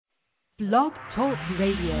Blog Talk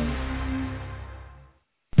Radio.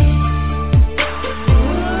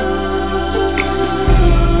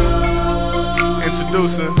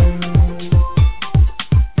 Introducing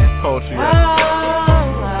Poetry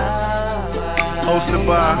hosted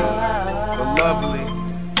by the lovely,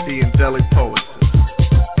 the angelic poetess.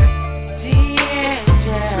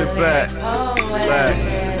 Sit back, relax,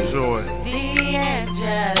 enjoy.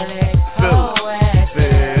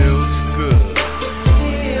 Feels good.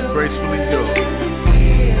 Gracefully yours.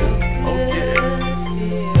 Oh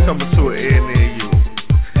yeah. Coming to an end near you.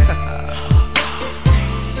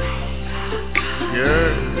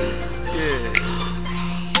 Yeah.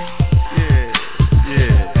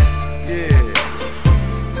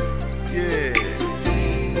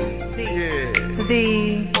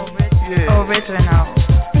 Original.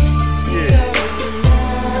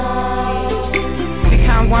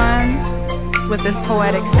 Become one with this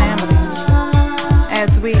poetic family as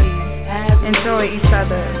we enjoy each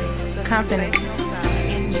other's company.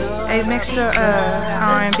 A mixture of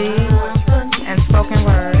R&B and spoken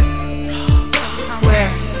word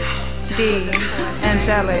with the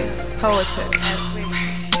angelic poetry.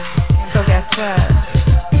 So guess what?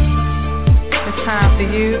 It's time for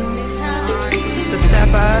you to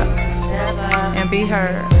step up and be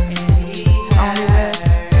heard. Only with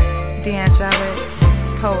the angelic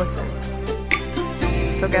poetess.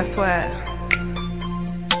 So guess what?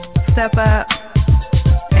 Step up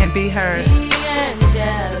and be heard. The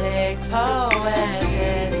angelic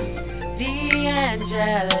poetess. The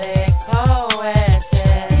angelic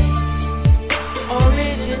poetess.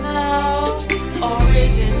 Original,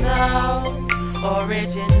 original,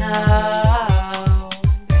 original.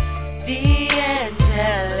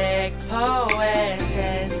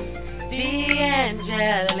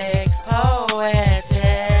 Angelic poetess.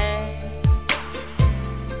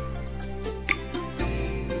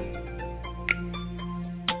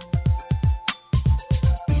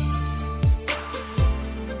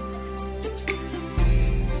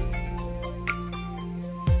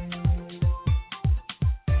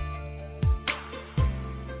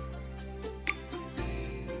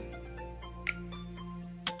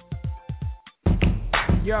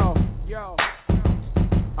 Yo.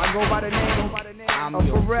 I go by the name of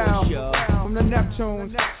Pharrell from the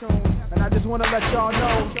Neptunes, and I just want to let y'all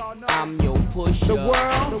know I'm your pusher. The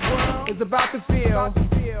world is about to feel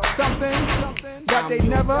something that they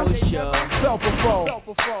never felt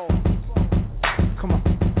before. Come on.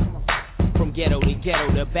 From ghetto to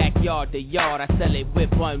ghetto, the backyard to yard, I sell it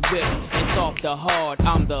whip on whip and soft to hard.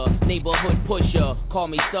 I'm the neighborhood pusher, call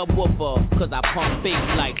me subwoofer, cause I pump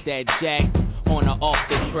bass like that jack. On or off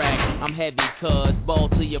the track, I'm heavy cuz ball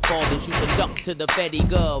to your father, shoot the duck to the Fetty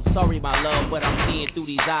Gov. Sorry my love, but I'm seeing through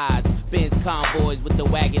these eyes. Benz convoys with the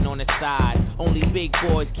wagon on the side. Only big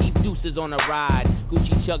boys keep deuces on the ride.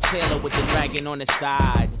 Gucci Chuck Taylor with the dragon on the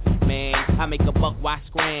side. Man, I make a buck, why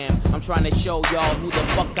scram? I'm trying to show y'all who the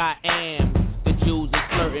fuck I am. The Jews is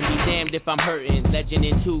flirting, be damned if I'm hurting. Legend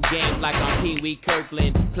in 2 games like I'm Pee-wee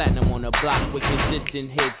Kirkland. Platinum on the block with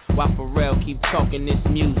consistent hits, while Pharrell keep talking this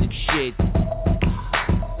music shit.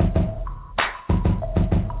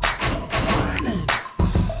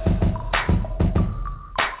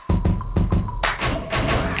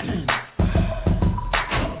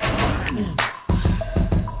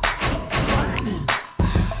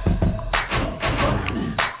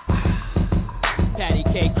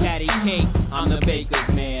 I'm the baker's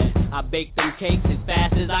man. I bake them cakes as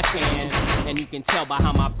fast as I can, and you can tell by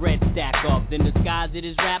how my bread stack up. Then disguise it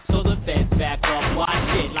as rap so the feds back up. Watch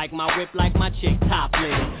shit like my whip, like my chick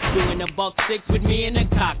topless. Doing a $1.6 with me in the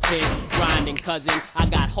cockpit. Grinding cousin, I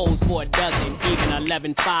got hoes for a dozen. Even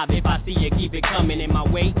 11.5 if I see you keep it coming in my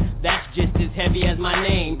weight. That's just as heavy as my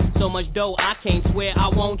name. So much dough I can't swear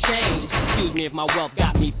I won't change. Excuse me if my wealth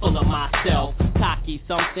got me full of myself. Cocky,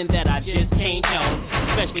 something that I just can't help.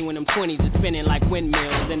 Especially when them 20s are spinning like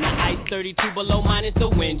windmills. And the ice 32 below minus the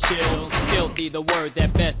wind chill. Filthy, the word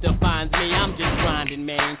that best defines me. I'm just grinding,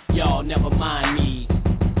 man. Y'all never mind me.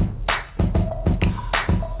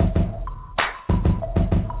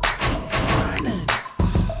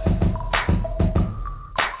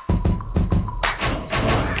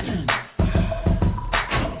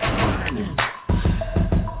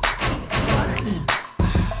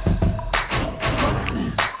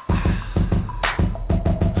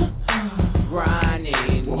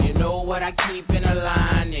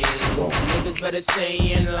 Better stay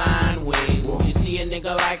in line with. You see a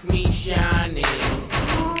nigga like me shining,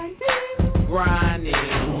 grinding.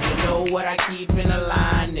 You know what I keep in a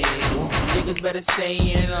line in. Niggas better stay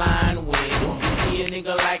in line with. You see a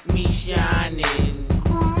nigga like me shining.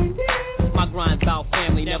 My grind's about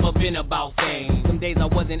family, never never been about fame. Some days I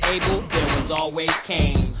wasn't able, there was always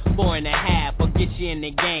Kane. 4.5, but get you in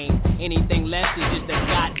the game. Anything less is just a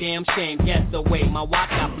goddamn shame. Guess the way my watch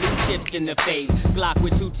got blue chips in the face. Glock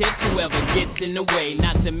with 2 tips, whoever gets in the way.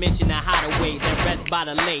 Not to mention the hideaway that rests by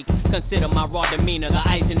the lake. Consider my raw demeanor the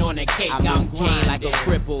icing on the cake. I'm green like a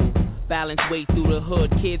cripple. Balance way through the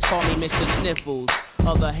hood. Kids call me Mr. Sniffles.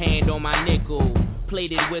 Other hand on my nickel.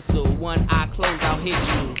 Plated whistle. One eye closed, I'll hit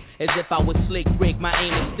you. As if I was slick Rick, my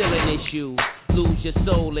aim is still an issue. Lose your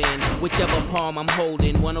soul in whichever palm I'm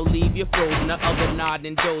holding. One'll leave you frozen, the other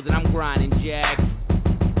nodding dozing. I'm grinding, Jack.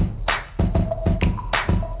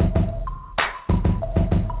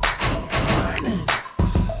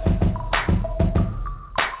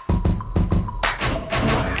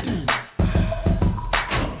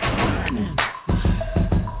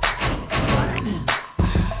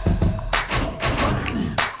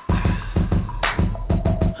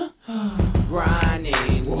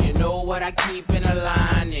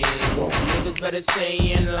 Better stay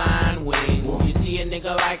in line when you see a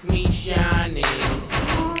nigga like me shining,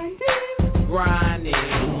 grinding.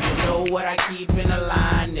 You know what I keep in a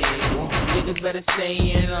line. Niggas better stay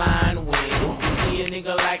in line when you see a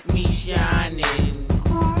nigga like me shining.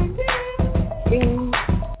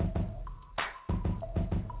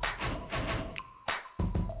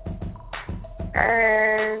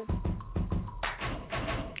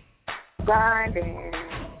 Grinding.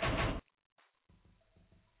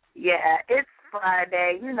 Yeah, it's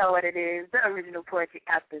Friday. You know what it is. The original Poetry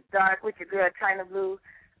After Dark with your girl China Blue.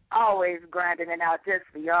 Always grinding it out just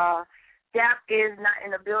for y'all. Dap is not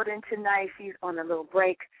in the building tonight. She's on a little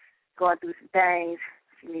break, going through some things.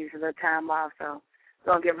 She needs a little time off, so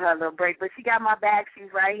going to give her a little break. But she got my back.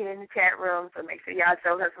 She's right here in the chat room, so make sure y'all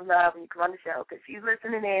show her some love when you come on the show because she's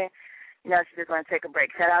listening in. You know, she's just going to take a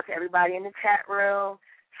break. Shout out to everybody in the chat room.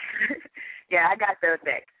 Yeah, I got the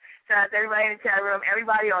effect. Shout out to everybody in the chat room,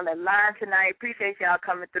 everybody on the line tonight. Appreciate y'all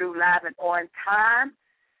coming through live and on time.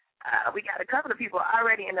 We got a couple of people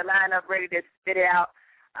already in the lineup ready to spit it out.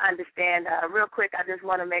 I understand. Real quick, I just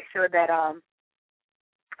want to make sure that I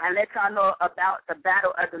let y'all know about the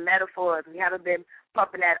Battle of the Metaphors. We haven't been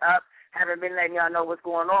pumping that up, haven't been letting y'all know what's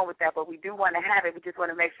going on with that, but we do want to have it. We just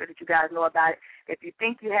want to make sure that you guys know about it. If you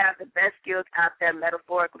think you have the best skills out there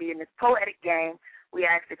metaphorically in this poetic game, we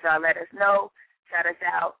ask that y'all let us know. Shout us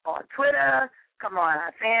out on Twitter. Come on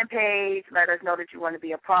our fan page. Let us know that you want to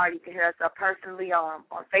be a part. You can hit us up personally on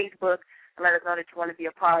Facebook and let us know that you want to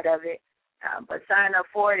be a part of it. But sign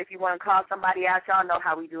up for it if you want to call somebody out. Y'all know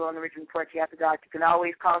how we do on the Original Poetry After Dark. You can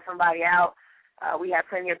always call somebody out. We have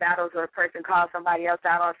plenty of battles where a person calls somebody else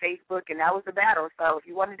out on Facebook, and that was the battle. So if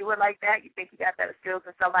you want to do it like that, you think you got better skills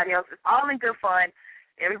than somebody else, it's all in good fun.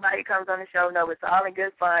 Everybody comes on the show, know it's all in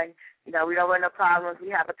good fun. You know, we don't want no problems. We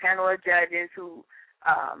have a panel of judges who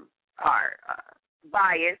are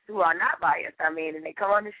biased, who are not biased. I mean, and they come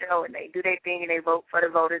on the show and they do their thing and they vote for the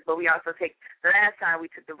voters. But we also take, the last time we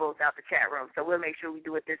took the votes out the chat room, so we'll make sure we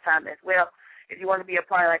do it this time as well. If you want to be a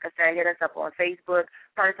part, like I said, hit us up on Facebook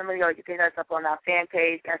personally, or you can hit us up on our fan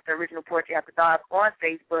page. That's the Original Poetry After Dark on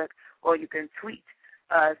Facebook, or you can tweet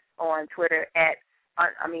us on Twitter at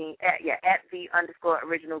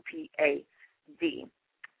 @the_original P.A.D.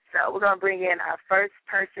 So we're going to bring in our first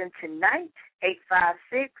person tonight,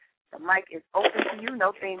 856. The mic is open to you.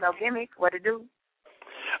 No theme, no gimmick. What to do?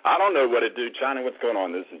 I don't know what to do. China, what's going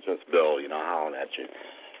on? This is just Bill, hollering at you.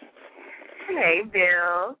 Hey,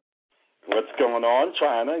 Bill. What's going on,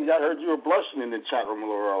 China? I heard you were blushing in the chat room a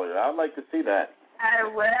little earlier. I'd like to see that. I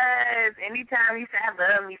was. Anytime you say I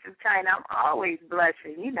love me some China, I'm always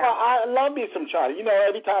blushing, Well, I love me some China.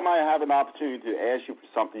 Every time I have an opportunity to ask you for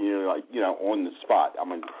something, on the spot. I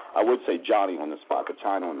mean, I would say Johnny on the spot, but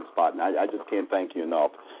China on the spot. And I just can't thank you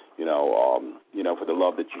enough, for the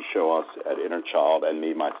love that you show us at Inner Child and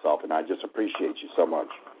me, myself. And I just appreciate you so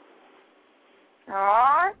much.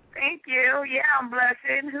 Aw, thank you. Yeah, I'm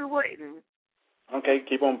blushing. Who wouldn't? Okay,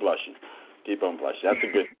 keep on blushing. Keep on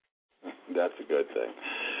blushing. That's a good thing.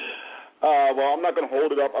 Well, I'm not going to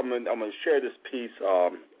hold it up. I'm going to share this piece,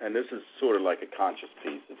 and this is sort of like a conscious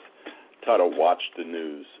piece. It's titled "Watch the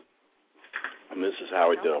News," and this is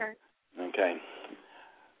how I do. Okay.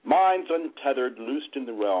 Minds untethered, loosed in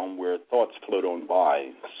the realm where thoughts float on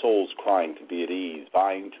by, souls crying to be at ease,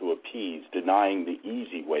 vying to appease, denying the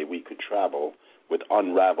easy way we could travel with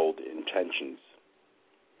unraveled intentions.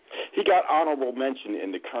 He got honorable mention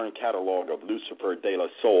in the current catalog of Lucifer de la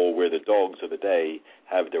Soul, where the dogs of the day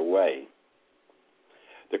have their way.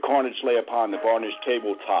 The carnage lay upon the varnished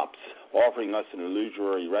tabletops, offering us an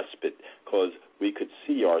illusory respite, because we could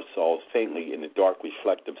see ourselves faintly in the dark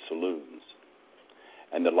reflective saloons,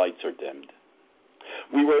 and the lights are dimmed.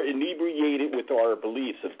 We were inebriated with our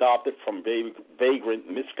beliefs adopted from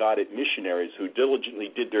vagrant, misguided missionaries who diligently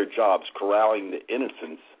did their jobs corralling the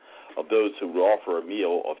innocence of those who would offer a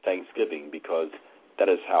meal of thanksgiving because that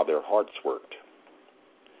is how their hearts worked.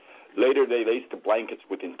 Later they laced the blankets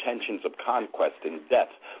with intentions of conquest and death,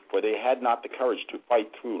 for they had not the courage to fight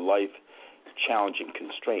through life-challenging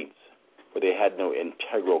constraints, for they had no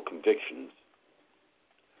integral convictions.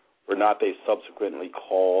 Were not they subsequently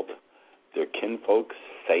called their kinfolk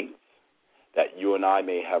saints, that you and I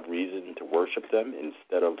may have reason to worship them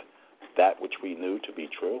instead of that which we knew to be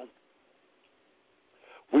true?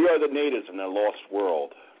 We are the natives in a lost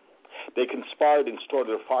world. They conspired and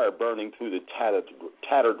started a fire burning through the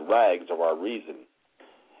tattered rags of our reason.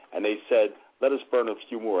 And they said, let us burn a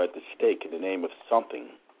few more at the stake in the name of something.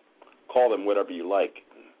 Call them whatever you like.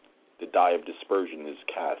 The die of dispersion is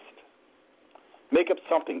cast. Make up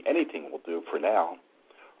something, anything will do for now.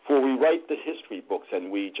 For we write the history books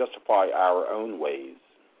and we justify our own ways.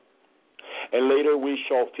 And later we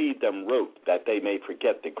shall feed them rope that they may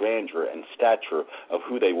forget the grandeur and stature of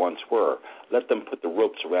who they once were. Let them put the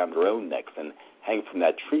ropes around their own necks and hang from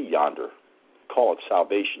that tree yonder. Call it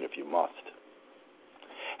salvation if you must.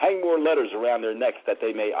 Hang more letters around their necks that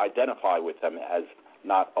they may identify with them as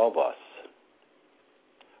not of us.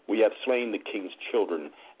 We have slain the king's children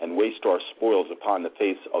and waste our spoils upon the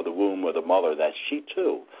face of the womb of the mother, that she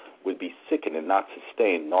too would be sickened and not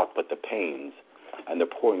sustain naught but the pains and the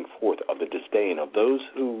pouring forth of the disdain of those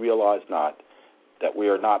who realize not that we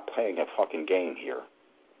are not playing a fucking game here.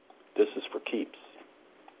 This is for keeps.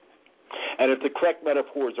 And if the correct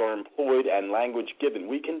metaphors are employed and language given,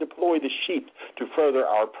 we can deploy the sheep to further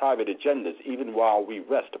our private agendas, even while we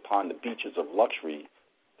rest upon the beaches of luxury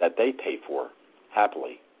that they pay for,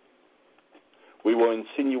 happily. We will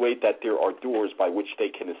insinuate that there are doors by which they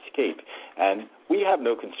can escape, and we have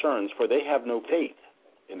no concerns, for they have no faith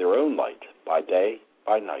in their own light, by day,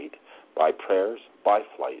 by night, by prayers, by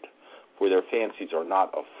flight, for their fancies are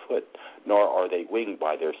not afoot, nor are they winged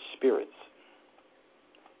by their spirits.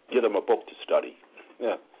 Give them a book to study,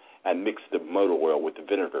 and mix the motor oil with the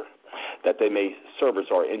vinegar, that they may service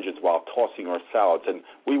our engines while tossing our salads, and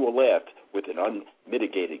we will laugh with an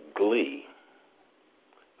unmitigated glee.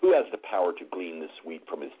 Who has the power to glean this wheat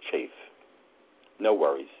from his chaff? No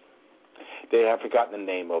worries. They have forgotten the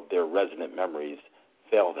name of their resonant memories.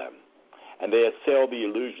 Fail them. And they assail the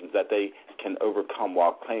illusions that they can overcome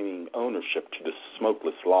while claiming ownership to the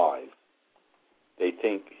smokeless lies. They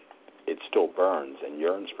think it still burns and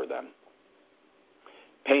yearns for them.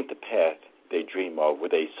 Paint the path they dream of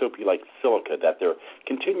with a soapy-like silica that their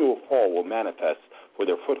continual fall will manifest, for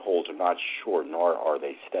their footholds are not sure, nor are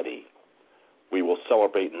they steady. We will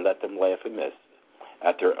celebrate and let them laugh amiss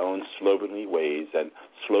at their own slovenly ways and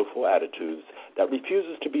slowful attitudes that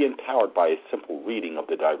refuses to be empowered by a simple reading of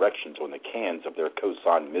the directions on the cans of their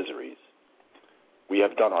cosigned miseries. We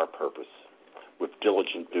have done our purpose with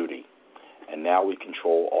diligent duty, and now we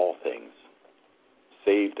control all things,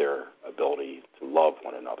 save their ability to love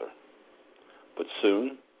one another. But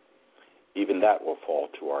soon, even that will fall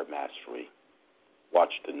to our mastery.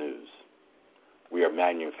 Watch the news. We are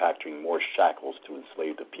manufacturing more shackles to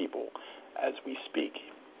enslave the people as we speak.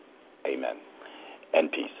 Amen.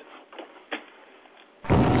 And peace.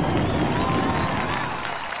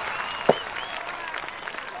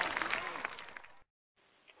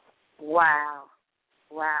 Wow.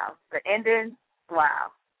 Wow. The ending,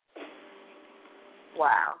 wow.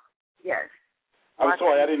 Wow. Yes. I'm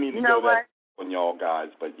sorry, I didn't mean to go that on y'all guys,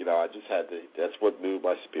 but, I just had to, that's what moved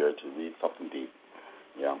my spirit to read something deep.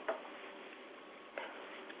 Yeah.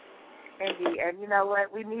 And you know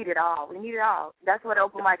what? We need it all. We need it all. That's what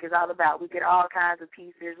open mic is all about. We get all kinds of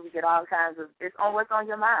pieces. We get all kinds of, it's on what's on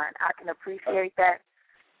your mind. I can appreciate that.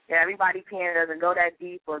 Yeah, everybody doesn't go that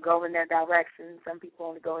deep or go in that direction. Some people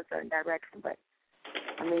only go in a certain direction. But,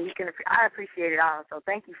 I appreciate it all. So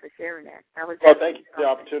thank you for sharing that. Well, thank you for the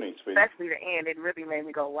opportunity, sweetie. Especially the end. It really made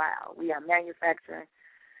me go, wow. We are manufacturing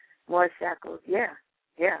more shackles. Yeah.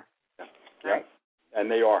 Right.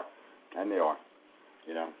 And they are.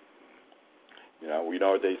 We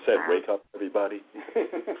know what they said, wake up, everybody.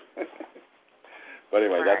 But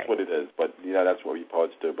anyway, That's what it is. But, that's what we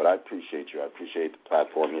poets do. But I appreciate you. I appreciate the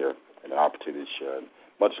platform here and the opportunity to share.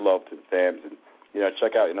 Much love to the fans. And,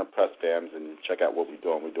 check out Press fans and check out what we're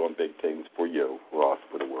doing. We're doing big things for you, for us,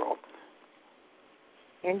 for the world.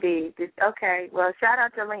 Indeed. Okay. Well, shout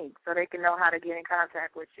out your link so they can know how to get in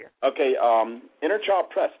contact with you. Okay.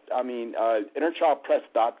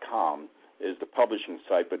 InnerChildPress.com is the publishing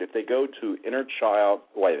site, but if they go to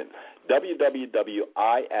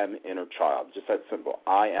www.IamInnerChild, just that simple,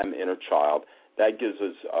 IamInnerChild, that gives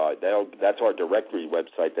us that's our directory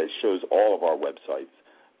website that shows all of our websites.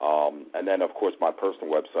 And then, of course, my personal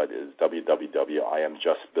website is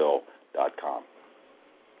www.iamjustbill.com.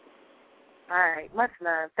 All right. Much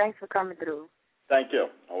love. Thanks for coming through. Thank you.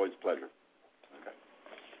 Always a pleasure. Okay.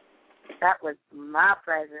 That was my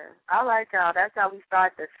pleasure. All right, y'all. That's how we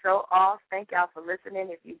start the show off. Thank y'all for listening.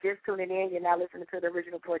 If you're just tuning in, you're now listening to the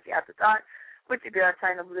original Poetry After Dark with your girl,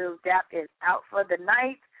 China Blue. Dap is out for the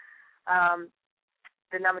night.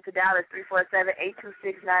 The number to dial is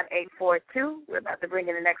 347-826-9842. We're about to bring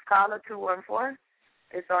in the next caller, 214.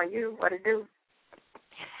 It's on you. What it do?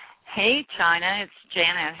 Hey, China. It's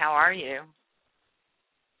Janet. How are you?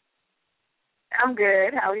 I'm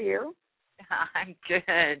good. How are you? I'm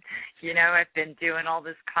good. You know, I've been doing all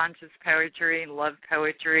this conscious poetry, love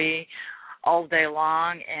poetry all day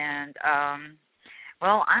long, and,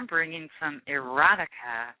 well, I'm bringing some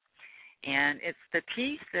erotica, and it's the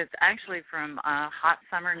piece that's actually from Hot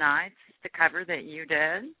Summer Nights, the cover that you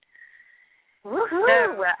did. Woohoo!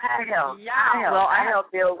 So, well, I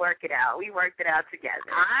helped Bill work it out. We worked it out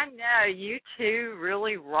together. I know. You two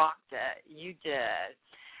really rocked it. You did.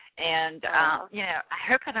 And, you know, I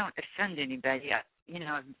hope I don't offend anybody. You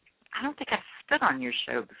know, I don't think I've spit on your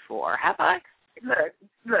show before, have I? Look,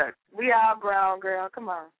 we all grown, girl. Come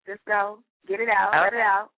on. Just go. Get it out. Okay. Let it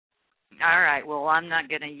out. All right. Well, I'm not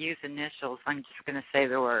going to use initials. I'm just going to say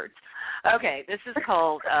the words. Okay. This is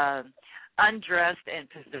called Undressed and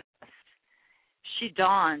Possessed. She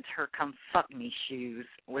donned her come-fuck-me shoes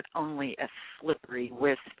with only a slippery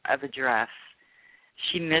wisp of a dress.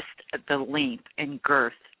 She missed the length and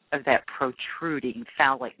girth of that protruding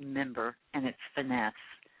phallic member and its finesse,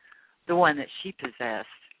 the one that she possessed.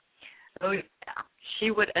 Oh, yeah,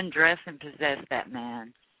 she would undress and possess that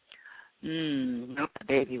man. Nope,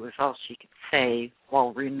 baby, was all she could say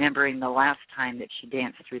while remembering the last time that she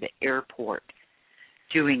danced through the airport,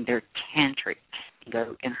 doing their tantric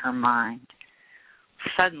tango in her mind.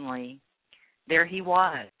 Suddenly, there he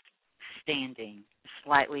was, standing,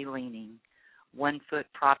 slightly leaning, one foot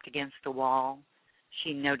propped against the wall.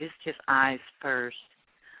 She noticed his eyes first,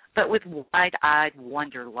 but with wide-eyed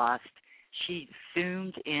wanderlust, she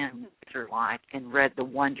zoomed in with her light and read the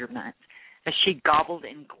wonderment as she gobbled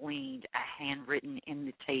and gleaned a handwritten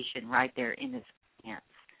invitation right there in his hands.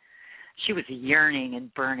 She was yearning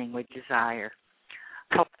and burning with desire.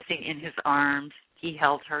 Collapsing in his arms, he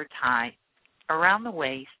held her tight around the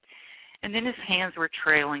waist, and then his hands were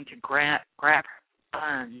trailing to grab her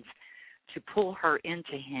buns to pull her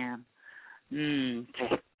into him,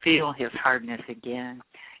 to feel his hardness again.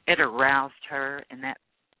 It aroused her, and that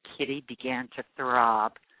kitty began to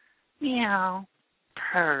throb. Meow,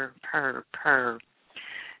 purr, purr, purr.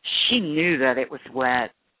 She knew that it was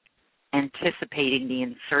wet, anticipating the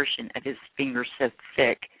insertion of his finger so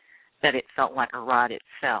thick that it felt like a rod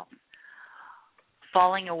itself.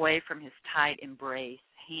 Falling away from his tight embrace,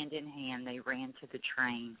 hand in hand, they ran to the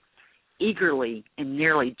train. Eagerly and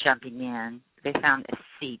nearly jumping in, they found a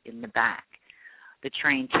seat in the back. The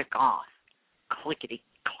train took off. Clickety,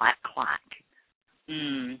 clack, clack.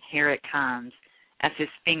 Here it comes. As his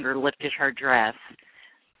finger lifted her dress,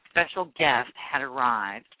 special guests had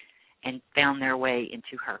arrived and found their way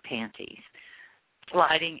into her panties,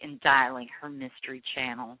 sliding and dialing her mystery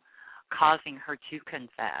channel, causing her to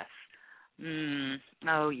confess.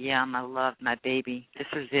 Oh, yeah, my love, my baby. This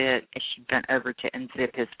is it, as she bent over to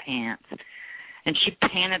unzip his pants. And she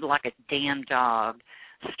panted like a damn dog,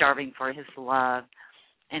 starving for his love,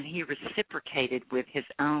 and he reciprocated with his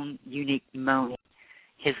own unique moaning.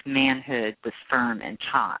 His manhood was firm and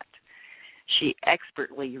taut. She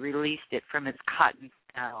expertly released it from its cotton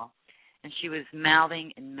spell, and she was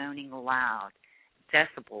mouthing and moaning aloud,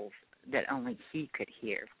 decibels that only he could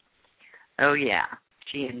hear. Oh, yeah.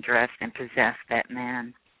 She undressed and possessed that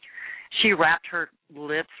man. She wrapped her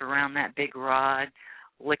lips around that big rod,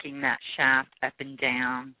 licking that shaft up and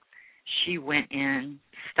down. She went in,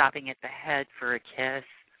 stopping at the head for a kiss.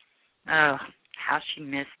 Oh, how she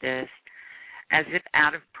missed this. As if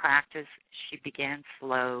out of practice, she began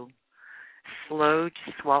slow to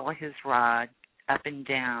swallow his rod up and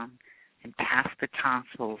down and past the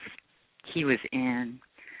tonsils. He was in,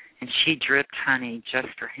 and she dripped honey just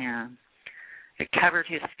for him. It covered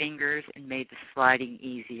his fingers and made the sliding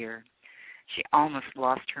easier. She almost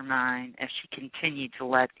lost her mind as she continued to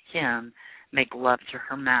let him make love to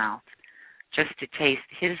her mouth. Just to taste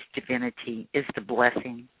his divinity is the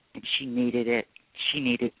blessing, and she needed it. She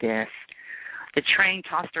needed this. The train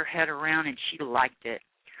tossed her head around, and she liked it.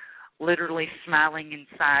 Literally smiling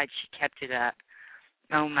inside, she kept it up.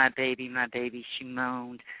 Oh, my baby, she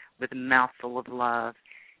moaned with a mouthful of love.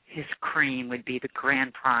 his cream would be the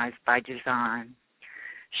grand prize by design.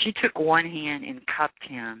 She took one hand and cupped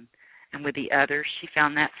him, and with the other she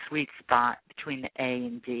found that sweet spot between the A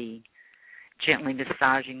and D. Gently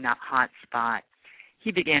massaging that hot spot,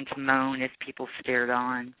 he began to moan as people stared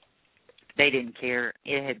on. They didn't care.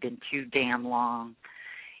 It had been too damn long.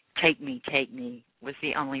 Take me, was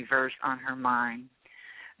the only verse on her mind.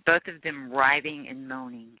 Both of them writhing and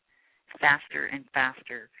moaning. Faster and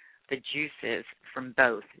faster, the juices from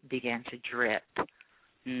both began to drip.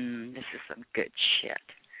 This is some good shit.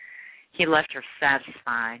 He left her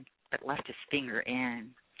satisfied, but left his finger in.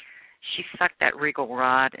 She sucked that regal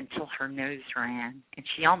rod until her nose ran, and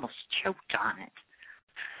she almost choked on it.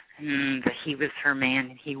 But he was her man,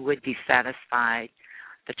 and he would be satisfied.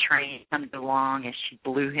 The train hummed along as she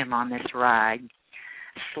blew him on this ride.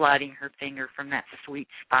 Sliding her finger from that sweet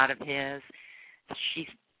spot of his, she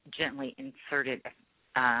gently inserted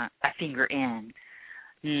a finger in.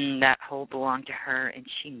 That hole belonged to her, and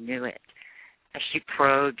she knew it. As she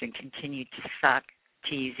probed and continued to suck,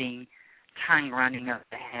 teasing, tongue running up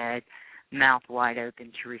the head, mouth wide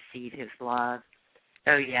open to receive his love.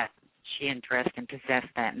 Oh, yeah, she undressed and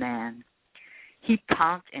possessed that man. He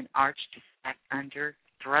pumped and arched his back under,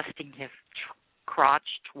 thrusting his crotch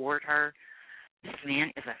toward her. This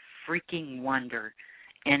man is a freaking wonder.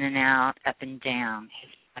 In and out, up and down,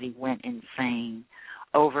 his body went insane.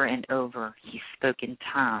 Over and over, he spoke in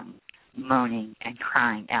tongues, moaning and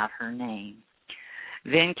crying out her name.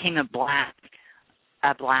 Then came a blast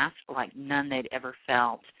like none they'd ever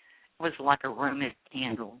felt. It was like a Roman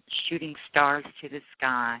candle, shooting stars to the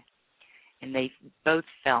sky, and they both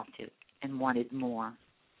felt it and wanted more.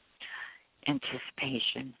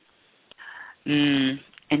 Anticipation.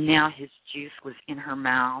 And now his juice was in her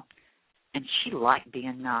mouth, and she liked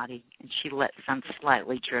being naughty, and she let some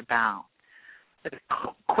slightly drip out. With a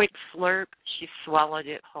quick slurp, she swallowed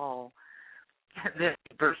it whole. Then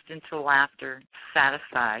burst into laughter,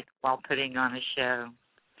 satisfied while putting on a show.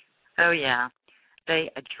 Oh, yeah, they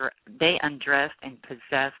undressed and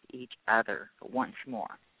possessed each other once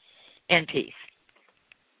more. In peace.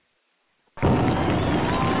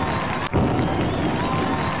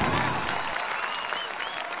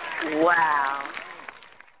 Wow.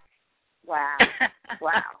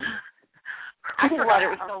 I just thought it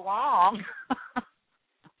was so long.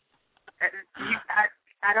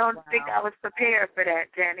 I don't think I was prepared for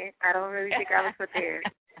that, Janet. I don't really think I was prepared.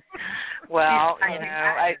 Well, I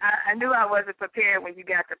knew I wasn't prepared when you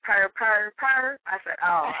got the purr. I said,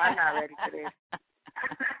 oh, I'm not ready for this.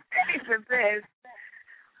 Even this.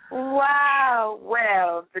 Wow.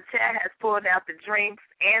 Well, the chat has pulled out the drinks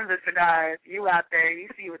and the cigars. You out there, you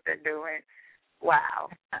see what they're doing. Wow.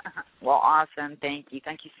 Well, awesome. Thank you.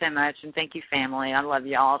 Thank you so much. And thank you, family. I love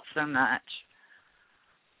you all so much.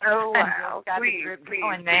 Oh, wow. Please.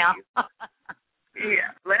 Now. Yeah.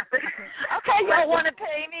 Okay, y'all want to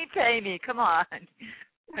pay me. Come on.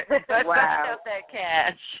 Let's out that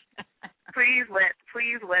cash. Please let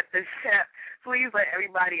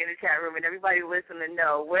everybody in the chat room and everybody listening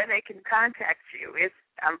know where they can contact you.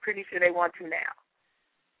 I'm pretty sure they want to now.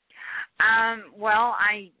 Well,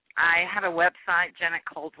 I have a website,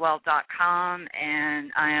 JanetCaldwell.com,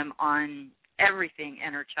 and I am on everything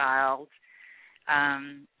Inner Child.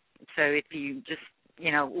 So if you just,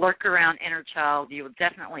 lurk around Inner Child, you will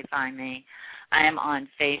definitely find me. I am on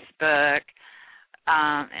Facebook,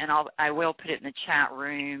 and I will put it in the chat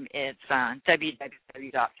room. It's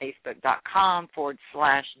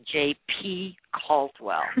www.facebook.com/JP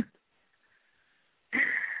Caldwell.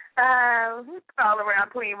 All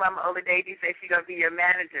around Queen Mama Ola Davy says she's going to be your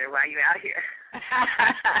manager while you're out here.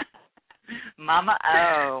 Mama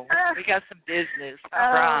O, we got some business.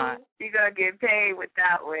 All right. You're going to get paid with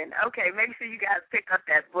that one. Okay, make sure you guys pick up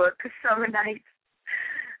that book, Summer Nights.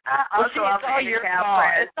 It's all your fault.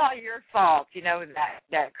 It's all your fault.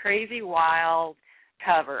 That crazy, wild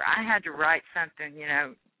cover. I had to write something,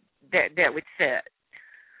 that would fit.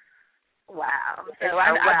 Wow. So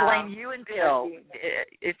I blame you and Bill.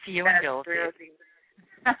 It's you and Bill.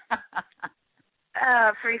 I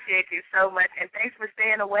appreciate you so much, and thanks for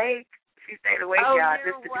staying awake. She stayed awake, y'all,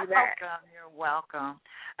 just to do that. You're welcome.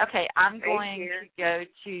 Okay, I'm going to go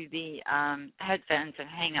to the headphones and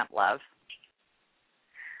hang up, love.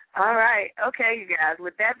 All right. Okay, you guys.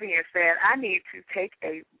 With that being said, I need to take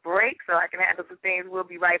a break so I can handle some things. We'll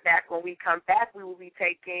be right back. When we come back, we will be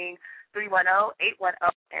taking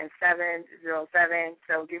 310-810 and 707.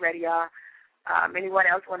 So get ready, y'all. Anyone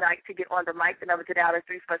else would like to get on the mic? The number to dial is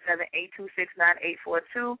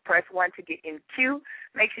 347-826-9842. Press 1 to get in queue.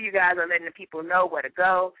 Make sure you guys are letting the people know where to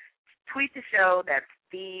go. Tweet the show. That's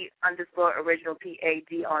 _original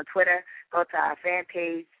P.A.D. on Twitter. Go to our fan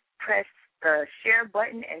page. press the share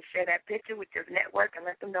button and share that picture with your network and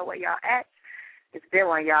let them know where y'all at. It's been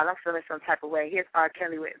one, y'all. I'm feeling some type of way. Here's R.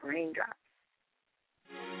 Kelly with Raindrops.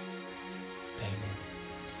 Baby,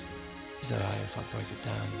 is that alright if I break it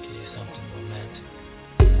down and give you something romantic?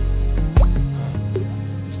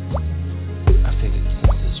 I figured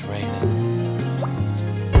since it's raining,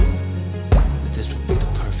 that this would be the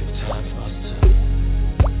perfect time for us to.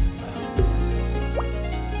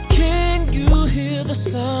 Can you hear the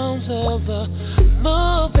sounds of the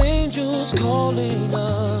love angels calling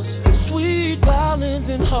us? Sweet violins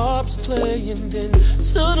and harps playing, then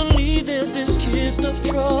suddenly there's this kiss of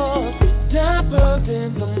trust, dapper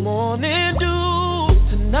than the morning dew.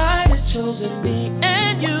 Tonight it's chosen me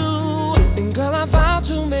and you, and girl I vow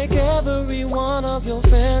to make every one of your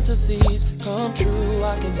fantasies come true.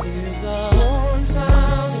 I can hear the horn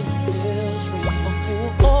sound and the bells ring, a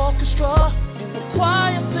full orchestra and the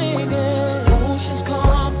choir singing. Oceans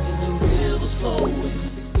calm and the rivers flowing.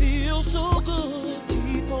 It feels so good.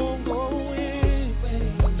 Keep on going.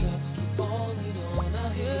 Raindrops keep falling on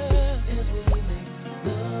our heads as we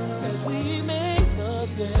make love.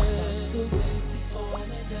 The rain keep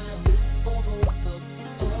falling down on both of us.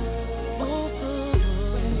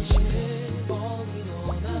 Rain falling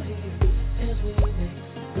on our heads as we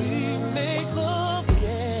make love.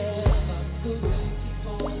 Yeah. The rain keep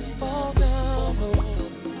falling down.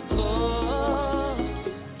 Oh,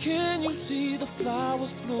 can you see the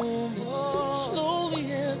flowers bloom slowly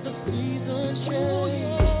as the seasons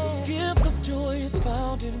change? Gift of joy is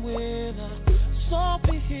found in when I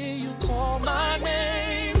softly hear you call my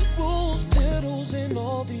name. Rose petals and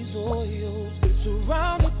all these oils,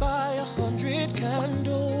 surrounded by 100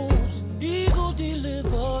 candles. Eagle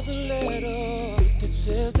delivers a letter that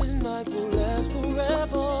says this night will last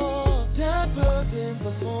forever. Dapper than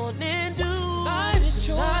the morning dew. Night is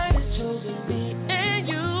chosen me and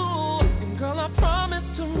you. And girl, I promise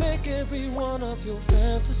to make every one of your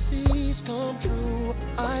fantasies come true.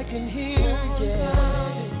 I can hear, a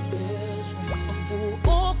full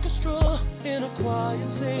orchestra in a choir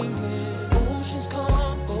singing. Oceans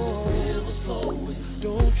calm, rivers flowing.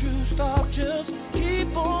 Don't you stop, just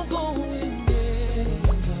keep on going.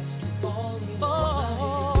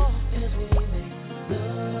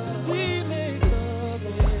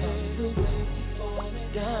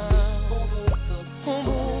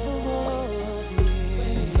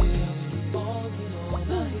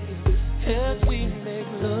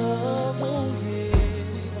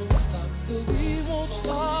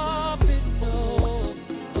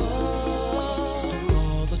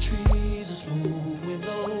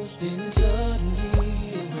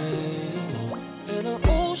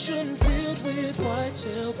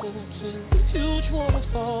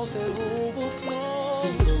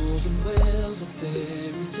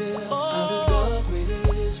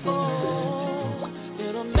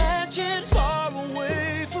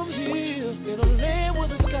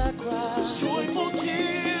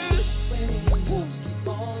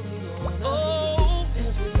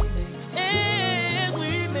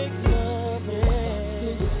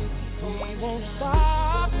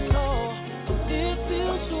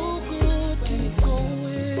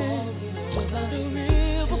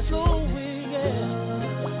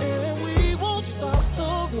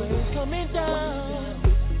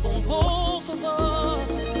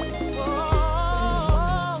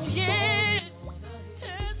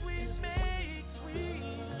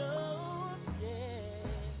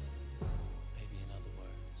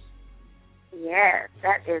 Yes,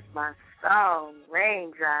 that is my song,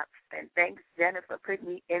 Raindrops. And thanks, Jenna, for putting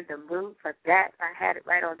me in the mood for that. I had it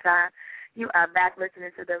right on time. You are back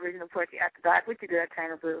listening to the original Poetry After Dark with your girl,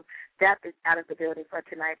 China Blue. Death is out of the building for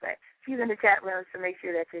tonight, but she's in the chat room, so make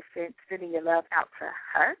sure that you're sending your love out to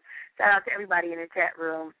her. Shout out to everybody in the chat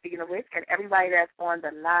room, speaking of which, and everybody that's on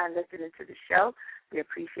the line listening to the show. We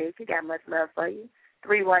appreciate you. Got much love for you.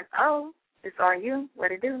 310, it's on you.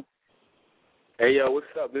 What it do? Hey, yo, what's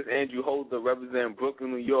up? This is Andrew Holder, representing Brooklyn,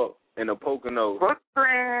 New York, in the Poconos.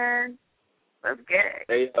 Brooklyn. Let's get it.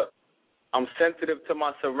 Hey, I'm sensitive to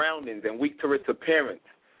my surroundings and weak to its appearance,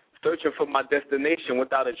 searching for my destination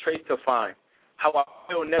without a trace to find. How I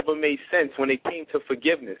feel never made sense when it came to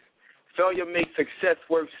forgiveness. Failure makes success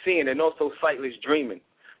worth seeing and also sightless dreaming.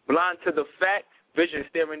 Blind to the fact, vision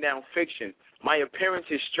staring down fiction. My appearance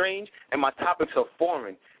is strange and my topics are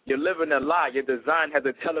foreign. You're living a lie. Your design has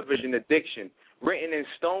a television addiction. Written in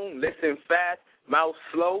stone, listen fast, mouth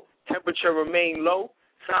slow, temperature remain low.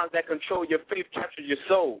 Signs that control your faith capture your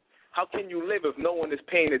soul. How can you live if no one is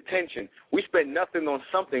paying attention? We spend nothing on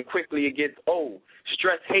something, quickly it gets old.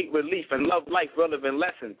 Stress, hate, relief, and love life relevant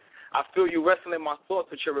lessons. I feel you wrestling my thoughts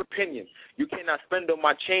with your opinion. You cannot spend on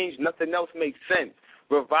my change, nothing else makes sense.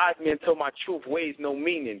 Revive me until my truth weighs no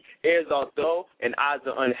meaning. Ears are dull and eyes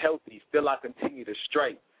are unhealthy. Still I continue to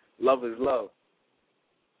strike. Love is love.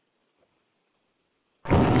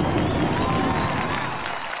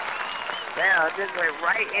 Well, just went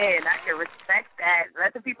right in. I can respect that.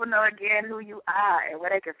 Let the people know again who you are and where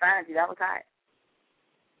they can find you. That was hot.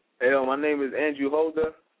 Hey, my name is Andrew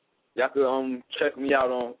Holder. Y'all can check me out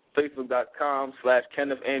on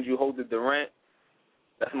Facebook.com/Kenneth Andrew Holder Durant.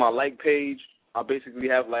 That's my like page. I basically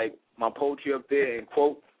have like my poetry up there and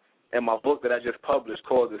quotes, and my book that I just published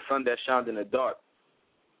called The Sun That Shined in the Dark.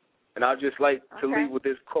 And I just like to leave with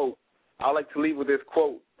this quote. I like to leave with this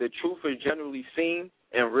quote: the truth is generally seen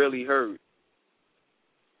and rarely heard.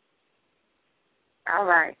 All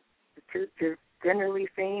right. The truth is generally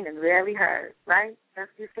seen and rarely heard, right?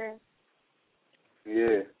 That's what you said?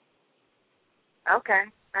 Yeah. Okay.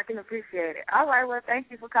 I can appreciate it. All right. Well, thank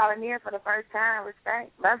you for calling in for the first time.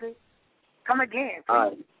 Respect. Love it. Come again,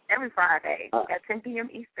 please. Every Friday at 10 p.m.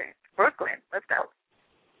 Eastern. Brooklyn. Let's go.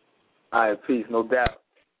 All right. Peace. No doubt.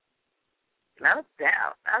 No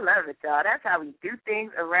doubt. I love it, y'all. That's how we do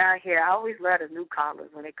things around here. I always love the new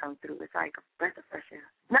callers when they come through. It's like a breath of fresh air.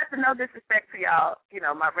 Nothing, no disrespect to y'all,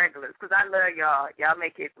 my regulars, because I love y'all. Y'all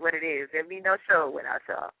make it what it is. There'd be no show without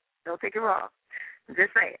y'all. Don't take it wrong. I'm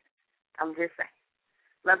just saying.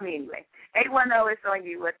 Love me anyway. 810, it's on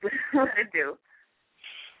you. What to do?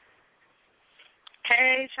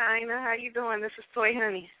 Hey, China. How you doing? This is Toy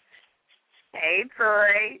Honey. Hey,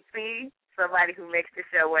 Toy. See? Somebody who makes the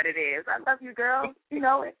show what it is. I love you, girl. You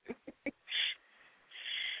know it.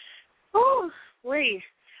 Ooh, wait.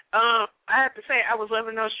 I have to say, I was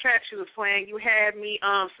loving those tracks you was playing. You had me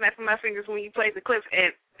snapping my fingers when you played the clips,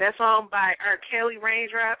 and that song by R. Kelly,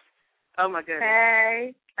 Raindrops. Oh, my goodness.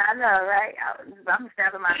 Hey, I know, right? I'm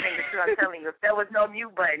snapping my fingers, too. I'm telling you, if there was no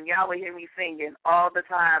mute button, y'all would hear me singing all the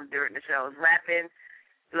time during the shows, rapping.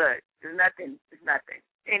 Look, there's nothing.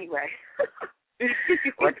 Anyway.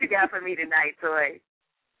 What you got for me tonight, Toy?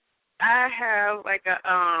 I have like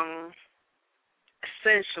a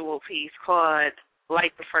sensual piece called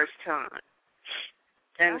Like the First Time.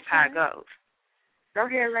 And it's how it goes. Go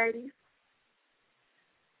ahead, ladies.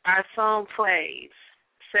 Our song plays,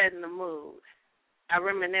 setting the mood. I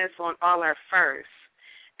reminisce on all our firsts.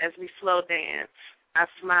 As we slow dance, I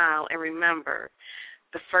smile and remember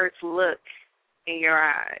the first look in your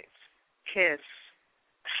eyes. Kiss,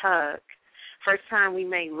 hug. First time we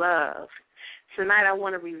made love. Tonight I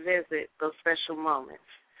want to revisit those special moments.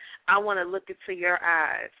 I want to look into your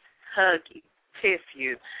eyes, hug you, kiss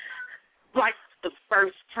you, like the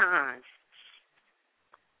first time.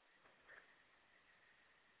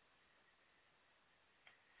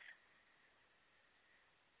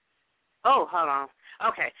 Oh, hold on.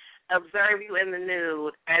 Okay. Observe you in the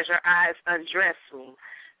nude as your eyes undress me.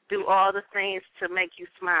 Do all the things to make you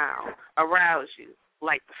smile, arouse you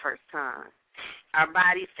like the first time. Our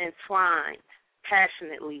bodies entwined,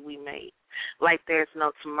 passionately we mate, like there's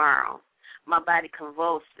no tomorrow. My body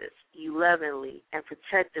convulses, you lovingly and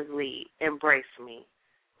protectively embrace me,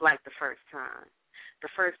 like the first time. The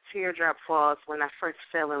first teardrop falls when I first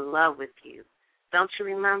fell in love with you. Don't you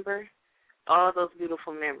remember? All those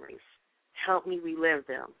beautiful memories. Help me relive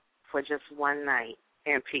them for just one night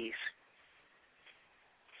in peace.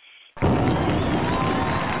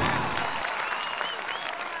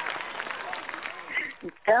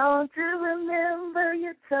 Don't you remember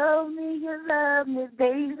you told me you love me,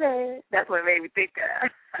 baby? That's what made me think of.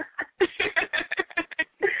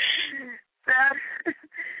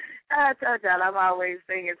 I told y'all I'm always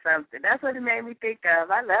singing something. That's what it made me think of.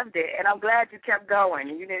 I loved it, and I'm glad you kept going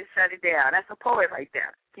and you didn't shut it down. That's a poet right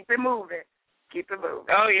there. Keep it moving. Keep it moving.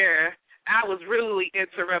 Oh, yeah. I was really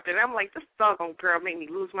interrupted. I'm like, this doggone girl made me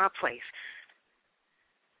lose my place.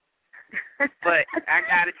 But I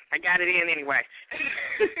got it in anyway.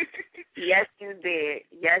 Yes, you did.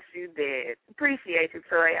 Yes, you did. Appreciate you,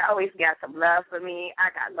 Toy. I always got some love for me. I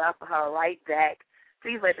got love for her right back.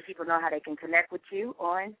 Please let the people know how they can connect with you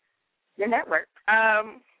on your network.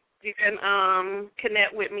 You can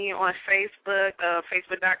connect with me on Facebook,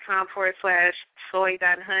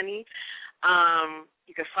 facebook.com/toy.honey.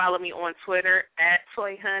 You can follow me on Twitter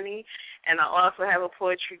 @toyhoney, and I also have a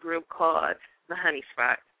poetry group called The Honey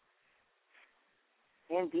Spot.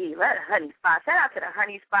 Indeed. Let a Honey Spot. Shout out to the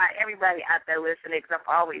Honey Spot, everybody out there listening, because I'm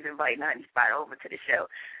always inviting the Honey Spot over to the show.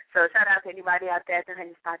 So shout out to anybody out there at the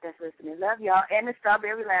Honey Spot that's listening. Love y'all. And the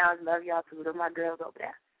Strawberry Lounge. Love y'all too. They're my girls over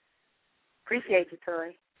there. Appreciate you,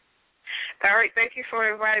 Toy. All right. Thank you for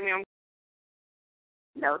inviting me. I'm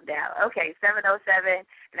No doubt. Okay, 7:07,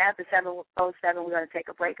 and after 7:07, we're going to take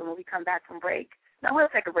a break, and when we come back from break, no, we'll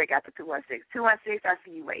take a break after 216. 216, I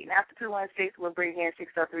see you waiting. After 216, we'll bring in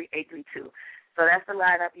 603-832. So that's the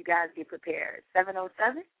lineup. You guys get prepared.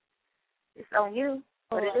 7:07, it's on you.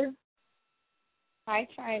 What it is? Hi,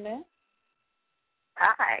 China.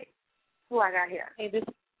 Hi. Who I got here? Hey, this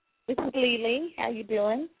is Lily. How you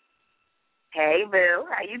doing? Hey, Boo.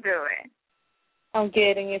 How you doing? I'm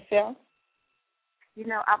good, and yourself? You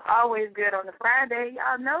know, I'm always good on the Friday.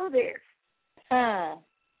 Y'all know this. Huh.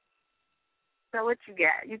 So what you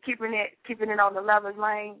got? You keeping it on the lovers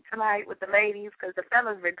lane tonight with the ladies? Because the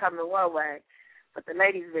fellas been coming one way, but the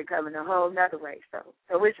ladies been coming a whole nother way.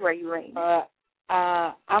 So which way you leaning?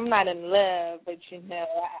 I'm not in love, but you know,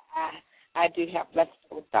 I do have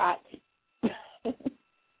flexible thoughts.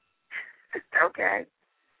 Okay.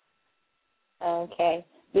 Okay.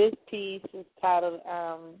 This piece is titled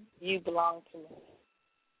You Belong to Me.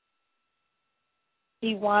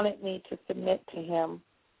 He wanted me to submit to him,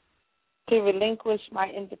 to relinquish my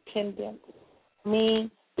independence. Me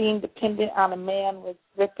being dependent on a man was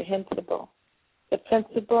reprehensible. The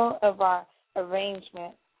principle of our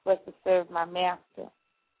arrangement was to serve my master.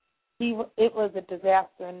 It was a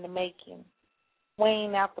disaster in the making.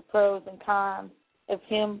 Weighing out the pros and cons of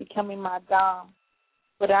him becoming my dom,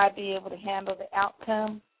 would I be able to handle the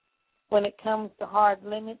outcome? When it comes to hard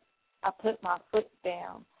limits, I put my foot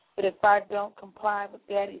down. But if I don't comply with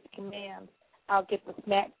Daddy's commands, I'll get the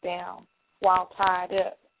smack down while tied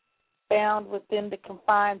up, bound within the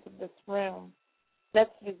confines of this room.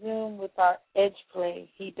 Let's resume with our edge play,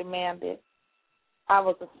 he demanded. I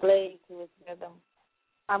was a slave to his rhythm.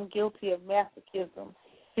 I'm guilty of masochism,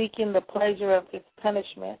 seeking the pleasure of his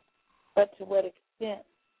punishment, but to what extent?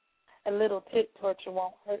 A little tit torture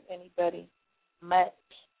won't hurt anybody much.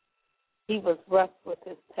 He was rough with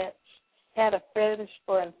his touch, had a fetish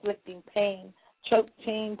for inflicting pain. Choke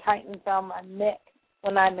chain tightens on my neck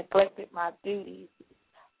when I neglected my duties.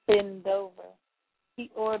 Bend over. He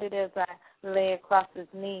ordered as I lay across his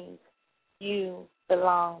knees. You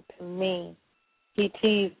belong to me. He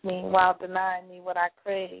teased me while denying me what I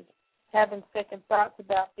craved, having second thoughts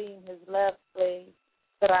about being his love slave,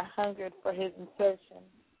 but I hungered for his insertion.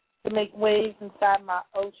 To make waves inside my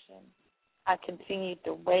ocean, I continued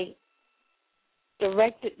to wait.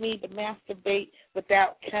 Directed me to masturbate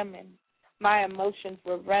without coming. My emotions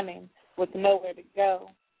were running with nowhere to go.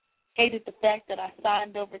 Hated the fact that I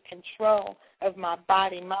signed over control of my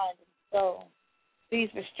body, mind, and soul. These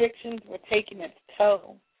restrictions were taking its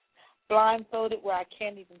toll. Blindfolded where I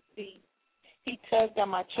can't even see. He tugged on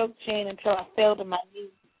my choke chain until I fell to my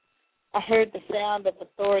knees. I heard the sound of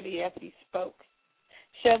authority as he spoke.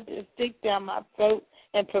 Shoved his dick down my throat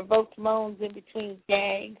and provoked moans in between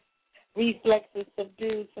gags. Reflexes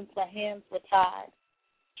subdued since my hands were tied.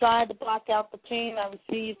 Tried to block out the pain I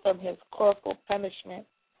received from his corporal punishment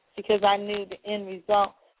because I knew the end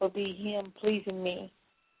result would be him pleasing me.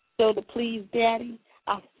 So to please Daddy,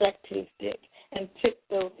 I sucked his dick and took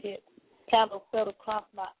those hits. Paddle fell across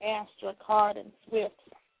my ass, struck hard and swift.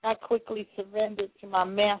 I quickly surrendered to my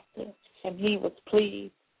master, and he was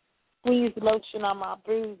pleased. Squeezed lotion on my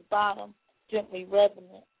bruised bottom, gently rubbing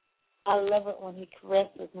it. I love it when he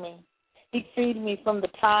caresses me. He freed me from the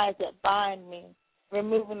ties that bind me,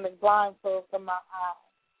 removing the blindfold from my eyes.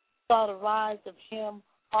 Saw the rise of him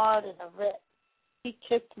hard and erect. He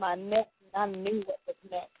kissed my neck, and I knew what was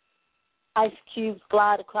next. Ice cubes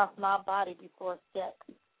glide across my body before sex.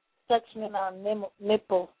 Suctioning on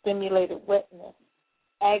nipple stimulated wetness.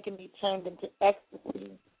 Agony turned into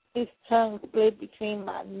ecstasy. His tongue slid between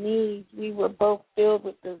my knees. We were both filled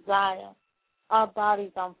with desire. Our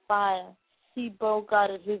bodies on fire. He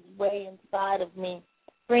bogarted his way inside of me,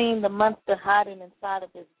 freeing the monster hiding inside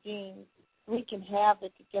of his jeans, wreaking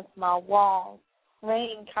havoc against my walls.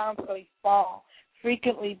 Rain constantly fall,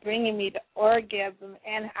 frequently bringing me to orgasm,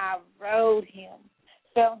 and I rode him,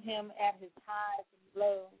 felt him at his highs and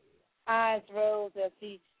lows. Eyes rose as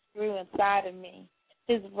he grew inside of me.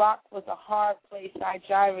 His rock was a hard place I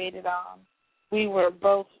gyrated on. His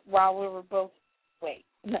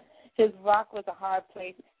rock was a hard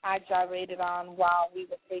place I gyrated on while we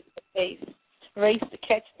were face to face. Raced to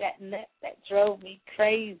catch that nut that drove me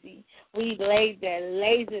crazy. We laid there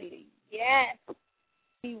lazily. Yes.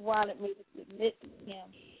 He wanted me to submit to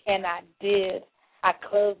him, and I did. I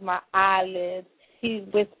closed my eyelids. He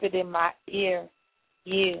whispered in my ear,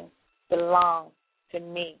 you belong to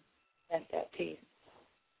me. That's that piece.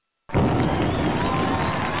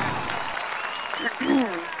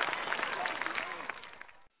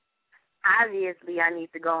 Obviously, I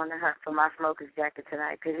need to go on the hunt for my smoker's jacket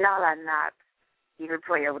tonight because y'all are not even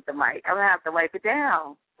playing with the mic. I'm going to have to wipe it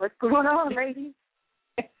down. What's going on, lady?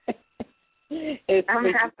 I'm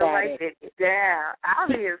going to have to wipe it down.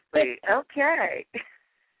 Obviously. Okay.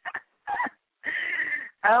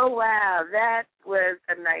 Oh, wow. That was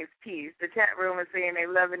a nice piece. The chat room is saying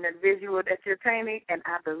they're loving the visual that you're painting, and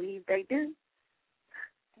I believe they do.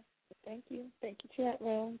 Thank you. Thank you, chat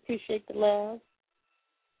room. Appreciate the love.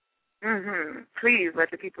 Please let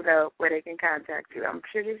the people know where they can contact you. I'm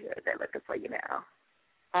pretty sure they're looking for you now.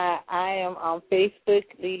 I am on Facebook,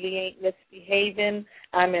 Lily Ain't Misbehaving.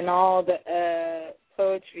 I'm in all the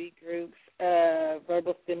poetry groups,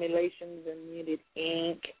 Verbal Stimulations and Muted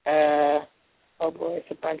Ink. Oh, boy, it's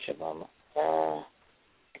a bunch of them.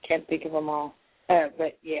 I can't think of them all.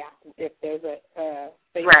 But, yeah, if there's a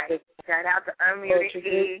Facebook. Right. Shout out to Unmuted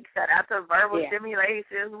Ink. Shout out to Verbal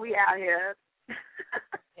Stimulations. We out here.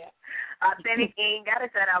 Yeah. Authentic Ink. Got to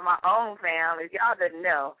shout out my own family. If y'all didn't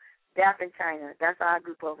know, Dap in China. That's our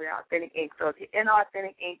group over here, Authentic Ink. So if you're in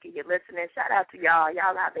Authentic Ink and you're listening, shout out to y'all.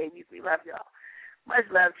 Y'all our babies. We love y'all. Much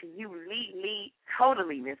love to you, Lee.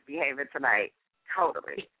 Totally misbehaving tonight.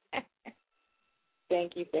 Totally.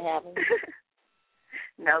 Thank you for having me.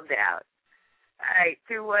 No doubt. All right,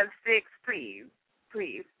 216,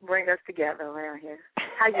 please bring us together around here.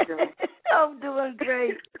 How you doing? I'm doing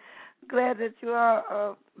great. Glad that you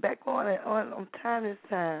are back on time this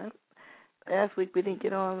time. Last week we didn't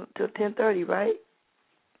get on till 10:30, right?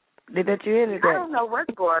 They let you in today. I don't know what's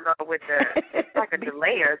going on with it's like a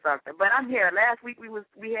delay or something. But I'm here. Last week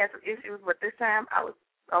we had some issues, but this time I was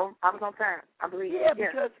on time. I believe. Yeah,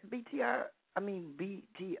 because BTR,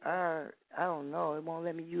 I don't know. It won't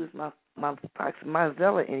let me use my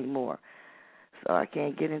Mozilla anymore, so I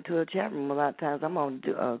can't get into a chat room a lot of times. I'm on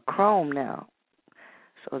Chrome now,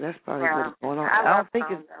 so that's probably what's going on. I don't think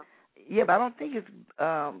it's. Yeah, but I don't think it's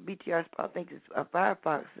BTR's fault. I think it's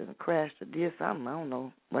Firefox and crashed or did something. I don't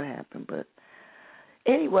know what happened, but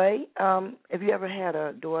anyway, if you ever had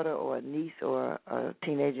a daughter or a niece or a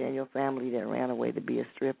teenager in your family that ran away to be a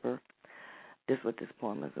stripper, this is what this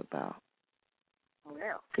poem is about.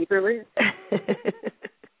 Well, keep it real.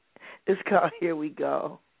 It's called Here We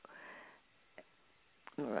Go.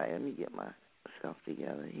 All right, let me get myself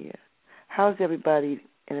together here. How's everybody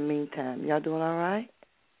in the meantime? Y'all doing all right?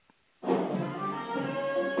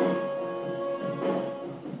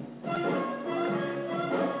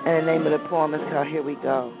 And the name of the poem is called Here We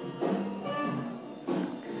Go.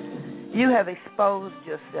 You have exposed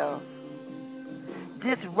yourself,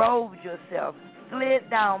 disrobed yourself, slid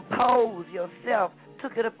down, posed yourself,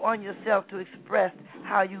 took it upon yourself to express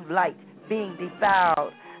how you liked being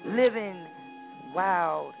defiled, living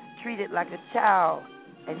wild, treated like a child,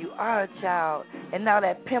 and you are a child, and now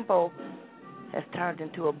that pimple has turned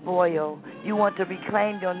into a boil. You want to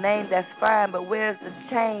reclaim your name, that's fine, but where's the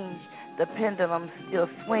change? The pendulum still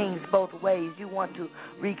swings both ways. You want to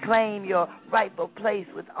reclaim your rightful place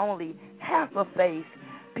with only half a face,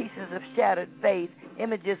 pieces of shattered faith,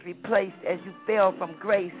 images replaced as you fell from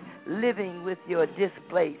grace, living with your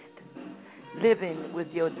displaced.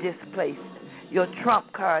 Your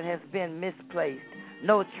trump card has been misplaced.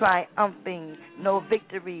 No triumphing, no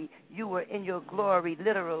victory. You were in your glory,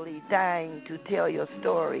 literally dying to tell your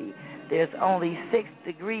story. There's only 6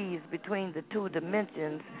 degrees between the 2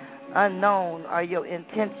 dimensions. Unknown are your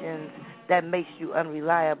intentions that makes you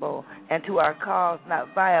unreliable, and to our cause not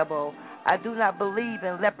viable. I do not believe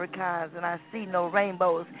in leprechauns, and I see no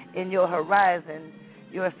rainbows in your horizon.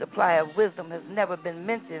 Your supply of wisdom has never been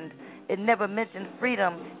mentioned. It never mentioned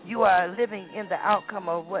freedom. You are living in the outcome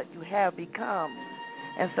of what you have become.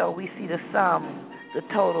 And so we see the sum, the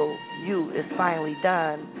total, you is finally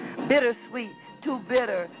done. Bittersweet, too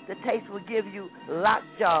bitter, the taste will give you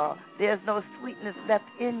lockjaw. There's no sweetness left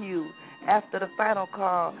in you. After the final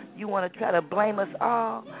call, you want to try to blame us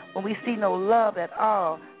all. When we see no love at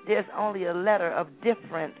all, there's only a letter of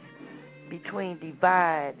difference between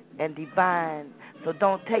divide and divine. So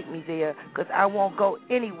don't take me there, because I won't go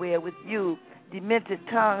anywhere with you. Demented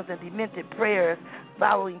tongues and demented prayers,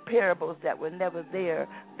 following parables that were never there,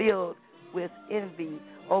 filled with envy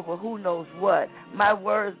over who knows what. My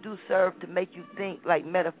words do serve to make you think like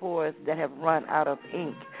metaphors that have run out of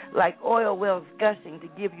ink, like oil wells gushing to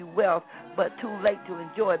give you wealth, but too late to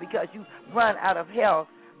enjoy because you run out of health.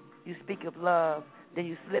 You speak of love, then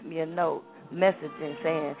you slip me a note, messaging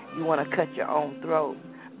saying you want to cut your own throat.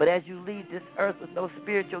 But as you leave this earth with no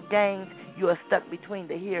spiritual gains, you are stuck between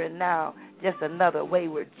the here and now, just another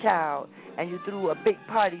wayward child. And you threw a big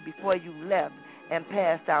party before you left and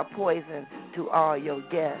passed out poison to all your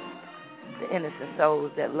guests. The innocent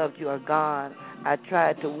souls that loved you are gone. I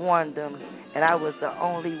tried to warn them and I was the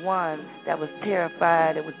only one that was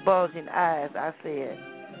terrified and with bulging eyes. I said,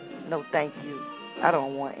 no, thank you. I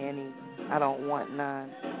don't want any. I don't want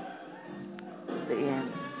none. The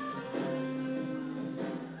end.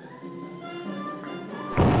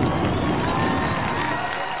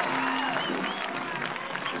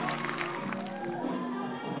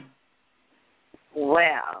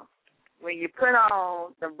 Well, when you put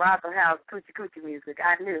on the Brothel House Coochie Coochie music,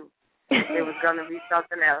 I knew it was going to be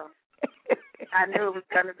something else. I knew it was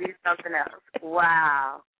going to be something else.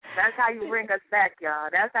 Wow. That's how you bring us back, y'all.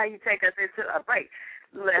 That's how you take us into a break.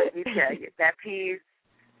 Let me tell you, that piece,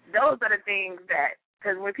 those are the things that,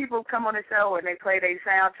 because when people come on the show and they play their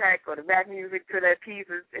soundtrack or the back music to their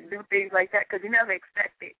pieces and do things like that, because you never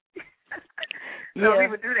expect it. So we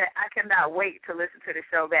would do that. I cannot wait to listen to the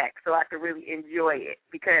show back so I can really enjoy it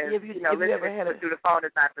because, listening through the phone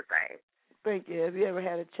is not the same. Thank you. Have you ever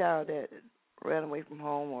had a child that ran away from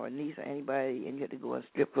home or a niece or anybody and you had to go to a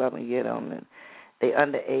strip club and get them and they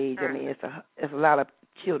underage? I mean, it's a lot of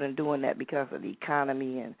children doing that because of the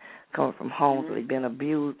economy and coming from homes where they've been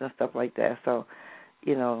abused and stuff like that. So,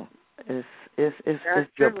 it's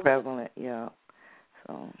still prevalent,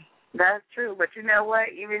 So. That's true, but you know what?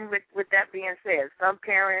 Even with that being said, some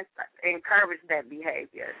parents encourage that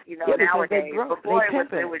behavior. Nowadays, before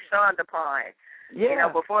it was shunned upon. Yeah.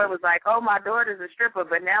 Before it was like, oh, my daughter's a stripper,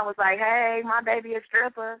 but now it's like, hey, my baby a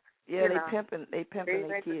stripper. Yeah, they pimping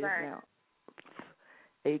their kids now.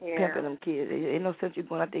 They pimping them kids. Ain't no sense you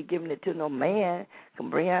going out there giving it to no man. Can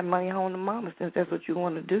bring out money home to mama since that's what you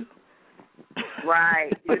want to do. Right.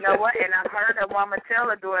 You know what? And I've heard a mama tell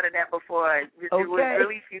her daughter that before.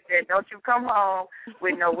 She said, don't you come home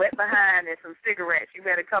with no wet behind and some cigarettes. You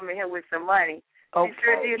better come in here with some money. Okay. She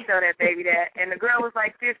sure did tell that baby that. And the girl was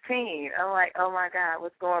like 15. I'm like, oh, my God,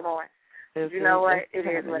 what's going on? You know what? It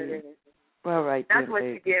is what it is. All right. That's what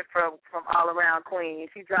you get from all around Queen.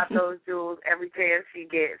 She dropped those jewels every chance she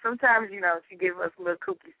gets. Sometimes, she gives us a little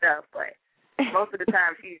kooky stuff, but most of the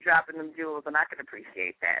time she's dropping them jewels, and I can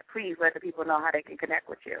appreciate that. Please let the people know how they can connect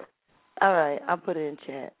with you. All right. I'll put it in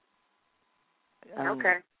chat.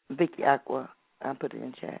 Okay. Vicky Aqua. I'll put it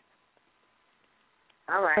in chat.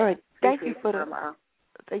 All right. All right. Thank you for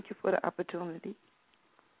the opportunity.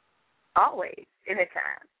 Always.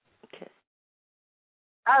 Anytime. Okay.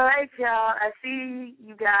 All right, y'all. I see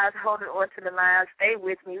you guys holding on to the line. Stay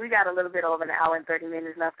with me. We got a little bit over an hour and 30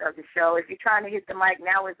 minutes left of the show. If you're trying to hit the mic,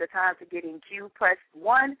 now is the time to get in queue. Press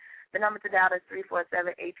 1. The number to dial is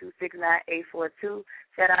 347-826-9842.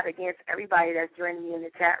 Shout out again to everybody that's joining me in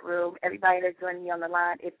the chat room, everybody that's joining me on the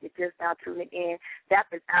line. If you're just now tuning in, that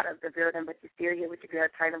is out of the building, but you're still here with your girl,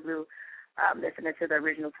 China Blue, listening to the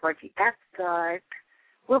original Porgy After.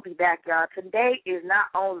 We'll be back, y'all. Today is not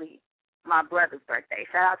only my brother's birthday.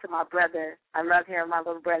 Shout out to my brother. I love him, my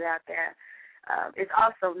little brother out there. It's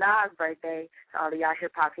also Nas' birthday. To all of y'all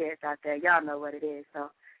hip-hop heads out there, y'all know what it is. So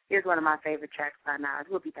here's one of my favorite tracks by Nas.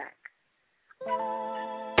 We'll be back.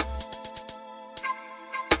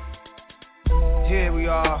 Here we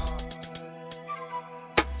are.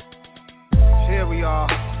 Here we are.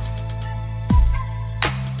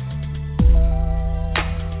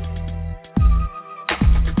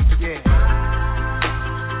 Yeah.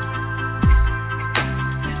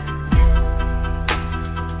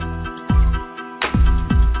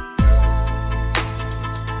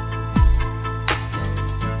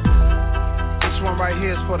 This one right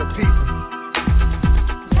here is for the people.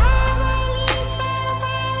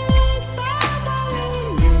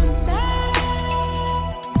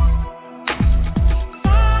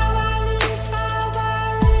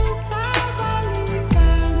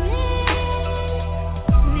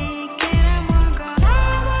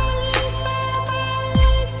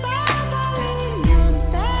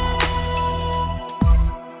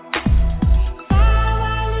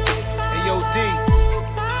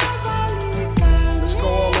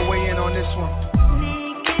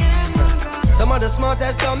 The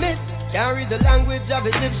smartest dumbest can't read the language of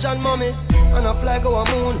Egyptian mummies on a flag or a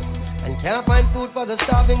moon and can't find food for the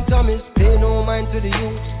starving tummies. Pay no mind to the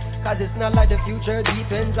youth, cause it's not like the future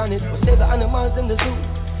depends on it. But save the animals in the zoo,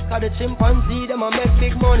 cause the chimpanzee them a make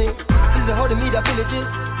big money. This is how the media villages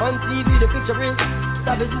on TV, the picture is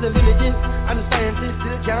savages the villages, and the scientists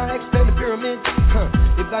still can't explain the pyramids.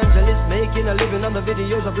 Evangelists making a living on the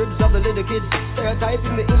videos of ribs of the little kids,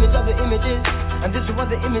 stereotyping the image of the images, and this is what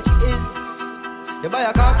the image is. You buy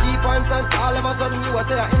a car, key points, and all of a sudden you are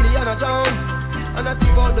there in Indiana Jones. And I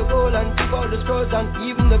keep all the gold and keep all the scrolls and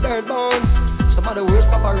even the bird bones. Some of the worst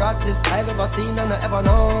paparazzis I've ever seen and I've ever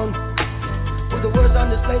known. Put the words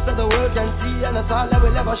on display so the world can see, and that's all I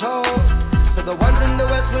will ever show. So the ones in the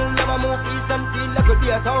west will never move east and feel like it could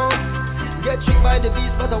be a town. Get tricked by the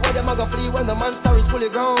beast, but where them a go flee when the monster is fully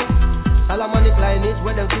grown? Solomonic lineage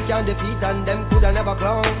where them kick and defeat and them coulda never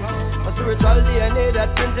clown. A spiritual DNA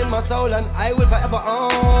that prints in my soul and I will forever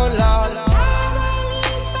own, Lord.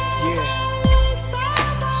 Yeah.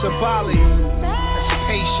 Sabali, that's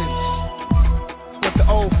patience. What the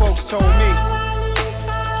old folks told me.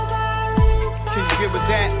 Can you get with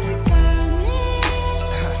that?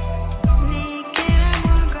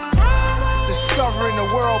 Discovering the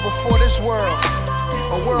world before this world.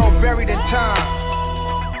 A world buried in time.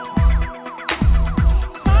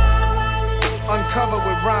 Uncovered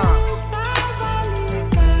with rhymes.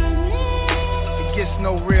 It gets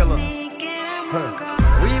no realer.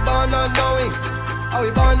 We born not knowing, are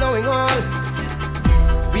we born knowing all?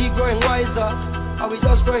 We growing wiser, are we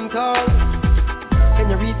just growing tall? Can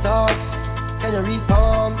you read thoughts? Can you read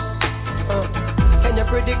palms? Can you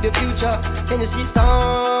predict the future? Can you see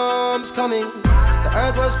storms coming? The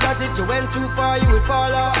earth was flatted, you went too far, you would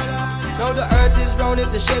fall off. Now the earth is round, if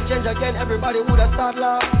the shape change again, everybody would have started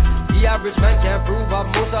off. The average man can't prove up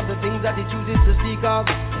most of the things that he chooses to speak of.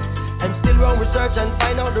 And still wrong research and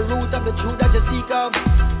find out the root of the truth that you seek of.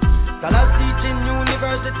 Scholars teach in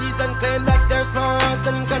universities and claim that they're smart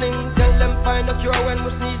and cunning. Tell them find a cure when we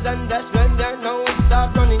sneeze and that's when their nose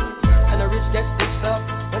start running. And the rich get stitched up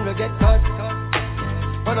when we get cut.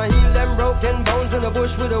 Wanna heal them broken bones in the bush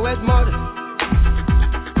with the wet mud.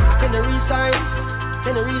 Can you resign?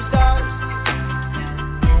 Can you restart?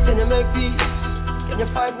 Can you make peace? Can you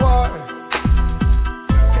fight war?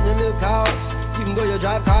 Can you milk cows, even though you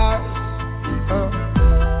drive cars?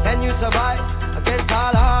 Can you survive against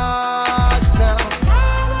all odds now?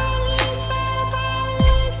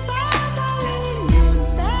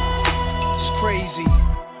 It's crazy.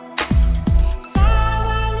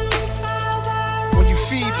 When you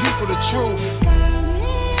feed people the truth,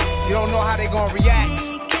 you don't know how they're gonna react.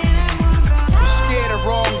 You're scared of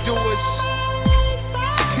wrongdoers,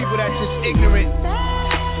 people that's just ignorant.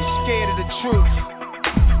 Scared of the truth.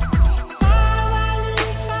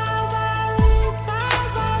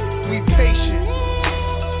 We patient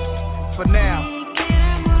for now.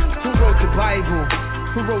 Who wrote the Bible?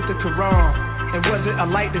 Who wrote the Quran? And was it a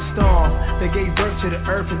lightning storm that gave birth to the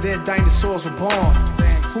earth and then dinosaurs were born?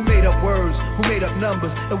 Who made up words? Who made up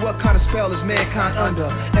numbers? And what kind of spell is mankind under?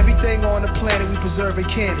 Everything on the planet we preserve and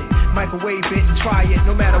can it. Microwave it and try it,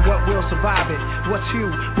 no matter what, we'll survive it. What's you?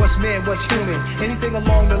 What's man? What's human? Anything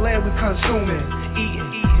along the land we consuming. Eating,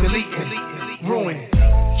 deleting, ruining.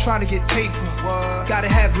 Trying to get paper. Gotta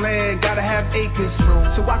have land, gotta have acres.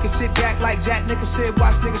 So I can sit back like Jack Nicholson,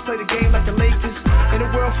 watch niggas play the game like the Lakers. In a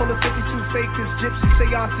world full of 52 fakers, gypsies,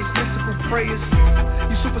 seances, mystical prayers.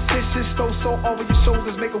 You superstitious, throw salt over your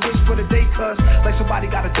shoulders, make a wish for the day, cuz like somebody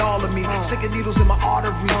got a doll of me, sticking needles in my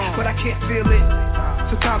artery, but I can't feel it.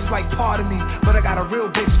 Sometimes it's like part of me, but I got a real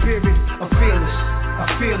big spirit, a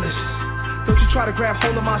fearless. Don't you try to grab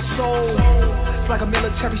hold of my soul. It's like a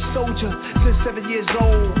military soldier since 7 years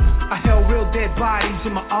old. I held real dead bodies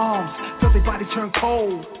in my arms, felt their body turn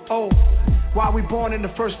cold. Oh, why are we born in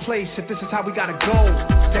the first place if this is how we gotta go?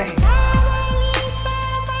 Damn.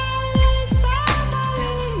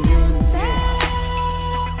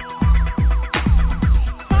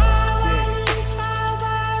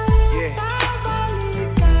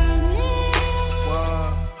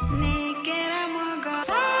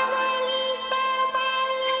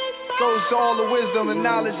 Goes to all the wisdom and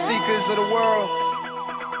knowledge seekers of the world.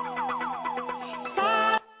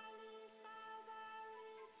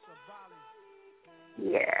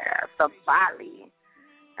 Yeah, Sabali.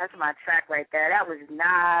 That's my track right there. That was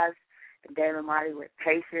Nas and Damon Marley with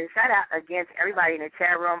Patience. Shout out again to everybody in the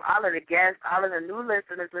chat room, all of the guests, all of the new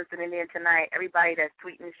listeners listening in tonight, everybody that's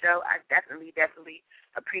tweeting the show. I definitely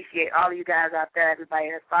appreciate all of you guys out there, everybody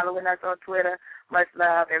that's following us on Twitter. Much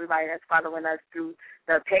love. Everybody that's following us through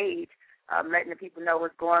the page, letting the people know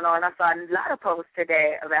what's going on. I saw a lot of posts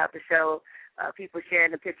today about the show, people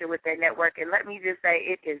sharing the picture with their network. And let me just say,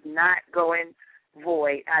 it is not going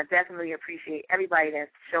void. I definitely appreciate everybody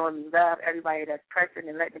that's showing me love, everybody that's pressing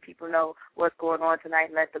and letting the people know what's going on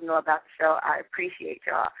tonight and let them know about the show. I appreciate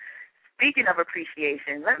y'all. Speaking of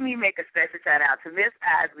appreciation, let me make a special shout out to Miss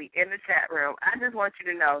Isley in the chat room. I just want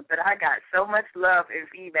you to know that I got so much love and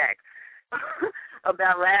feedback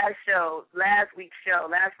about last week's show.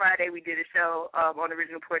 Last Friday we did a show on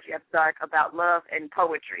Original Poetry After Dark about love and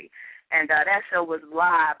poetry. And that show was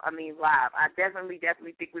live. Live. I definitely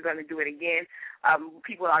think we're going to do it again.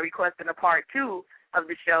 People are requesting a part 2 of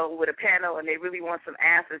the show with a panel, and they really want some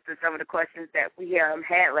answers to some of the questions that we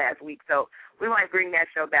had last week. So we might bring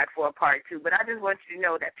that show back for a part 2. But I just want you to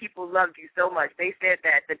know that people loved you so much. They said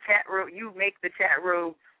that the chat room, you make the chat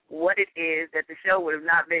room what it is, that the show would have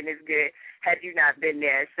not been as good had you not been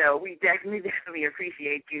there. So we definitely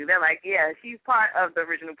appreciate you. They're like, yeah, she's part of the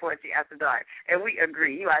Original Poetry After Dark. And we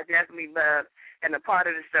agree. You are definitely loved and a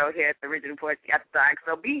part of the show here at the Original Poetry After Dark.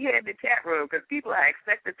 So be here in the chat room because people are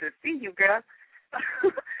expected to see you, girl.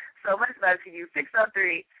 So much love to you.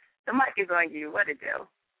 603, the mic is on you. What it do?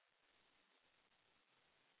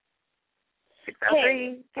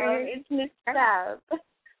 603. Hey, it's Miss Fab.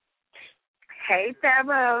 Hey,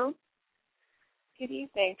 Fabo. Good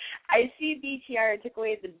evening. I see BTR took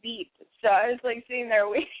away the beat, so I was like sitting there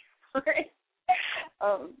waiting for it.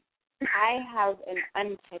 I have an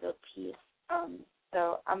untitled piece,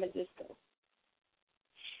 so I'm gonna just go.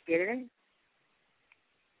 Get it?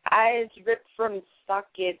 Eyes ripped from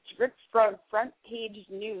sockets, ripped from front page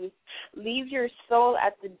news. Leave your soul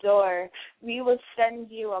at the door. We will send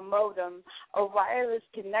you a modem, a wireless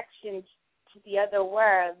connection to the other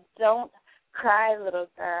world. Don't cry, little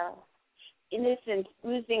girl. Innocence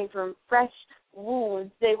oozing from fresh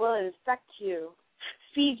wounds, they will infect you.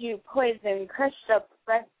 Feed you poison, crushed up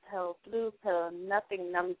red pill, blue pill,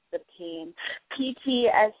 nothing numbs the pain.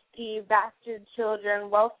 PTSD, bastard children,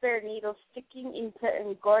 welfare needles sticking into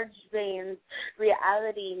engorged veins.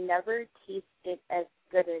 Reality never tasted as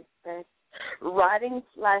good as this. Rotting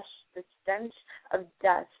flesh, the stench of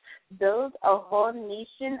dust. Build a whole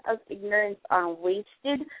nation of ignorance on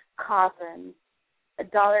wasted coffins.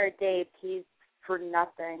 $1 a day pays for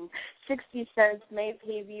nothing. 60 cents may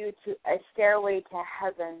pave you to a stairway to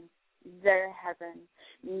heaven. Their heaven,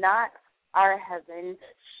 not our heaven.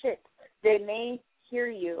 Shit, they may hear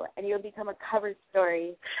you and you'll become a cover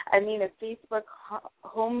story. I mean a Facebook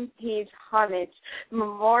homepage homage,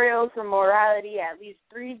 memorial for morality. At least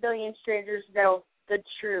 3 billion strangers know the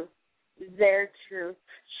truth, their truth.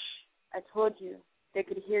 Shh, I told you, they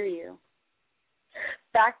could hear you.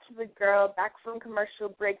 Back to the girl, back from commercial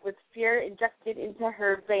break with fear injected into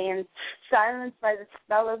her veins, silenced by the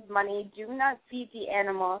smell of money. Do not feed the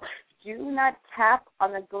animal. Do not tap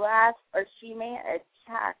on the glass or she may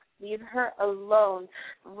attack. Leave her alone,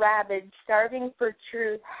 rabid, starving for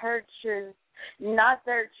truth, her truth, not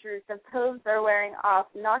their truth. The pills they're wearing off,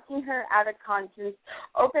 knocking her out of conscience.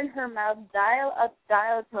 Open her mouth, dial up,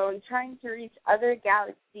 dial tone, trying to reach other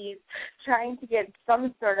galaxies, trying to get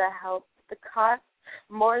some sort of help. The cost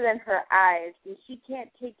more than her eyes, and she can't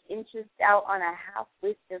take interest out on a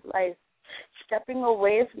half-wasted life. Stepping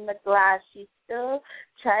away from the glass, she still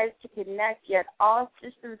tries to connect, yet all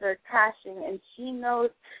systems are crashing, and she knows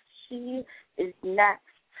she is next.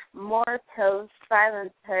 More pills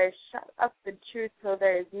silence her, shut up the truth till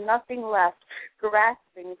there is nothing left,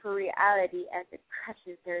 grasping for reality as it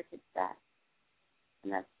crushes her to death.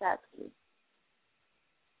 And that's that, please.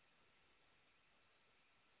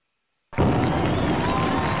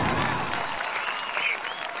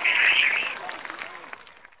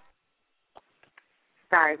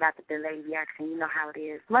 Sorry about the delayed reaction. You know how it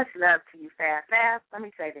is. Much love to you, Fab. Fab, let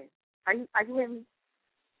me say this. Are you with me?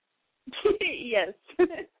 Yes.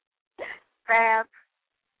 Fab,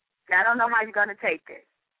 I don't know how you're going to take this.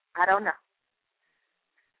 I don't know.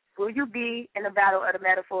 Will you be in the battle of the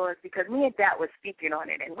metaphors? Because me and Dad was speaking on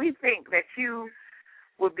it, and we think that you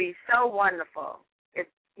would be so wonderful if,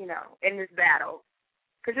 in this battle.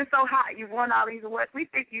 Because you're so hot. You've won all these awards. We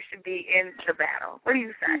think you should be in the battle. What do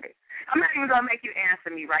you say? I'm not even going to make you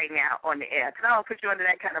answer me right now on the air because I don't put you under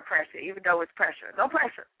that kind of pressure, even though it's pressure. No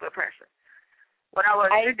pressure, but pressure. What I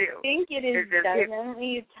want you to do. I think it is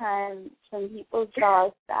definitely time some people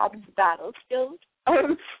saw Fab's battle skills.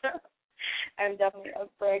 So I'm definitely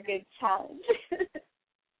up for a good challenge.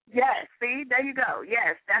 Yes, see, there you go.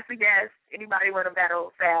 Yes, that's a yes. Anybody want to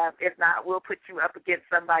battle Fab? If not, we'll put you up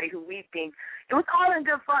against somebody who we think. It was all in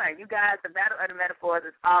good fun. You guys, the Battle of the Metaphors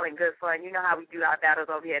is all in good fun. You know how we do our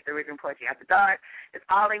battles over here at the Original Poetry After Dark. It's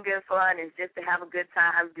all in good fun. It's just to have a good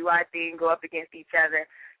time, do our thing, go up against each other.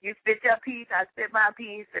 You spit your piece, I spit my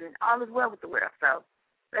piece, and all is well with the world. So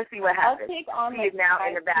let's see what happens. I'll take on he is now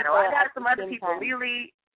in the battle. I got some other people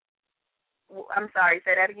really. I'm sorry,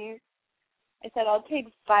 say that again. I said I'll take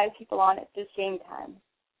 5 people on at the same time.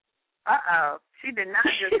 Uh-oh. She did not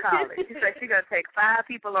just call it. She said she's going to take 5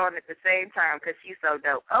 people on at the same time because she's so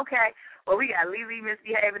dope. Okay. Well, we got Lily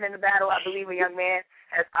misbehaving in the battle. I believe a young man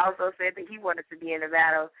has also said that he wanted to be in the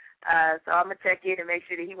battle. So I'm going to check in and make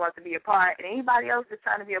sure that he wants to be a part. And anybody else that's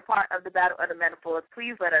trying to be a part of the Battle of the Metaphors,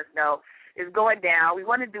 please let us know. It's going down. We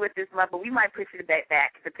want to do it this month, but we might push it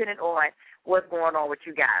back depending on what's going on with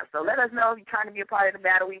you guys. So let us know if you're trying to be a part of the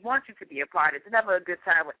battle. We want you to be a part. It's never a good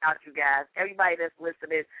time without you guys. Everybody that's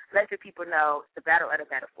listening, let your people know the Battle of the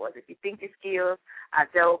Metaphors. If you think your skills are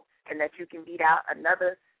dope and that you can beat out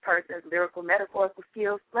another person's lyrical, metaphorical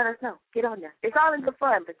skills, let us know. Get on there. It's all in good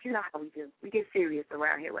fun, but you know how we do. We get serious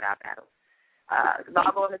around here with our battles.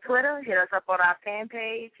 Log on to Twitter, hit us up on our fan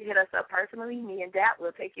page, hit us up personally. Me and Dap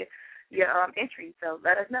will take your entry. So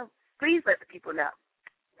let us know. Please let the people know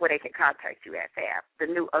where they can contact you at, Fab, the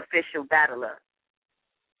new official battler.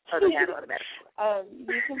 You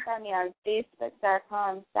can find me on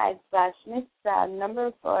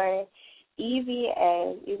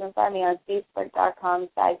Facebook.com/Miss4EVA. You can find me on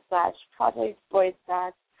Facebook.com/Project Boy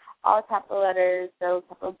Scouts, all capital letters, so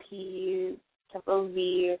capital P, capital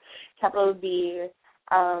V, capital B,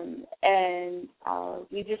 and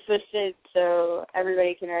we just switched it so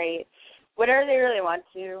everybody can write whatever they really want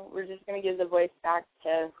to. We're just going to give the voice back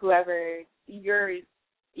to whoever you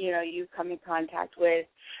come in contact with.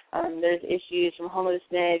 There's issues from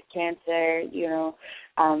homelessness, cancer,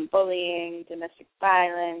 bullying, domestic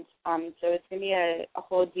violence. So it's going to be a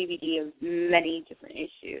whole DVD of many different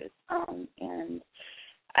issues. And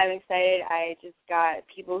I'm excited. I just got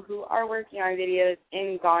people who are working on videos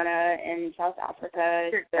in Ghana and South Africa.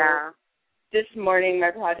 So this morning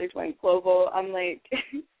my project went global. I'm like,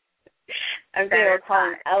 I'm going to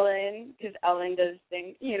call Ellen because Ellen does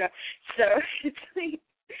things, So it's like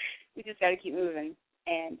we just got to keep moving.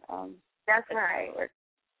 And that's right.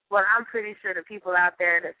 Well, I'm pretty sure the people out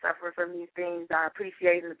there that suffer from these things are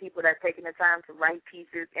appreciating the people that are taking the time to write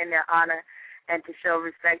pieces in their honor and to show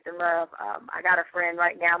respect and love. I got a friend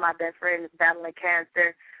right now, my best friend is battling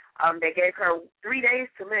cancer. They gave her 3 days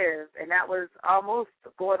to live, and that was almost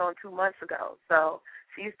going on 2 months ago. So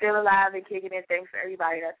she's still alive and kicking in. Thanks for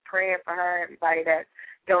everybody that's praying for her, everybody that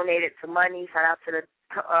donated some money. Shout out to the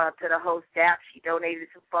host, Dap. She donated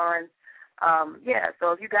some funds.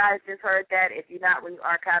 So if you guys just heard that, if you're not, when you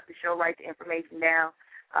archive the show, write the information down.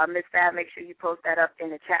 Ms. Fab, make sure you post that up in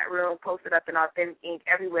the chat room, post it up in Authentic Ink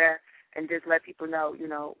everywhere, and just let people know,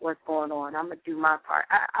 what's going on. I'm going to do my part.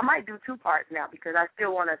 I might do 2 parts now because I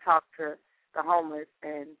still want to talk to the homeless,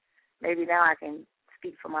 and maybe now I can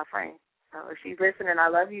speak for my friend. So if she's listening, I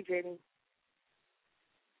love you, Jenny.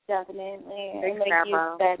 Definitely. And like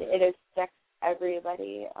you said, it affects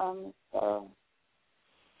everybody. So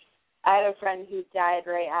I had a friend who died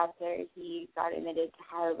right after he got admitted to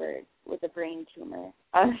Harvard with a brain tumor.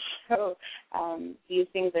 These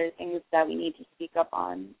things are things that we need to speak up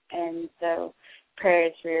on. And so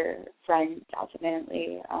prayers for your friend,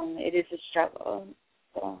 definitely. It is a struggle.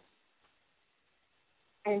 So.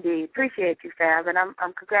 Indeed. Appreciate you, Fab. And I'm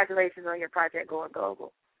congratulations on your project going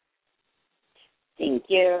global. Thank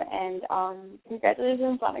you. And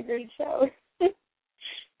congratulations on a great show.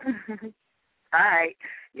 All right.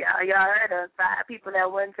 Y'all heard us. 5 people at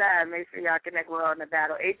one time. Make sure y'all connect with on the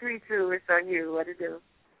battle. 832, it's on you. What to do?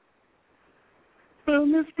 Well,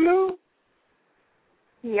 Miss Blue?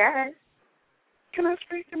 Yes. Can I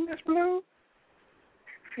speak to Miss Blue?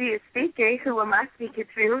 She is speaking. Who am I speaking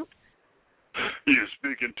to? You're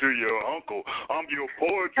speaking to your uncle. I'm your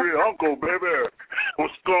poetry uncle, baby.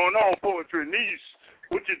 What's going on, poetry niece?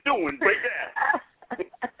 What you doing, baby?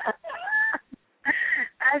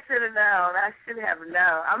 I should have known. I should have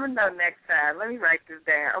known. I'm going to know next time. Let me write this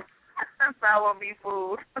down so I won't be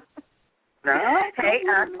fooled. No. Hey,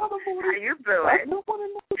 how you doing? I don't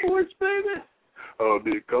want another voice, baby. I'll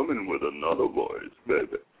be coming with another voice,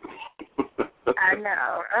 baby. I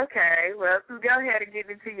know. Okay. Well, go ahead and get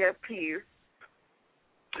into your piece.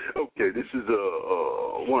 Okay, this is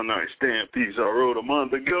a one-night stand piece I wrote a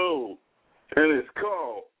month ago, and it's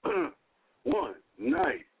called One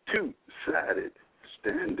Night Two-Sided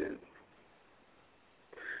Standing.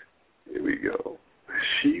 Here we go.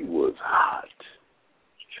 She was hot,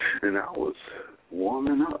 and I was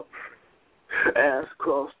warming up. Ass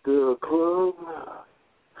crossed the club.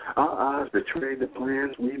 Our eyes betrayed the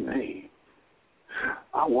plans we made.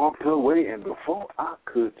 I walked her way, and before I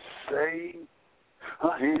could say,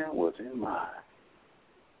 her hand was in mine.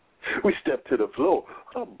 We stepped to the floor.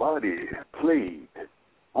 Her body played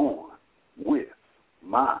on with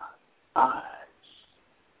my eyes.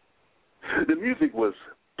 The music was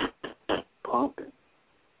pumping.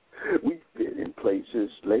 We fit in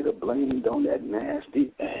places, later blamed on that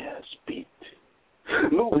nasty ass beat.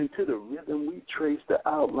 Moving to the rhythm, we traced the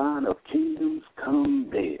outline of kingdoms come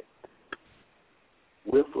dead.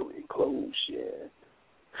 Willfully clothes shed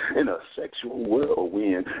in a sexual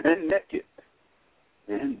whirlwind, and naked,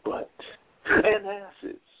 and butt, and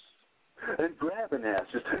asses, and grabbing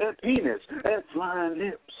asses, and penis, and flying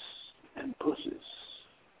lips, and pussies.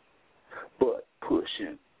 Butt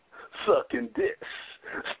pushing, sucking dicks,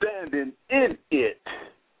 standing in it.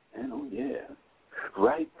 And oh yeah,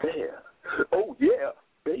 right there. Oh yeah,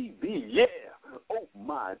 baby, yeah. Oh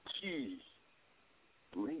my G.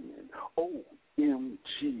 Bring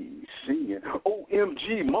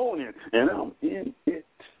OMG moaning, and I'm in it,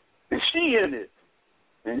 and she in it,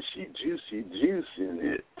 and she juicy in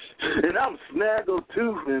it, and I'm snaggled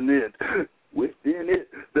too in it. Within it,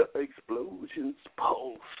 the explosions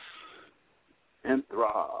pulse and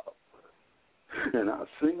throb, and I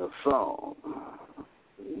sing a song.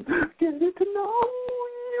 Getting to know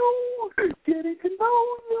you, getting to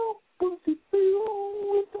know you, pussy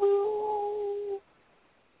through and through.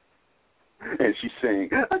 And she sang,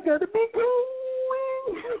 I gotta be going.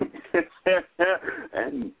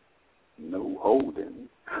 And no holding,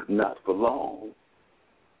 not for long.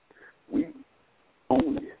 We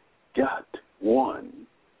only got one.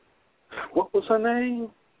 What was her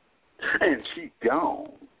name? And she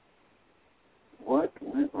gone. What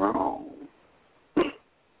went wrong?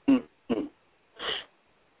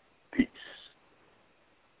 Peace.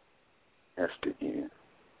 That's the end.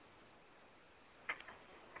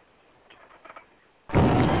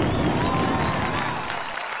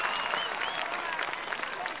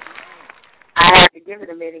 I had to give it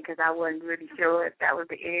a minute because I wasn't really sure if that was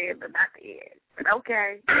the end or not the end. But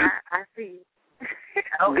okay, I see.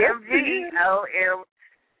 OMG, OMG.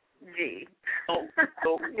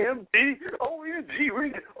 OMG,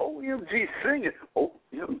 OMG singing,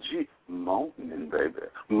 OMG moaning, baby,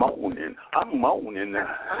 moaning. I'm moaning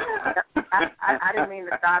now. I didn't mean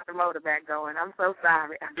to start the motor back going. I'm so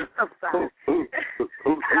sorry. Okay,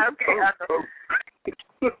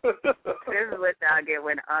 this is what y'all get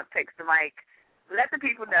when takes the mic. Let the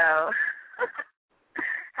people know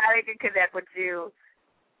how they can connect with you,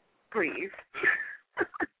 please.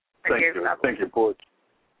 Thank you, Poetry.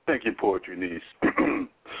 Thank you, Poetry Niece.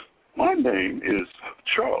 My name is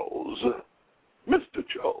Charles, Mr.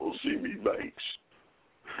 Charles C.B. Banks,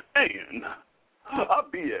 and I'll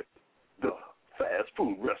be at the fast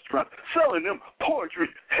food restaurant selling them poetry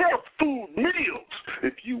health food meals.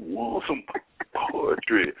 If you want some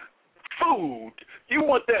poetry food, you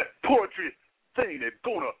want that poetry thing that's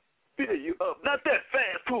gonna fill you up, not that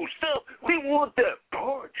fast food stuff. We want that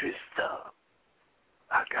poetry stuff.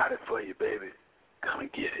 I got it for you, baby. Come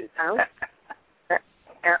and get it.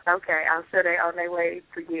 Okay, I'm sure they're on their way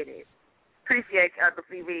to get it. Appreciate you, Uncle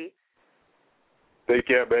CB. Take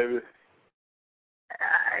care, baby.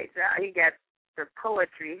 All right, y'all. He got the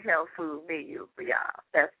poetry health food menu for y'all.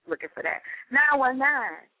 That's looking for that.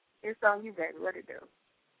 919. It's on you, baby. What it do?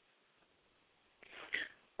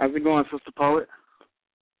 How's it going, Sister Poet?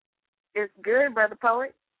 It's good, Brother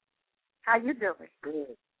Poet. How you doing?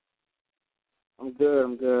 Good. I'm good.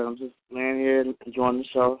 I'm just laying here enjoying the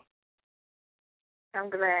show. I'm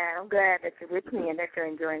glad that you're with me and that you're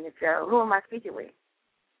enjoying the show. Who am I speaking with?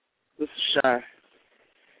 This is Shy.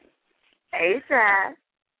 Hey, Shy.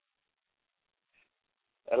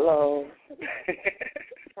 Hello.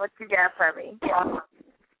 What you got for me?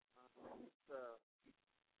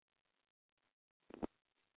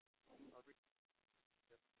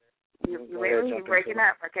 You with me? You breaking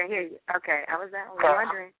up? I can't hear you. Okay, I was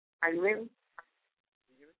wondering. Are you with me?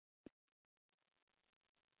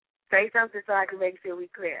 Say something so I can make sure we're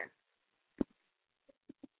clear.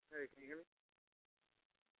 Hey, can you hear me?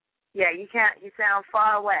 Yeah, you can't. You sound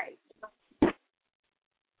far away.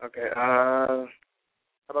 Okay. How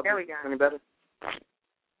about there we go. Any better?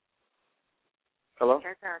 Hello?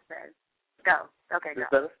 That sounds better. Go. Okay, Is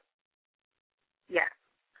go. Better? Yeah.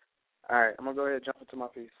 All right. I'm gonna go ahead and jump into my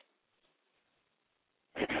piece.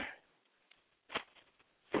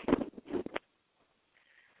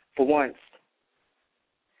 For once,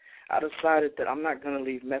 I decided that I'm not going to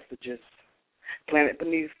leave messages planted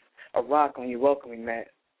beneath a rock on your welcoming mat,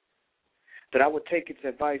 that I would take its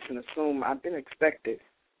advice and assume I'd been expected.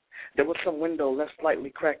 There was some window left slightly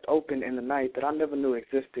cracked open in the night that I never knew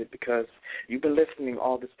existed because you've been listening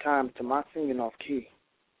all this time to my singing off key.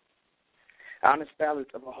 Honest ballads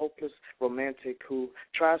of a hopeless romantic who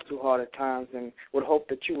tries too hard at times and would hope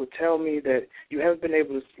that you would tell me that you haven't been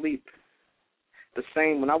able to sleep the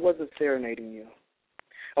same when I wasn't serenading you.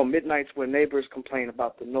 On midnights where neighbors complain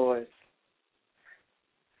about the noise.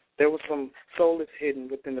 There was some solace hidden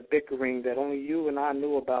within the bickering that only you and I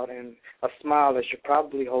knew about, and a smile as you're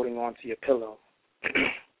probably holding on to your pillow.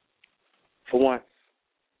 For once.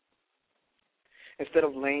 Instead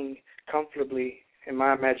of laying comfortably in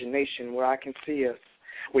my imagination where I can see us,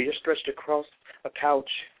 where you're stretched across a couch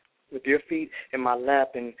with your feet in my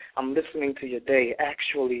lap and I'm listening to your day,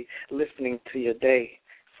 actually listening to your day,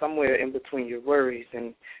 somewhere in between your worries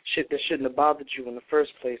and shit that shouldn't have bothered you in the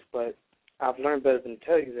first place, but I've learned better than to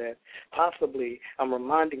tell you that. Possibly I'm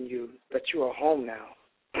reminding you that you are home now.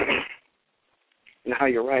 And how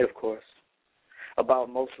you're right, of course. about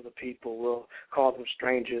most of the people. We'll call them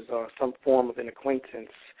strangers or some form of an acquaintance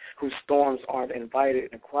whose storms aren't invited in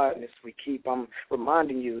the quietness we keep. I'm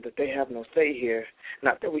reminding you that they have no say here.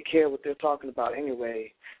 Not that we care what they're talking about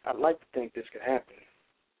anyway. I'd like to think this could happen.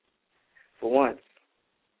 For once,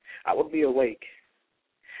 I would be awake,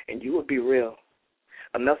 and you would be real,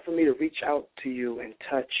 enough for me to reach out to you and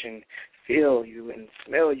touch and feel you and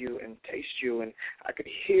smell you and taste you, and I could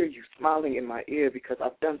hear you smiling in my ear because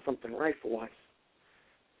I've done something right for once.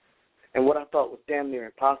 And what I thought was damn near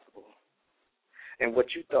impossible, and what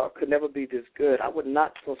you thought could never be this good, I would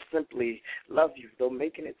not so simply love you, though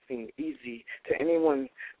making it seem easy to anyone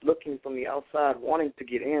looking from the outside wanting to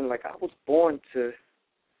get in, like I was born to,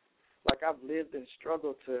 like I've lived and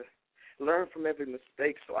struggled to learn from every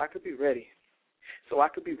mistake so I could be ready. So I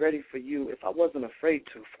could be ready for you if I wasn't afraid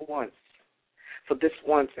to, for once. For this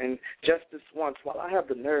once and just this once, while I have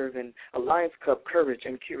the nerve and Alliance Cup courage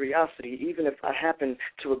and curiosity, even if I happen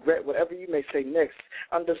to regret whatever you may say next,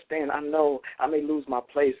 understand I know I may lose my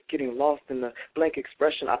place, getting lost in the blank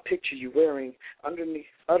expression I picture you wearing,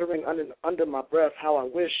 uttering under my breath how I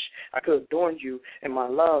wish I could adorn you in my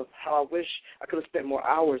love, how I wish I could have spent more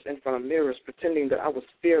hours in front of mirrors pretending that I was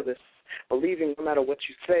fearless, believing no matter what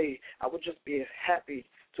you say, I would just be happy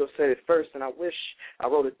to have said it first, and I wish I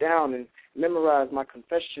wrote it down and memorized my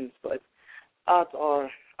confessions, but odds are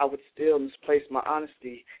I would still misplace my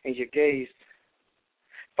honesty in your gaze,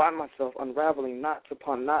 find myself unraveling knots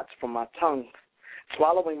upon knots from my tongue,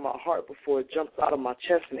 swallowing my heart before it jumps out of my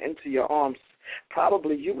chest and into your arms.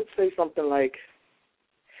 Probably you would say something like,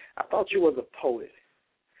 I thought you was a poet.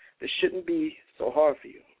 This shouldn't be so hard for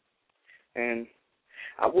you. And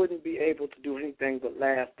I wouldn't be able to do anything but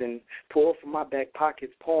laugh and pull from my back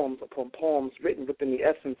pockets poems upon poems written within the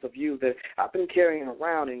essence of you that I've been carrying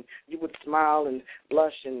around, and you would smile and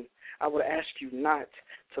blush, and I would ask you not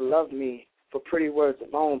to love me for pretty words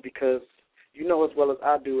alone, because you know as well as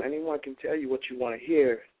I do, anyone can tell you what you want to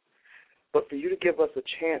hear. But for you to give us a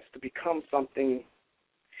chance to become something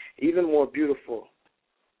even more beautiful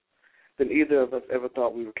than either of us ever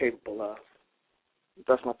thought we were capable of.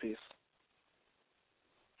 That's my piece.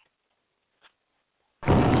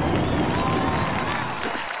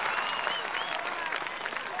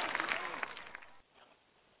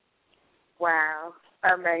 Wow,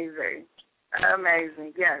 amazing,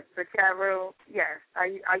 amazing. Yes, the chat room. Yes, are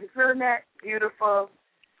you feeling that? Beautiful.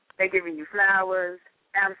 They're giving you flowers.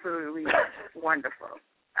 Absolutely wonderful.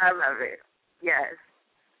 I love it. Yes,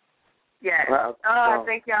 yes. Wow.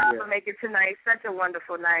 Thank y'all for making tonight such a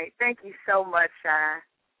wonderful night. Thank you so much, Shy.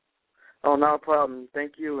 Oh, not a problem.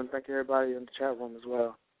 Thank you, and thank you everybody in the chat room as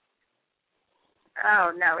well.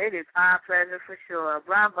 Oh, no, it is our pleasure for sure.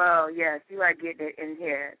 Bravo. Yes, you are getting it in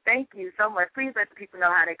here. Thank you so much. Please let the people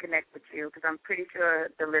know how they connect with you, because I'm pretty sure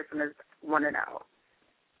the listeners want to know.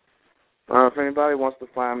 If anybody wants to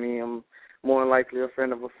find me, I'm more than likely a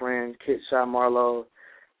friend of a friend, Kit Shy Marlowe,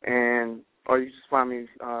 or you just find me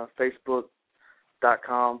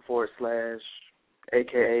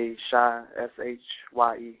facebook.com/AKA Shy,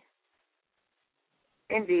 SHYE.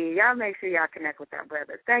 Indeed. Y'all make sure y'all connect with that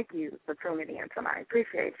brother. Thank you for tuning in tonight.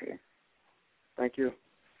 Appreciate you. Thank you.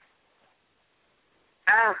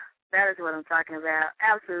 That is what I'm talking about.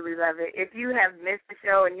 Absolutely love it. If you have missed the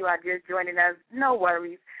show and you are just joining us, no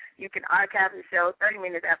worries. You can archive the show 30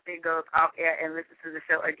 minutes after it goes off air and listen to the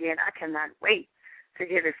show again. I cannot wait to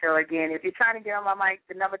hear the show again. If you're trying to get on my mic,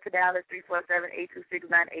 the number to dial is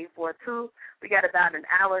 347-826-9842. We got about an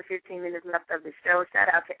hour, 15 minutes left of the show. Shout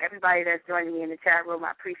out to everybody that's joining me in the chat room.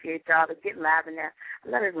 I appreciate y'all. It's getting live in there. I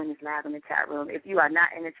love it when it's live in the chat room. If you are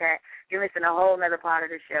not in the chat, you're missing a whole other part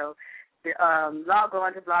of the show. Log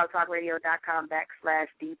on to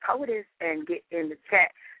blogtalkradio.com/thepoetess and get in the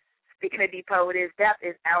chat. Speaking of Poetess, Dap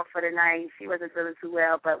is out for the night. She wasn't feeling too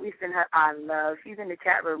well, but we send her our love. She's in the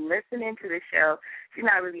chat room listening to the show. She's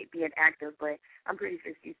not really being active, but I'm pretty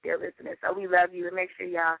sure she's still listening. So we love you, and make sure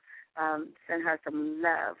y'all send her some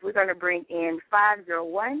love. We're going to bring in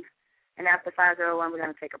 501, and after 501, we're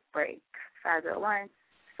going to take a break. 501,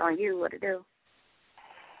 it's on you. What to do?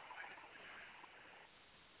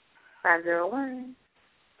 501.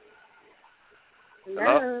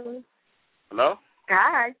 Hello. Hello?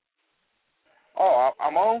 Hi. Oh,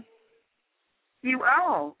 I'm on? You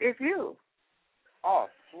on. It's you. Oh,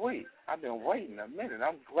 sweet. I've been waiting a minute.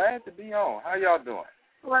 I'm glad to be on. How y'all doing?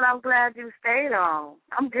 Well, I'm glad you stayed on.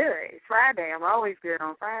 I'm good. It's Friday. I'm always good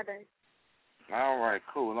on Friday. All right,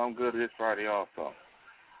 cool. I'm good this Friday also.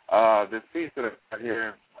 This piece that I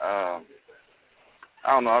hear, I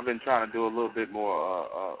don't know, I've been trying to do a little bit more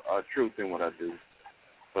truth in what I do.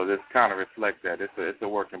 So this kind of reflects that. It's a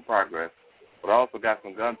work in progress. But I also got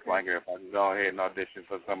some gunslinger if I can go ahead and audition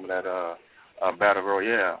for some of that Battle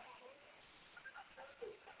Royale.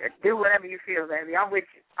 Do whatever you feel, baby. I'm with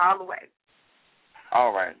you all the way.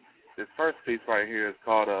 All right. This first piece right here is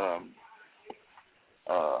called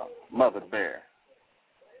Mother Bear.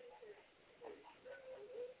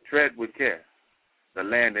 Tread with care. The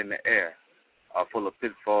land and the air are full of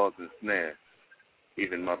pitfalls and snares,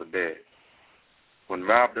 even Mother Bear. When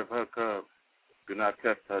robbed of her cubs, do not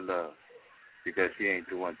test her love, because she ain't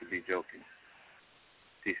the one to be joking.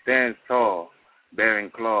 She stands tall, bearing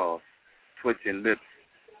claws, twitching lips,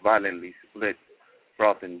 violently split,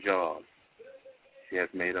 frothing jaws. She has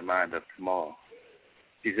made her mind up small.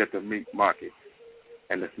 She's at the meat market,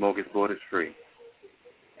 and the smorgasbord is free.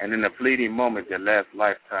 And in a fleeting moment that lasts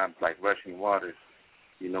lifetimes like rushing waters,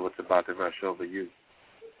 you know it's about to rush over you.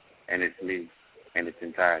 And it's me in its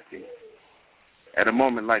entirety. At a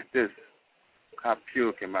moment like this, how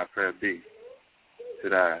pure can my prayer be?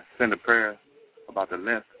 Should I send a prayer about the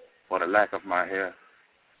length or the lack of my hair?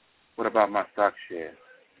 What about my stock shares?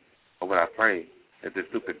 Or would I pray that the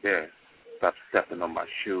stupid bear stops stepping on my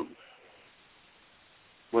shoes?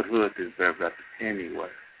 What hood this bear represent anyway?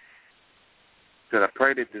 Should I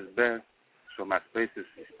pray that this bear show my spacious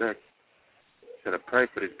respect? Should I pray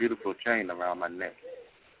for this beautiful chain around my neck?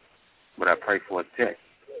 Would I pray for a tech?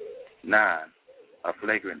 9, a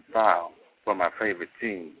flagrant foul for my favorite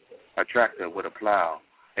team, a tractor with a plow,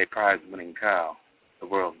 a prize-winning cow, the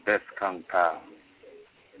world's best kung pao,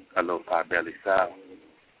 a low pot-belly sow,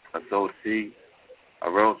 a sold seed, a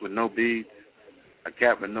rose with no beads, a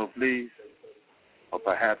cat with no fleas, or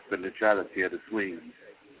perhaps the neutrality of the Swedes.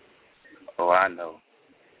 Oh, I know,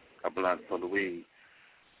 a blunt full of weeds.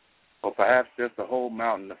 Or perhaps just a whole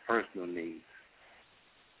mountain of personal needs.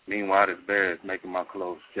 Meanwhile, this bear is making my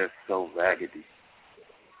clothes just so raggedy.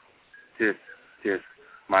 Just,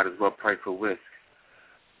 might as well pray for whisk.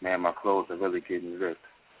 Man, my clothes are really getting ripped.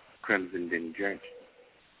 Crimson didn't drench.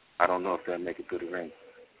 I don't know if they'll make it through the ring.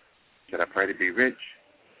 Should I pray to be rich?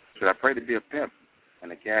 Should I pray to be a pimp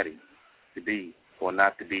and a caddy? To be or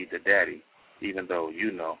not to be the daddy, even though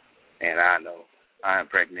you know and I know I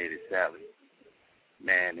impregnated Sally.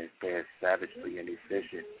 Man, this bear is savagely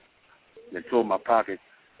inefficient. Then tore my pockets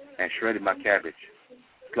and shredded my cabbage,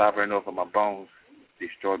 slobbering over my bones,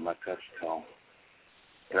 destroyed my touch tone.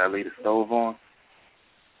 Did I leave the stove on?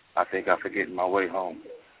 I think I'm forgetting my way home.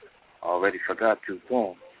 I already forgot to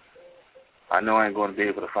form. I know I ain't going to be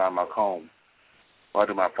able to find my comb. Why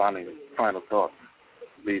do my final thoughts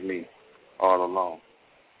leave me all alone?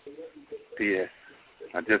 P.S.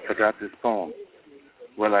 I just forgot this poem.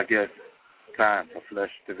 Well, I guess time for flesh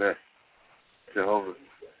to rest. Jehovah,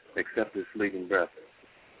 accept this fleeting breath.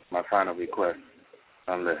 My final request,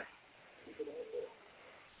 unless.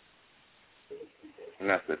 And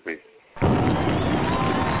that's it, please.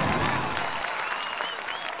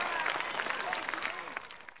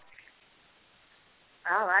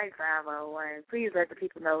 All right, 501. Please let the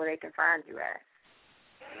people know where they can find you at.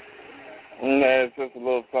 Yeah, it's just a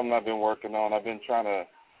little something I've been working on. I've been trying to,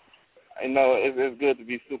 it's good to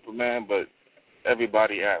be Superman, but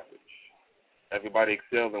everybody average. Everybody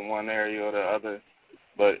excels in one area or the other,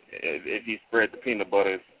 but if you spread the peanut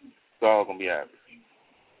butter, it's all going to be average.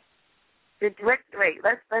 Wait,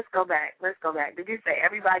 let's go back. Did you say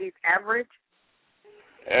everybody's average?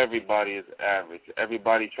 Everybody is average.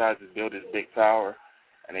 Everybody tries to build this big tower,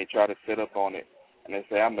 and they try to sit up on it, and they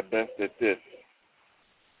say, I'm the best at this.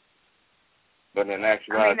 But in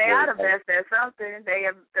actuality, they are the best at something. They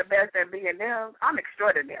are the best at being them. I'm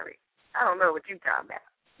extraordinary. I don't know what you're talking about.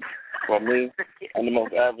 For me, I'm the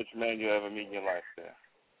most average man you ever meet in your life there.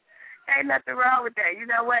 Ain't nothing wrong with that. You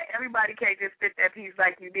know what? Everybody can't just spit that piece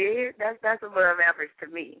like you did. That's above average to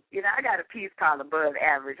me. I got a piece called above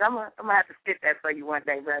average. I'm gonna have to spit that for you one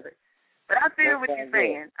day, brother. But I feel what you're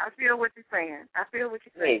saying. I feel what you're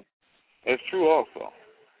saying. It's true also.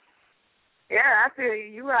 Yeah, I feel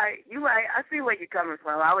you. You're right. I see where you're coming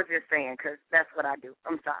from. I was just saying because that's what I do.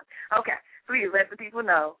 I'm sorry. Okay, please let the people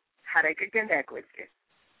know how they can connect with you.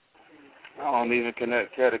 I don't even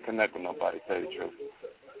care to connect with nobody, tell you the truth.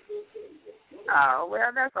 Oh,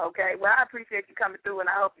 well, that's okay. Well, I appreciate you coming through, and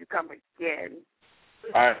I hope you come again.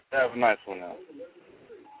 All right, have a nice one now.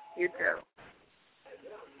 You too.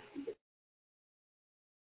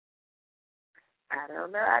 I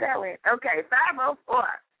don't know how that went. Okay, 504.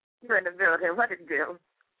 You're in the building. What it do?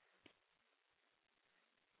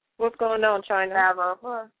 What's going on, China?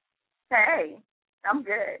 504. Hey, I'm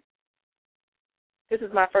good. This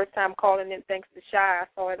is my first time calling in thanks to Shy. I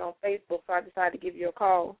saw it on Facebook, so I decided to give you a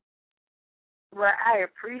call. Well, I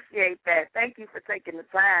appreciate that. Thank you for taking the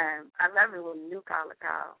time. I love it when a new caller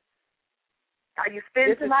calls. Are you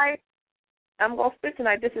spitting tonight? I'm going to spit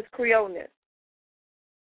tonight. This is Creoleness.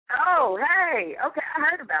 Oh, hey. Okay, I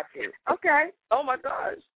heard about you. Okay. Oh, my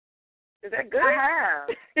gosh. Is that good? I have.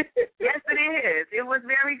 Yes, it is. It was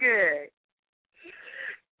very good.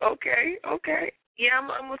 Okay. Yeah, I'm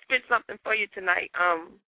going to spit something for you tonight.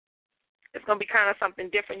 It's going to be kind of something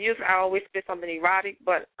different. Usually I always spit something erotic,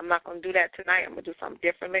 but I'm not going to do that tonight. I'm going to do something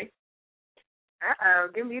differently. Uh-oh.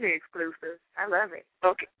 Give me the exclusive. I love it.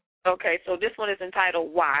 Okay, so this one is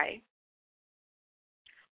entitled Why.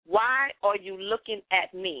 Why are you looking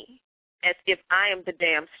at me as if I am the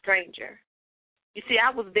damn stranger? You see, I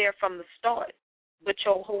was there from the start, but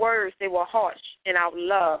your words, they were harsh, and our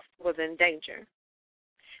love was in danger.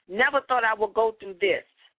 Never thought I would go through this.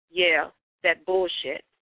 Yeah, that bullshit.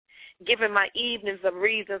 Giving my evenings of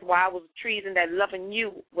reasons why I was treason that loving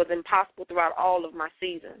you was impossible throughout all of my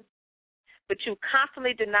seasons. But you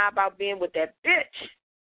constantly deny about being with that bitch.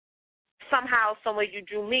 Somehow, somewhere you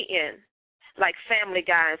drew me in, like Family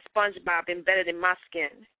Guy and SpongeBob embedded in my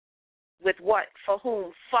skin. With what? For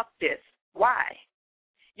whom? Fuck this. Why?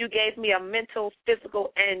 You gave me a mental,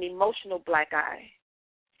 physical, and emotional black eye.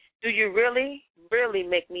 Do you really, really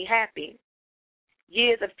make me happy?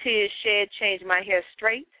 Years of tears shed changed my hair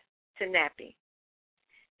straight to nappy.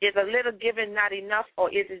 Is a little given not enough, or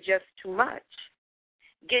is it just too much?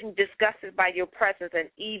 Getting disgusted by your presence and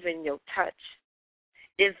even your touch.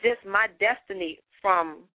 Is this my destiny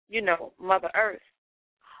from, Mother Earth,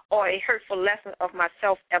 or a hurtful lesson of my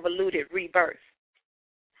self-evoluted rebirth?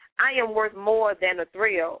 I am worth more than a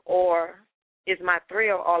thrill, or is my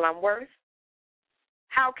thrill all I'm worth?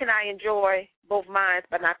 How can I enjoy both minds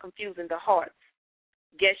but not confusing the hearts?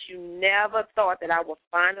 Guess you never thought that I would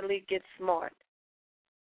finally get smart.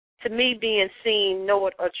 To me, being seen,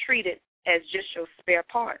 known, or treated as just your spare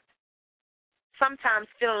part. Sometimes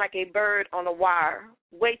feeling like a bird on a wire,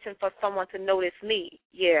 waiting for someone to notice me.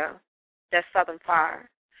 Yeah, that Southern fire.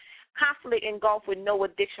 Constantly engulfed with no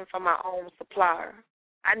addiction from my own supplier.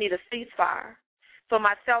 I need a ceasefire so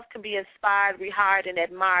myself can be inspired, rehired, and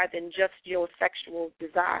admired than just your sexual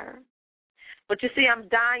desire. But you see, I'm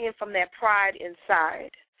dying from that pride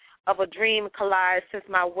inside of a dream collide since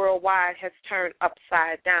my worldwide has turned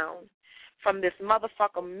upside down from this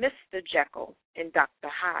motherfucker Mr. Jekyll and Dr.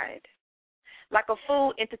 Hyde. Like a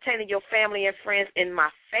fool entertaining your family and friends in my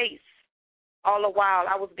face. All the while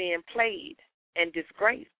I was being played and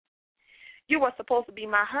disgraced. You were supposed to be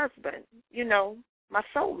my husband, my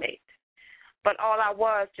soulmate. But all I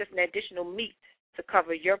was just an additional meat to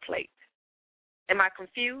cover your plate. Am I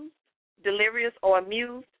confused, delirious, or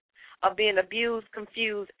amused of being abused,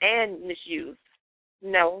 confused, and misused?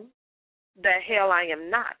 No, the hell I am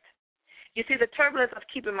not. You see, the turbulence of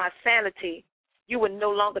keeping my sanity, you would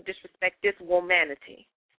no longer disrespect this womanity,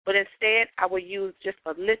 but instead I will use just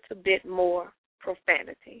a little bit more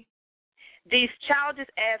profanity. These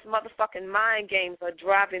childish-ass motherfucking mind games are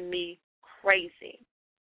driving me crazy,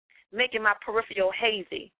 making my peripheral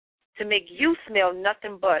hazy to make you smell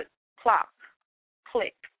nothing but clock,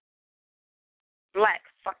 click, black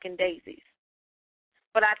fucking daisies.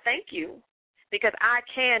 But I thank you because I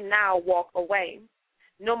can now walk away.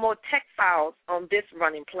 No more tech files on this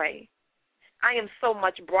running play. I am so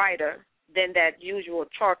much brighter than that usual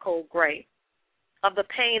charcoal gray of the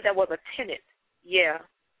pain that was a tenant,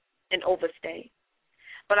 an overstay.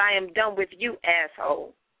 But I am done with you,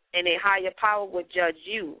 asshole, and a higher power will judge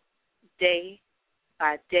you day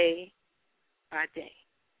by day by day.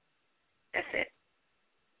 That's it.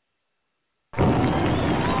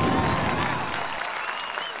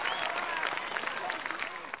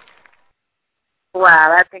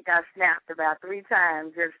 Wow, I think I snapped about 3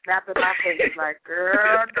 times. Just snapped in my face like,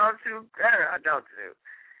 girl, don't you.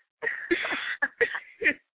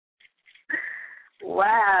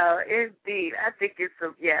 Wow, indeed. I think it's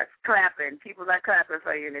clapping. People are clapping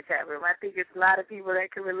for you in the chat room. I think it's a lot of people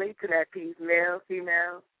that can relate to that piece, male,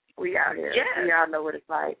 female. We out here. Yes. We all know what it's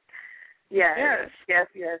like. Yes. Yes.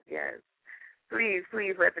 Please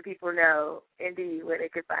let the people know, indeed, where they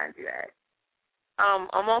can find you at.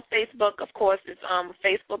 I'm on Facebook, of course. It's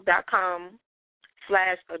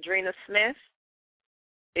facebook.com/Adrena Smith.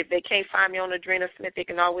 If they can't find me on Adrena Smith, they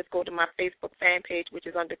can always go to my Facebook fan page, which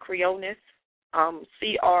is under Creoleness,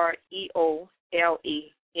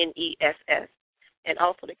 CREOLENESS. And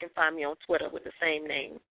also they can find me on Twitter with the same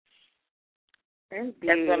name.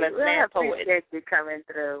 Indeed. As well as Man Poet. I appreciate you coming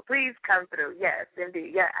through. Please come through. Yes,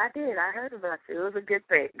 indeed. Yeah, I did. I heard about you. It was a good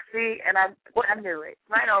thing. See, and I knew it.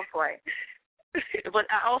 Right on point. But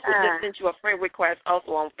I also just sent you a friend request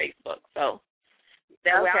also on Facebook, so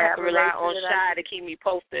that way I don't have to rely on Shy to keep me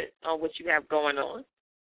posted on what you have going on.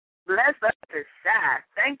 Bless up to Shy.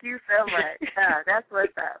 Thank Thank you so much. That's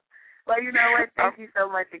what's up. Well, you know what? Thank you so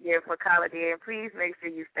much again for calling in. Please make sure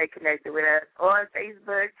you stay connected with us on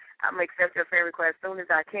Facebook. I'm going to accept your friend request as soon as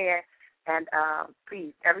I can. And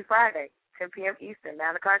please, every Friday, 10 p.m. Eastern,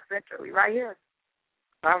 9 o'clock Central, we right here.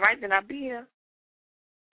 All right, then I'll be here.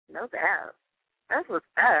 No doubt. That's what's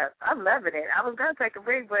up. I'm loving it. I was going to take a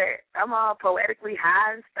break, but I'm all poetically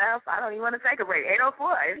high and stuff. I don't even want to take a break.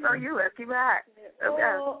 8:04. It's on you. Let's keep it high. Let's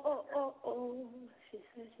go.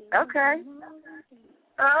 Okay.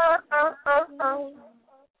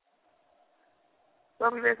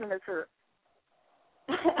 What are we listening to?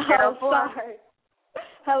 Oh, sorry.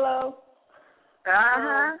 Hello.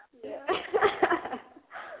 Yeah.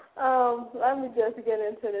 Let me just get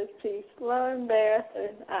into this piece. A little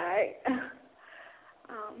embarrassing. All right.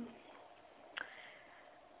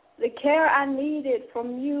 The care I needed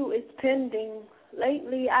from you is pending.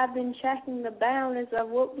 Lately, I've been checking the balance of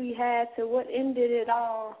what we had to what ended it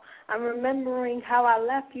all. I'm remembering how I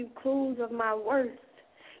left you clues of my worst.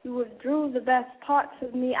 You withdrew the best parts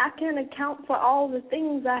of me. I can't account for all the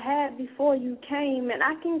things I had before you came, and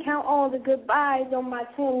I can count all the goodbyes on my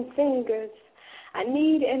 10 fingers. I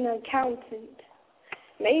need an accountant.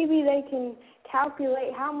 Maybe they can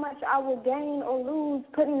calculate how much I will gain or lose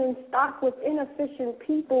putting in stock with inefficient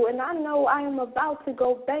people, and I know I am about to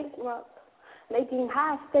go bankrupt, making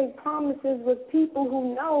high-stake promises with people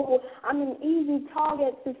who know I'm an easy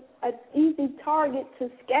target to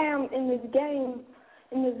scam in this game,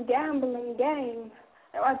 in this gambling game.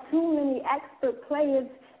 There are too many expert players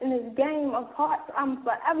in this game of hearts. I'm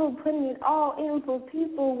forever putting it all in for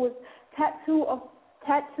people with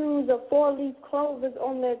tattoos of four-leaf clovers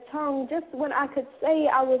on their tongue, just when I could say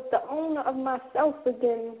I was the owner of myself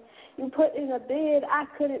again. You put in a bid I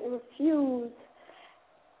couldn't refuse.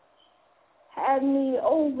 Had me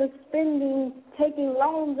overspending, taking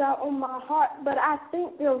loans out on my heart, but I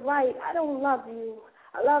think you're right. I don't love you.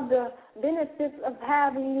 I love the benefits of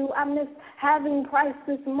having you. I miss having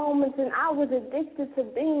priceless moments, and I was addicted to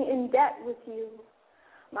being in debt with you.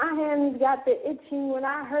 My hands got the itching when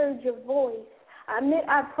I heard your voice. I admit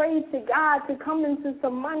I prayed to God to come into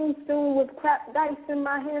some money soon with crap dice in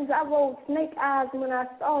my hands. I rolled snake eyes when I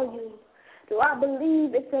saw you. Do I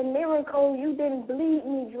believe it's a miracle you didn't bleed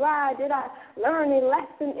me dry? Did I learn a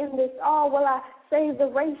lesson in this all? Will I save the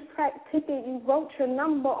racetrack ticket you wrote your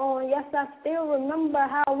number on? Yes, I still remember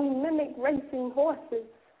how we mimicked racing horses.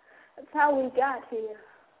 That's how we got here.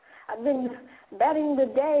 I've been betting the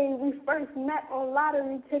day we first met on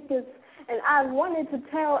lottery tickets, and I wanted to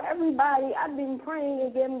tell everybody I've been praying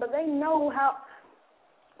again, but they know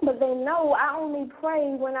I only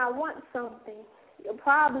pray when I want something. You're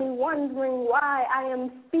probably wondering why I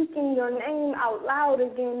am speaking your name out loud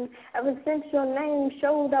again. Ever since your name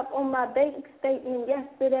showed up on my bank statement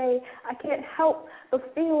yesterday, I can't help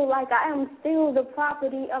but feel like I am still the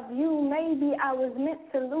property of you. Maybe I was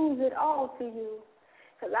meant to lose it all to you.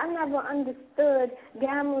 Because I never understood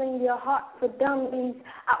gambling your heart for dummies.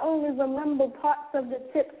 I only remember parts of the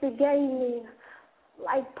tips it gave me,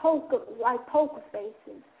 like poker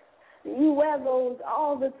faces. Do you wear those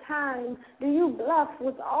all the time? Do you bluff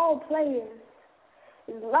with all players?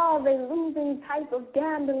 Is love a losing type of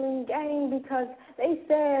gambling game? Because they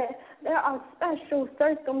said there are special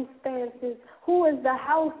circumstances. Who is the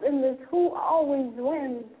house in this? Who always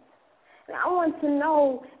wins? And I want to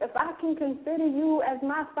know if I can consider you as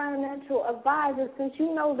my financial advisor, since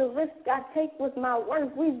you know the risk I take with my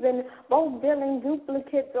work. We've been both dealing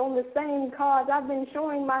duplicates on the same cards. I've been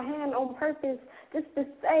showing my hand on purpose just to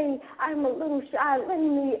say I'm a little shy.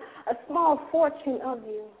 Lend me a small fortune of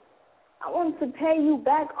you. I want to pay you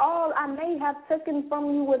back all I may have taken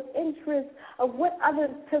from you with interest of what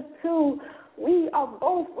others took too. We are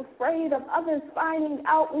both afraid of others finding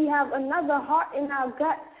out we have another heart in our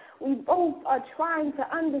gut. We both are trying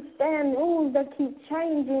to understand rules that keep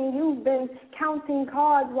changing. You've been counting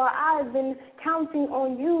cards while I've been counting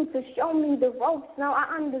on you to show me the ropes. Now I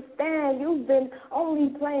understand you've been only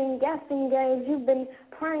playing guessing games. You've been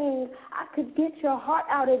praying I could get your heart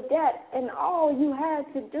out of debt, and all you had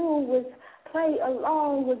to do was play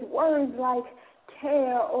along with words like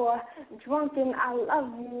care or drunken I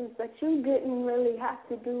love yous, but you didn't really have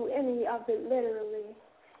to do any of it literally.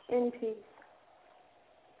 In peace.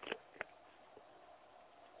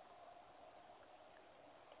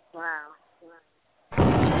 Wow.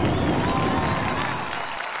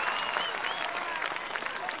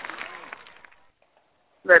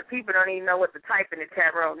 Look, people don't even know what to type in the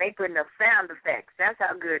chat room. They putting up sound effects. That's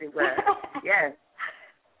how good it was. Yes.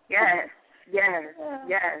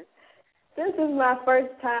 This is my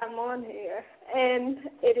first time on here, and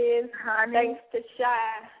it is thanks to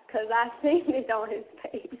Shy, because I seen it on his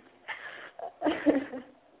face.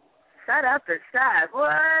 Shut up the shot.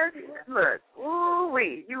 What? Look,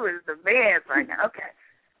 ooh-wee, you was the man right now. Okay.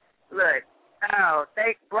 Look,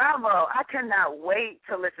 bravo. I cannot wait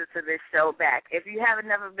to listen to this show back. If you haven't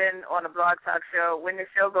never been on a Blog Talk show, when the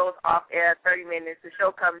show goes off air, 30 minutes, the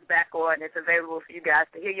show comes back on. It's available for you guys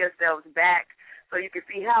to hear yourselves back so you can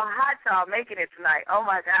see how hot y'all making it tonight. Oh,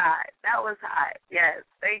 my God. That was hot. Yes,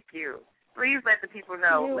 thank you. Please let the people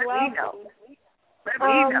know. You're Let welcome. me know. Let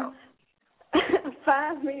me know.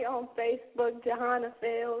 Find me on Facebook, Johanna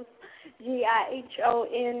Fields, GIHONAHFIELDS.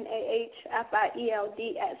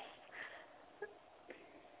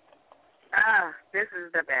 This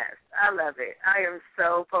is the best. I love it. I am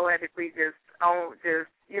so poetically just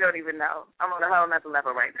you don't even know. I'm on a whole nother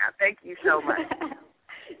level right now. Thank you so much.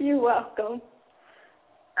 You're welcome.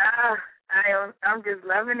 I'm just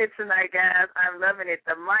loving it tonight, guys. I'm loving it.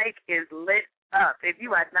 The mic is lit up. If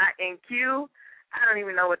you are not in queue, I don't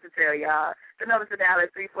even know what to tell y'all. The number to dial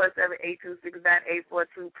is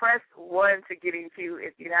 347-826-9842. Press 1 to get in queue.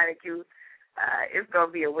 If you're not in queue, it's going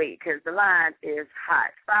to be a wait because the line is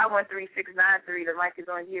hot. 513-693, the mic is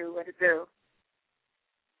on you. What to do?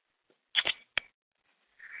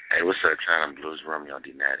 Hey, what's up, China Blues? Romeo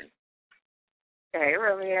D. Natty. Hey,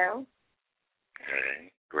 Romeo.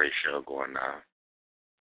 Hey, great show going on.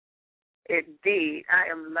 Indeed.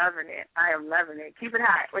 I am loving it. Keep it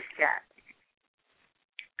hot. What you got?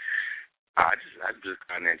 I just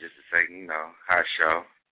got in just to say, hot show.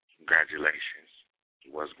 Congratulations.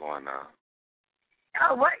 What's going on?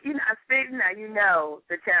 Oh, what? You're not spitting now. You know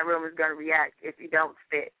the chat room is going to react if you don't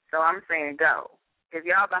spit. So I'm saying go. If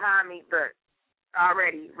y'all behind me, look,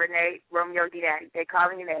 already, Renee, Romeo D. Daddy, they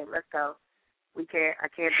calling your name. Let's go. I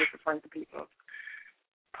can't disappoint the people.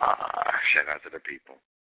 Shout out to the people.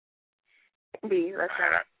 B, let's go.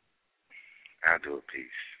 I'll do a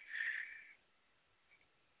piece.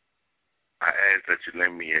 I ask that you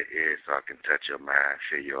lend me your ear so I can touch your mind,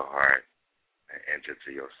 feel your heart, and enter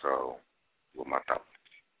to your soul with my thoughts.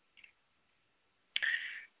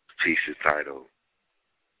 The piece is titled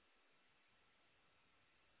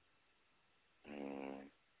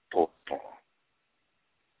Poor.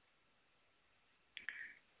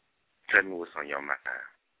 Tell me what's on your mind.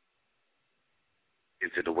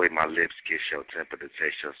 Is it the way my lips kiss your temple to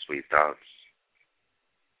taste your sweet thoughts?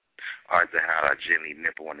 Or is it how I gently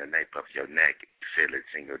nipple on the nape of your neck and feel it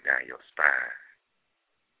tingle down your spine?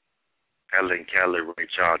 Helen Keller,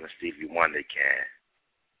 Ray Charles, and Stevie Wonder can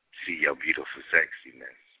see your beautiful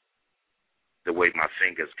sexiness. The way my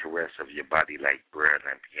fingers caress of your body like braille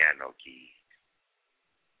and piano keys.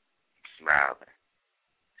 I'm smiling,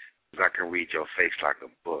 'cause I can read your face like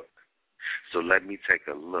a book. So let me take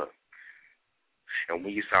a look. And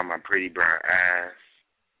when you saw my pretty brown eyes,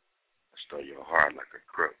 I stole your heart like a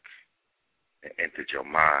crook and entered your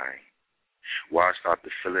mind. Washed out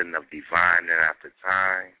the feeling of divine, and after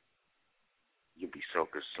time, you'll be so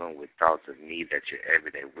consumed with thoughts of me that your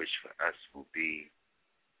everyday wish for us will be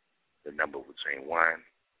the number between 1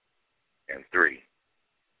 and 3.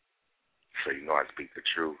 So you know I speak the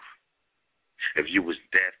truth. If you was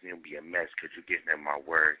deaf, it would be a mess. Could you get in my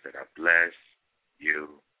words that I bless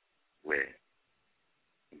you with?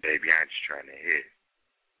 Baby, I ain't just trying to hit.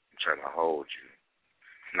 I'm trying to hold you.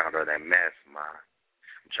 Not all that mess, ma.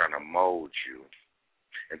 I'm trying to mold you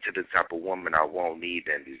into the type of woman I won't need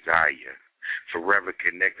and desire. Forever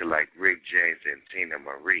connected like Rick James and Tina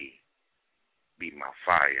Marie. Be my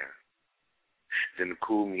fire. Then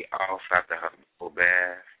cool me off after her full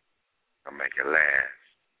bath. I'll make it last.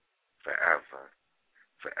 Forever.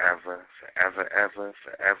 Forever, forever, ever,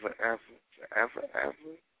 forever, ever, forever,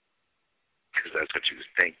 ever. Because that's what you was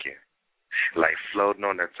thinking. Like floating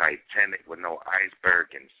on the Titanic with no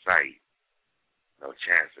iceberg in sight. No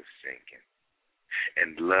chance of sinking.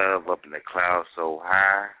 And love up in the clouds so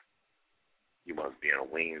high, you must be on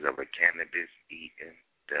wings of a cannabis-eating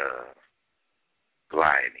dove.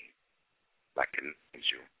 Gliding like an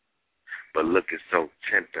angel. But looking so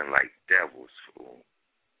tempting like devil's food.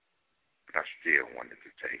 But I still wanted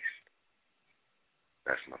to taste.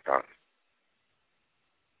 That's my thought.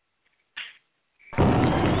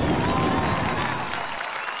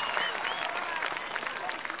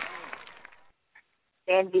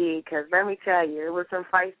 Indeed, because let me tell you, it was some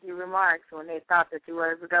feisty remarks when they thought that you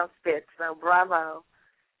were going to spit. So bravo.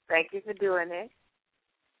 Thank you for doing it.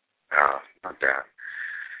 Oh, no doubt.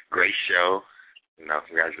 Great show.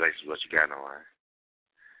 Congratulations on what you got on.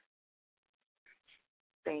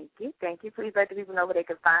 Thank you. Thank you. Please let the people know where they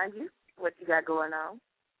can find you, what you got going on.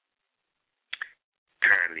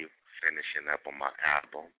 Currently finishing up on my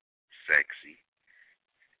album, Sexy.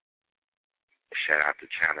 Shout out to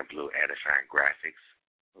China Blue Edifying Graphics,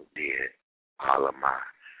 who did all of my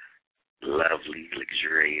lovely,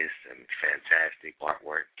 luxurious, and fantastic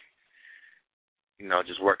artwork. You know,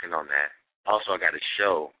 just working on that. Also, I got a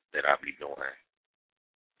show that I'll be doing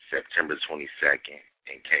September 22nd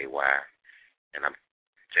in KY, and I'm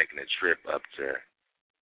taking a trip up to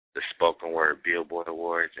the Spoken Word Billboard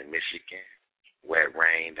Awards in Michigan. Wet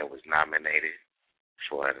Rain, that was nominated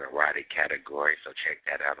for an erotic category, so check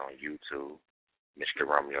that out on YouTube. Mr.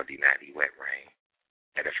 Romeo D90, Wet Rain.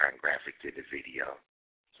 Edifying Graphics did the video.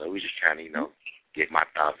 So we just trying to, get my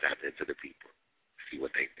thoughts out there to the people, see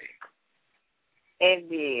what they think.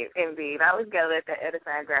 Indeed. I always got to let that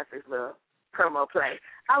Edifying Graphics little promo play.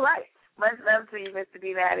 All right. Much love to you, Mr.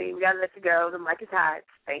 D90. We got to let you go. The mic is hot.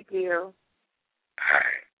 Thank you. All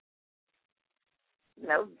right.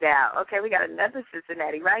 No doubt. Okay, we got another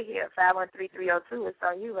Cincinnati right here, 513-302. It's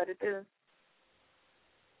on you. What it do?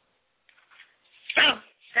 Oh,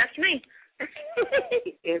 that's me.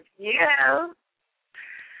 It's you.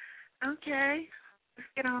 Okay, let's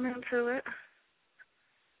get on into it.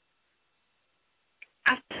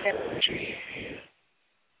 I said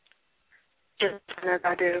just as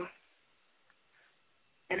I do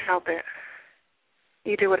and help it.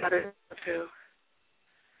 You do what others do.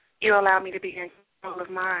 You allow me to be in control of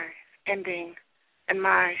my ending and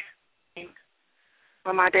my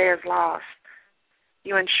when my day is lost.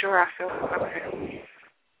 You ensure I feel okay.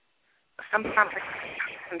 Sometimes I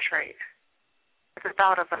can't concentrate at the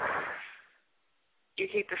thought of us. You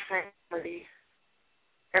keep the same melody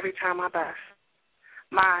every time I bust.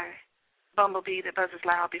 My bumblebee that buzzes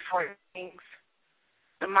loud before it sings.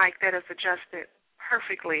 The mic that is adjusted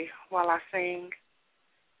perfectly while I sing.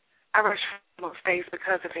 I rush most days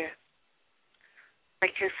because of it. I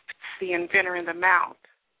kiss the inventor in the mouth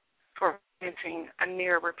for inventing a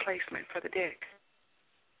near replacement for the dick.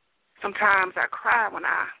 Sometimes I cry when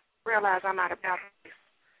I realize I'm out of boundaries.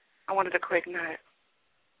 I wanted a quick nut.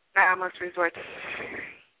 Now I must resort to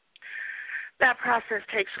that process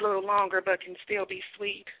takes a little longer but can still be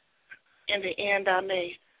sweet. In the end, I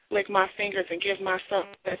may lick my fingers and give myself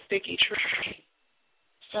that sticky treat.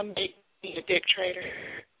 Some make me a dick trader,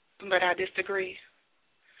 but I disagree.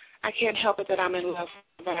 I can't help it that I'm in love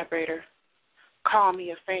with the vibrator. Call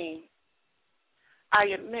me a fiend. I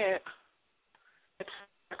admit I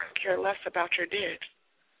could care less about your dick.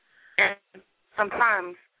 And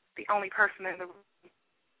sometimes the only person in the room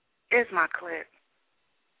is my clit.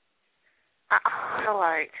 I feel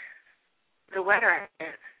like the wetter I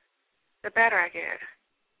get, the better I get.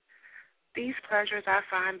 These pleasures I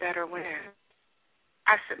find better when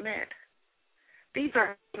I submit. These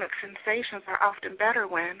orgasmic sensations are often better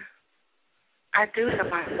when I do to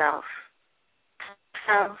myself,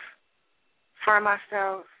 for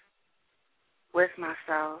myself, with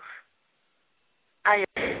myself. I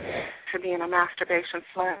admit to being a masturbation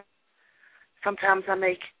slut. Sometimes I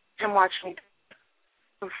make him watch me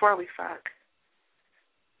before we fuck.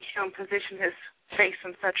 Him position his face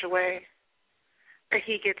in such a way that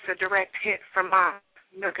he gets a direct hit from my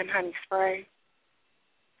milk and honey spray.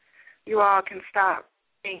 You all can stop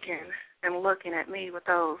thinking and looking at me with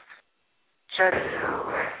those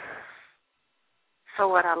judgments. So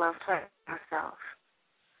what? I love playing myself.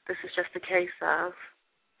 This is just a case of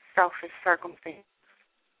selfish circumstance.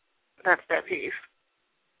 That's that piece.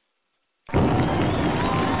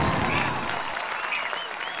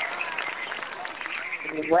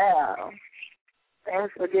 Well,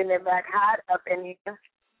 thanks for getting it back hot up in here.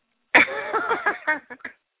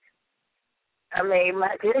 I mean,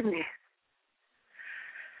 my goodness.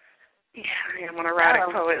 Yeah, I am an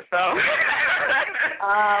erotic poet, so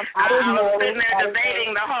I didn't know. I was sitting there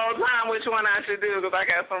debating the whole time which one I should do because I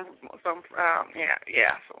got some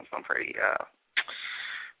pretty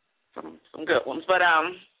some good ones, but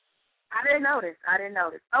I didn't notice.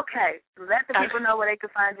 Okay, let the people know where they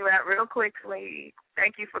can find you at real quickly.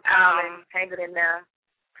 Thank you for calling, hanging in there.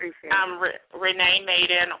 Appreciate it. I'm Renee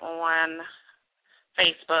Maiden on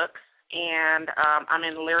Facebook, and I'm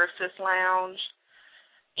in Lyricist Lounge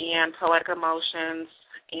and Poetic Emotions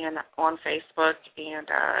and on Facebook, and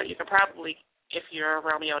you can probably, if you're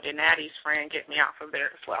Romeo Donati's friend, get me off of there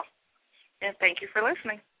as well. And thank you for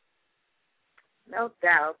listening. No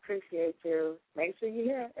doubt. Appreciate you. Make sure you're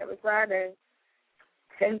here every Friday,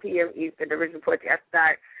 10 p.m. Eastern, the original Poetry After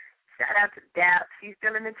Dark. Shout out to Dap. She's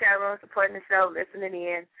still in the chat room supporting the show, listening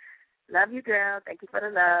in. Love you, girl. Thank you for the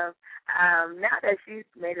love. Now that she's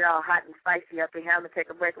made it all hot and spicy up in here, I'm going to take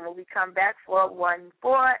a break. And when we come back,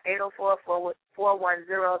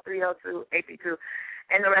 414-804-410-302-832.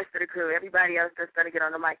 And the rest of the crew, everybody else that's going to get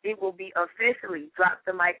on the mic, it will be officially drop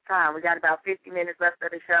the mic time. We got about 50 minutes left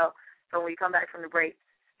of the show. So when you come back from the break,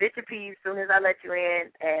 spit your piece as soon as I let you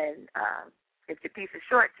in, and if your piece is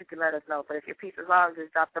short, you can let us know. But if your piece is long,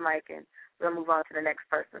 just drop the mic and we'll move on to the next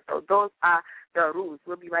person. So those are the rules.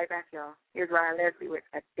 We'll be right back, y'all. Here's Ryan Leslie with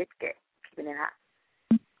Addicted, keeping it hot.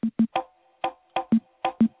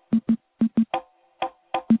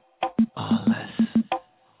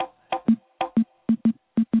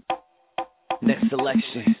 Next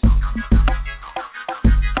selection.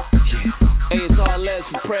 Yeah. Hey, it's all Les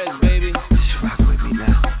from Prez, baby. Just rock with me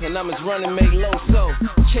now. And I'm just running, make low so.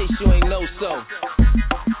 Chase, you ain't know so.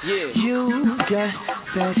 Yeah. You got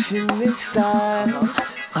fashion and style.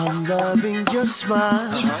 I'm loving your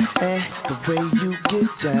smile and the way you get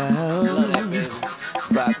down. Love that, baby.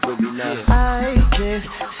 Rock with me now. I can't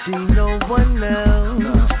see no one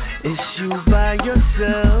else. It's you by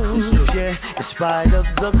yourself, yeah, in spite of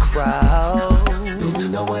the crowd. Baby,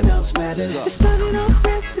 no one else matters. It started off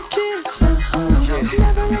as a kiss,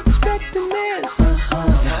 never expecting this.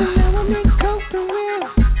 And now I'm in coping with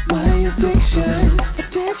my addiction.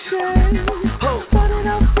 Started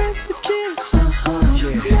off as a kiss,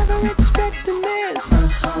 never expecting this.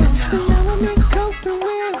 And now I'm in coping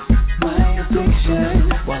with my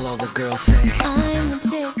addiction. While all the girls say, I'm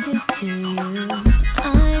addicted to you.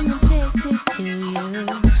 I'm addicted to you.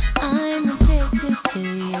 I'm addicted to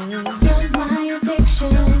you. You're my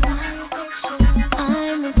addiction.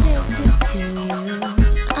 I'm addicted to you.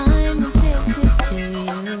 I'm addicted to you.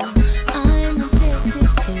 I'm addicted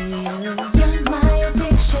to you. You're my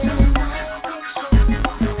addiction.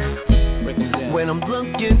 When I'm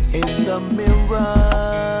looking in the mirror,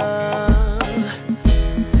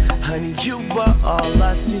 honey, you are all I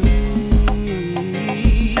see.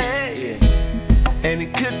 And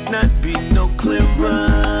it could not be no clearer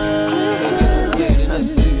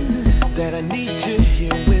that I need you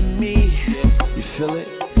here with me. You feel it?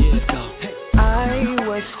 Yeah, let's go. I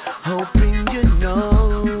was hoping you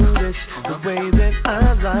notice the way that I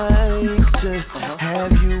like to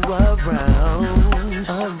have you around,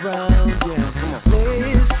 yeah.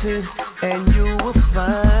 Listen, and you will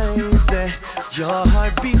find that your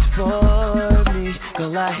heart beats for me.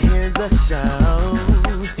 Girl, I hear the sound,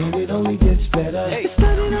 and it only gets better. Hey.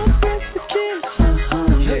 Started off as a kiss,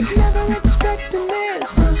 never expecting this.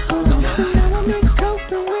 So now I'm in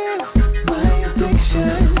coping with my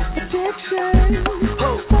addiction.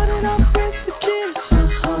 Started off as a kiss,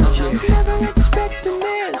 never expecting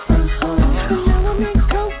this. So now I'm in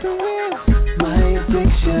coping with my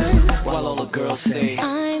addiction. While all the girls say,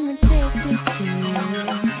 I'm addicted to you.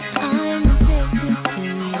 I'm addicted to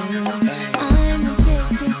you. I'm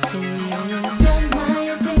addicted to you. You're my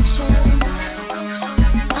addiction.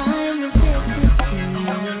 I'm addicted to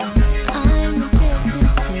you. I'm addicted to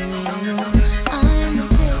you. I'm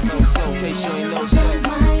addicted to you. You're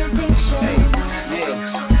my addiction.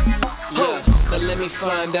 Now let me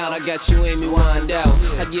find out. I got you, Amy, wind out.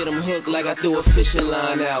 I get them hooked like I threw a fishing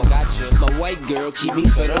line out. My white girl keep me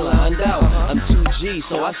fed lined out. I'm 2G,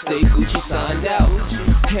 so I stay Gucci signed out.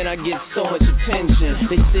 And I get so much attention.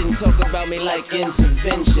 They sit and talk about me like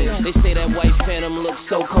intervention. They say that white phantom looks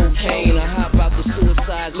so cocaine. I hop out the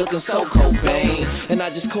suicide looking so Cobain. And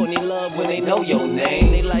I just caught me love when they know your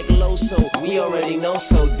name. They like low, so we already know,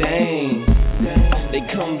 so dang. They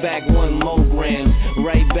come back 1 more gram,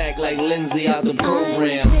 right back like Lindsay out the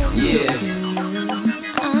program. Yeah.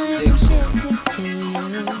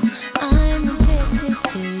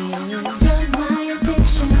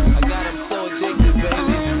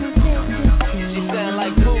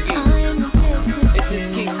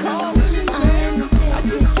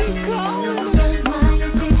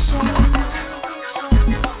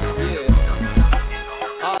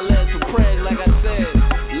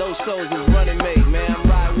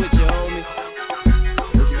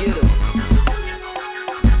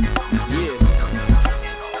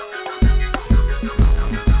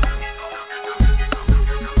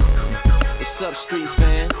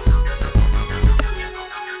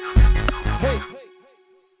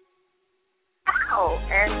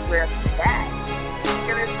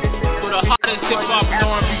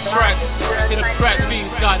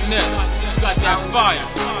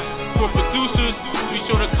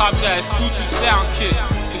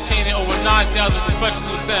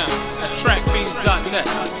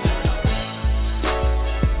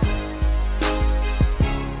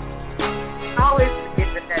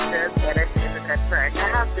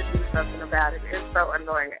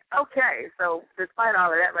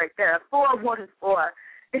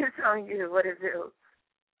 What is it?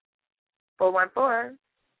 414.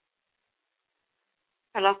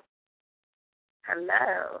 Hello.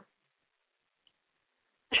 Hello.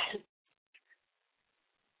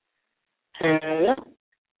 Hello.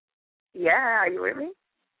 Yeah, are you with me?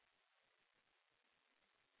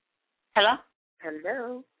 Hello?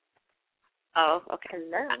 Hello. Oh, okay.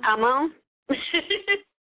 Hello. I'm on?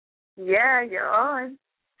 Yeah, you're on.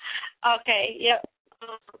 Okay, yep.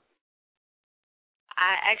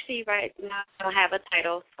 I actually right now don't have a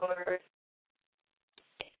title for.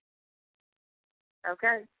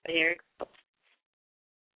 Okay. Here it goes.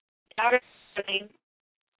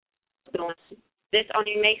 This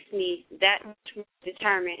only makes me that much more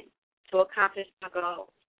determined to accomplish my goal.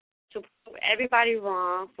 To prove everybody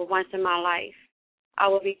wrong for once in my life, I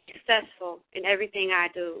will be successful in everything I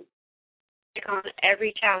do. Take on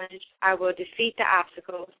every challenge. I will defeat the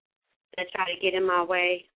obstacles that try to get in my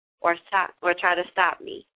way or try to stop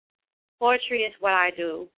me. Poetry is what I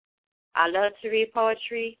do. I love to read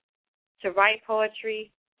poetry, to write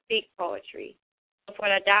poetry, speak poetry. For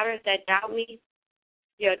the doubters that doubt me,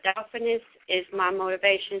 your doubtfulness is my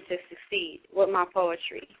motivation to succeed with my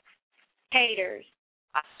poetry. Haters,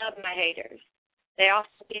 I love my haters. They also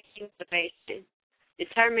give me motivation,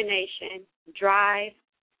 determination, drive.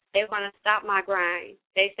 They want to stop my grind.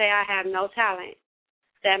 They say I have no talent,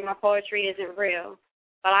 that my poetry isn't real,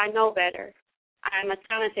 but I know better. I am a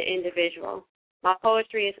talented individual. My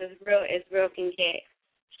poetry is as real can get.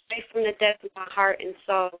 Straight from the depths of my heart and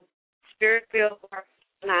soul. Spirit-filled work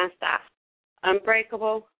nonstop.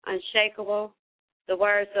 Unbreakable, unshakable. The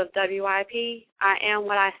words of WIP, I am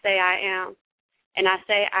what I say I am. And I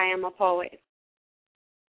say I am a poet.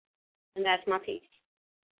 And that's my piece.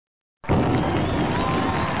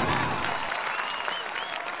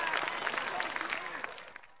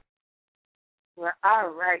 Well, all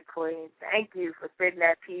right, Queen. Thank you for spitting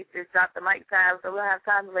that piece. It's Drop the Mic time, so we'll have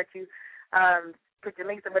time to let you put your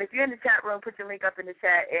links up. But if you're in the chat room, put your link up in the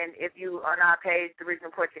chat. And if you on our page, the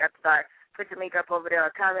Original Poetry After Dark, put your link up over there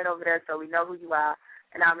or comment over there so we know who you are.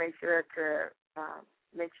 And I'll make sure to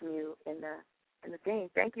mention you in the thing.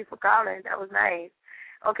 Thank you for calling. That was nice.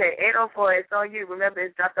 Okay, 804, it's on you. Remember,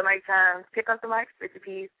 it's Drop the Mic time. Pick up the mic, spit your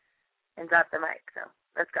piece, and drop the mic. So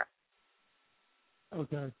let's go.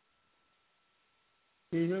 Okay.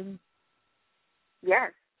 Can you hear me?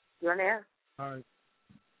 Yes. You're on air. All right.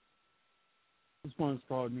 This one's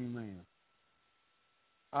called New Man.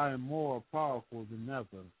 I am more powerful than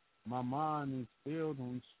ever. My mind is filled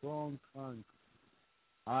on strong concrete.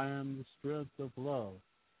 I am the strength of love.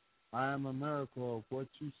 I am a miracle of what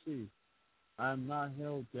you see. I am not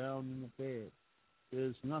held down in the bed. There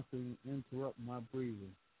is nothing interrupt my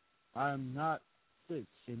breathing. I am not sick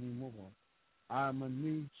anymore. I am a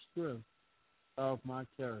new strength of my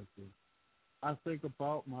character. I think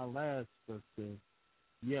about my last birthday.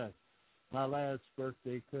 Yes, my last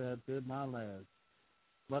birthday could have been my last,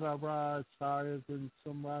 but I rise higher than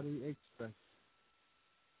somebody expected.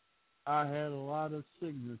 I had a lot of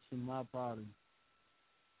sickness in my body.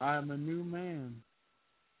 I am a new man,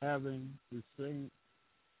 not having the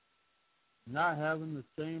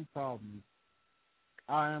same problems.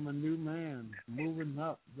 I am a new man moving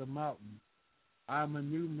up the mountain. I am a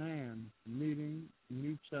new man meeting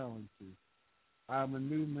new challenges. I am a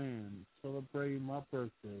new man celebrating my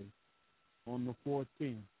birthday on the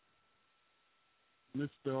 14th.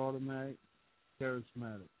 Mr. Automatic,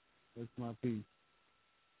 Charismatic. That's my piece.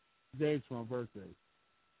 Today's my birthday.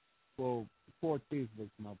 Well, the 14th was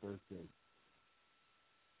my birthday.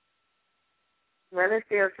 Well, there's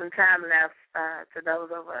still some time left to those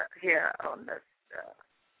over here on the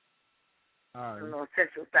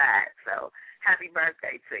central side. So happy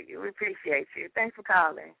birthday to you. We appreciate you. Thanks for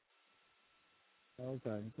calling.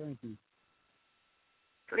 Okay, thank you.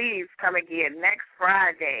 Please come again next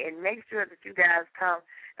Friday and make sure that you guys come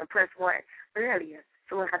and press 1 earlier.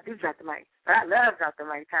 So when I do drop the mic, but I love drop the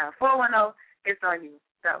mic time. 410, it's on you.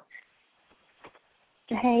 So.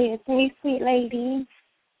 Hey, it's me, sweet lady.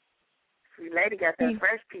 Sweet lady got that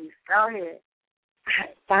fresh piece. Go ahead.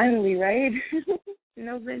 Finally, right?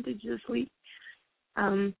 No vintage this week.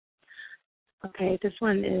 Okay, this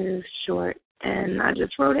one is short, and I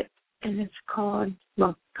just wrote it, and it's called,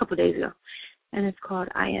 well, a couple days ago, and it's called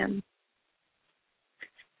I Am.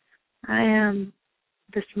 I am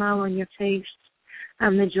the smile on your face.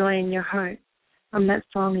 I'm the joy in your heart. I'm that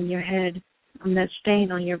song in your head. I'm that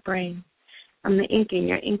stain on your brain. I'm the ink in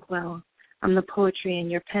your inkwell. I'm the poetry in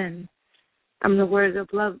your pen. I'm the words of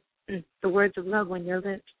love on your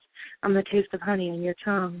lips. I'm the taste of honey on your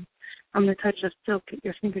tongue. I'm the touch of silk at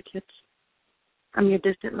your fingertips. I'm your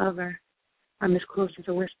distant lover. I'm as close as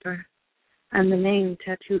a whisper. I'm the name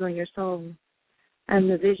tattooed on your soul. I'm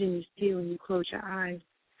the vision you see when you close your eyes.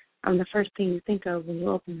 I'm the first thing you think of when you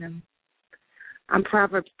open them. I'm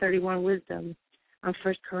Proverbs 31 wisdom. I'm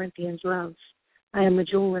 1 Corinthians love. I am a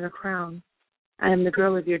jewel in a crown. I am the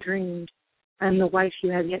girl of your dreams. I am the wife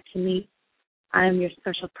you have yet to meet. I am your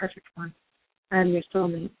special perfect one. I am your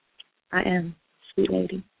soulmate. I am, sweet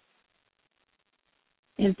lady.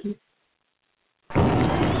 Thank you.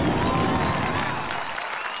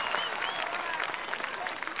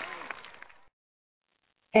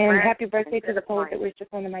 And happy birthday to the poet that was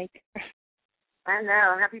just on the mic. I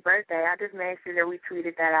know. Happy birthday. I just made sure that we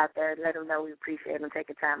tweeted that out there and let him know we appreciate him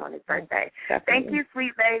taking time on his birthday. Thank you,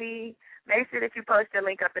 sweet lady. Make sure that you post your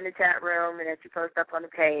link up in the chat room and that you post up on the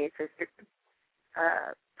page.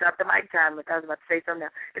 Drop the mic time. I was about to say something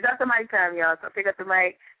now. It's drop the mic time, y'all. So pick up the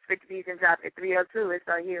mic, spit the beats, and drop it. 302. It's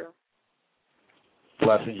on you.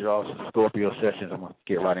 Blessings, y'all. Scorpio Sessions. I'm going to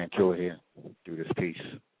get right into it here through this piece.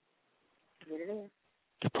 Get it in.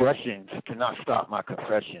 Depressions cannot stop my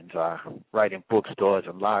confessions. I write in bookstores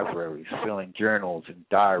and libraries, filling journals and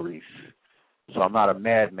diaries. So I'm not a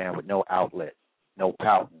madman with no outlet, no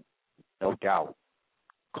pouting, no doubt.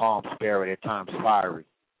 Calm spirit, at times fiery.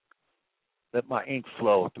 Let my ink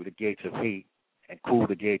flow through the gates of hate and cool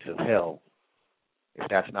the gates of hell. If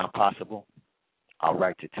that's not possible, I'll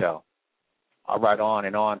write to tell. I'll write on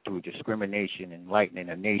and on through discrimination, enlightening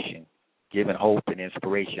a nation, giving hope and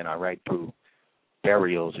inspiration. I write through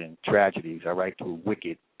burials and tragedies. I write through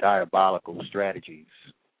wicked, diabolical strategies,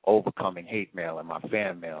 overcoming hate mail and my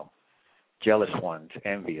fan mail, jealous ones,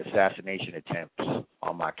 envy, assassination attempts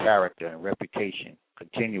on my character and reputation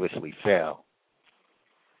continuously fail.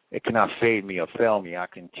 It cannot fade me or fail me. I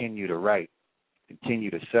continue to write,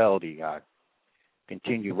 continue to sell I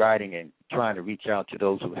continue writing and trying to reach out to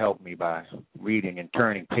those who help me by reading and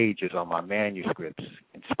turning pages on my manuscripts,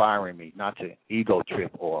 inspiring me not to ego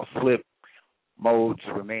trip or flip modes,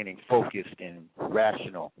 remaining focused and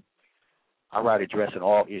rational. I write addressing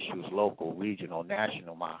all issues, local, regional,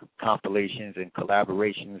 national, my compilations and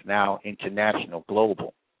collaborations now international,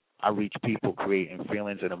 global. I reach people creating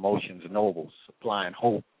feelings and emotions noble, supplying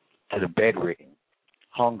hope to the bedridden,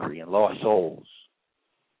 hungry, and lost souls,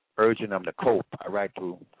 urging them to cope. I write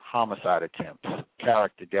through homicide attempts,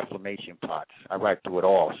 character defamation plots. I write through it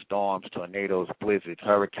all, storms, tornadoes, blizzards,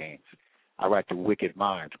 hurricanes. I write through wicked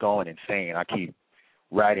minds, going insane. I keep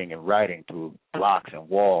writing and writing through blocks and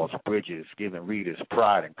walls, bridges, giving readers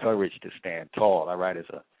pride and courage to stand tall. I write as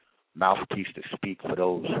a mouthpiece to speak for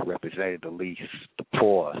those represented the least, the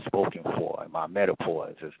poor, spoken for, and my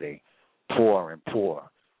metaphors as they pour and pour.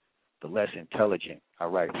 The less intelligent, I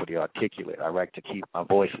write for the articulate. I write to keep my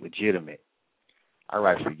voice legitimate. I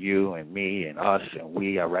write for you and me and us and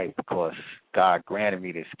we. I write because God granted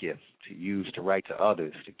me this gift to use to write to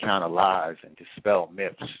others, to counter lies and dispel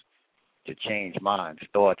myths, to change minds,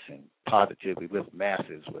 thoughts, and positively lift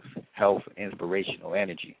masses with health and inspirational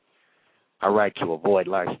energy. I write to avoid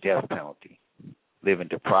life's death penalty, living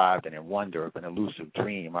deprived and in wonder of an elusive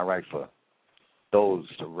dream. I write for those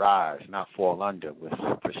to rise, not fall under, with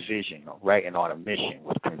precision, writing on a mission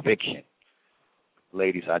with conviction.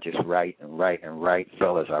 Ladies, I just write and write and write.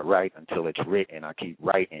 Fellas, I write until it's written. I keep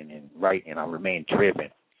writing and writing. I remain driven.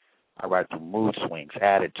 I write through mood swings,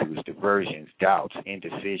 attitudes, diversions, doubts,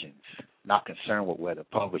 indecisions. Not concerned with whether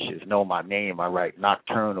publishers know my name. I write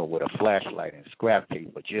nocturnal with a flashlight and scrap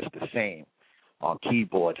paper, just the same. On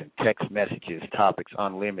keyboards and text messages, topics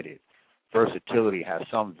unlimited. Versatility has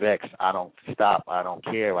some vex. I don't stop. I don't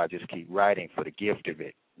care. I just keep writing for the gift of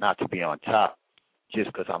it, not to be on top, just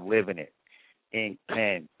because I'm living it. Ink,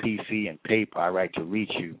 pen, PC, and paper, I write to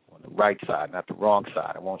reach you on the right side, not the wrong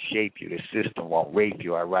side. I won't shape you. This system won't rape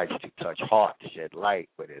you. I write to touch heart, to shed light,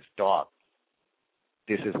 but it's dark.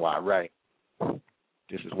 This is why I write.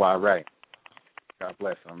 This is why I write. God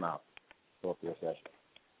bless. I'm out. Talk to your session.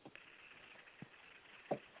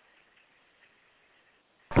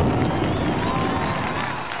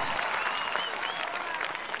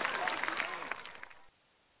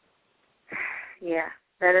 Yeah,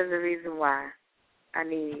 that is the reason why I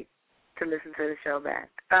need to listen to the show back.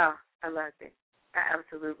 Oh, I loved it. I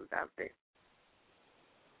absolutely loved it.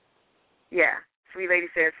 Yeah, Sweet Lady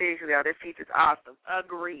said, seriously, oh, this piece is awesome.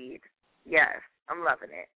 Agreed. Yes, I'm loving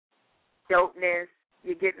it. Dopeness,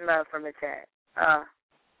 you're getting love from the chat.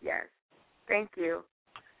 Yes. Thank you.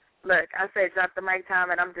 Look, I said drop the mic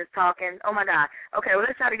time, and I'm just talking. Oh, my God. Okay, well,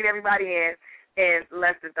 let's try to get everybody in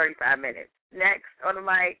less than 35 minutes. Next on the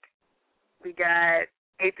mic, we got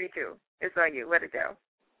 832. It's on you. Let it go.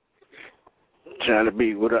 China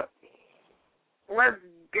B, what up? What's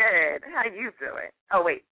good? How you doing? Oh,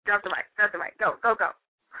 wait. Drop the mic. Drop the mic. Go, go, go.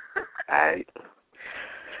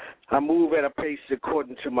 I move at a pace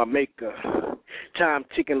according to my maker. Time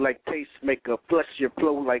ticking like pacemaker. Flush your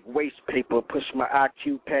flow like waste paper. Push my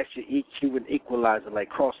IQ past your EQ and equalizer like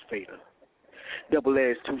crossfader.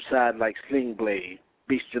 Double-edged, two-sided like sling blade.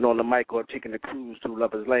 Beasting on the mic or taking a cruise through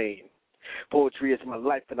Lover's Lane. Poetry is my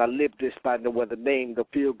life, and I live this by no other name. The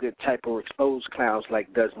feel-good type or exposed clowns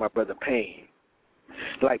like does my brother Payne.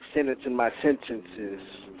 Life sentence in my sentences.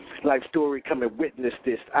 Life story, come and witness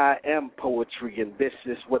this. I am poetry, and this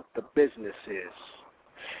is what the business is.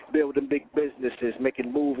 Building big businesses,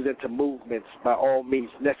 making moves into movements. By all means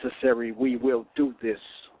necessary, we will do this.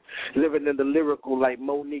 Living in the lyrical like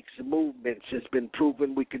Monique's movements. It's been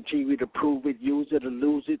proven, we continue to prove it. Use it or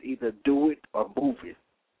lose it, either do it or move it.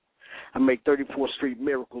 I make 34th Street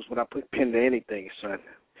miracles when I put pen to anything, son.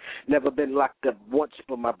 Never been locked up once,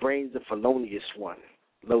 but my brain's a felonious one.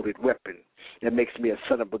 Loaded weapon. That makes me a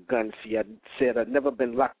son of a gun. See, I said I've never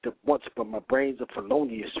been locked up once, but my brain's a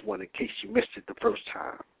felonious one, in case you missed it the first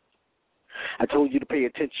time. I told you to pay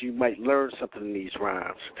attention, you might learn something in these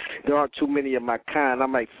rhymes. There aren't too many of my kind. I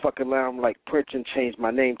might fuck around like Prince and change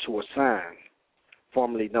my name to a sign,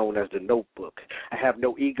 formerly known as the Notebook. I have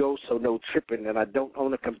no ego, so no tripping, and I don't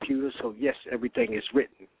own a computer, so yes, everything is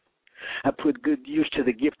written. I put good use to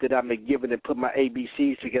the gift that I've been given and put my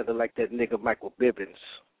ABCs together like that nigga Michael Bivins.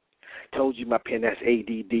 Told you my pen has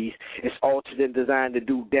ADD. It's altered and designed to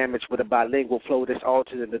do damage with a bilingual flow that's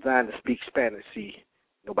altered and designed to speak Spanish. See,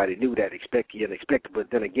 nobody knew that. Expect the unexpected, but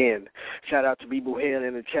then again, shout out to people here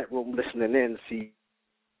in the chat room listening in. See,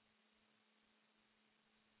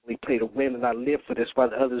 we play to win, and I live for this while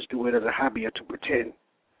the others do it as a hobby or to pretend.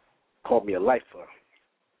 Call me a lifer.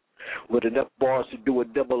 With enough bars to do a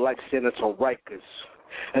double life sentence on Rikers.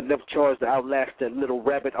 Enough charge to outlast that little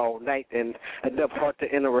rabbit all night, and enough heart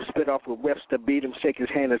to enter a spit off with reps to beat him, shake his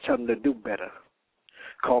hand, and tell him to do better.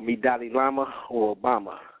 Call me Dalai Lama or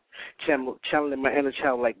Obama. Channeling my inner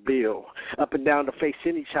child like Bill. Up and down to face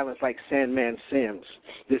any challenge like Sandman Sims.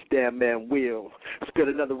 This damn man will. Spit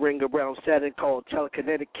another ring around Saturn called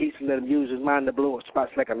telekinetic keys and let him use his mind to blow up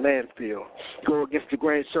spots like a landfill. Go against the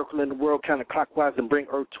grand circle in the world counterclockwise and bring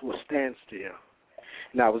Earth to a standstill.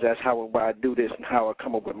 And I was asked how and why I do this and how I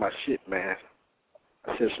come up with my shit, man.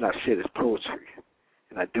 I said it's not shit, it's poetry.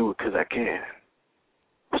 And I do it because I can.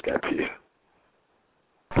 What's that, P.A.D?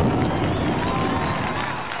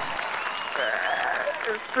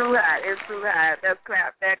 It's too hot. It's too hot.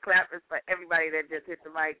 That clap is for everybody that just hit the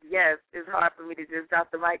mic. Yes, it's hard for me to just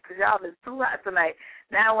drop the mic because y'all is too hot tonight.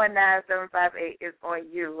 919-758 is on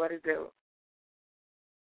you. What is it?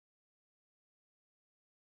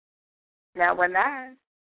 919.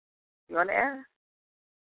 You on the air?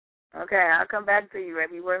 Okay, I'll come back to you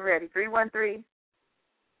if you weren't ready. 313.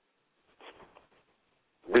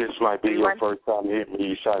 This might be your first time you hit me.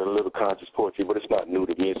 You shot a little conscious poetry, but it's not new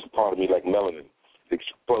to me. It's a part of me like melanin. It's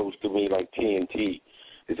exposed to me like TNT.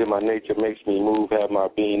 It's in my nature, makes me move, have my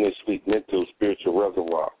being this sweet mental, spiritual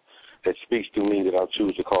reservoir that speaks to me that I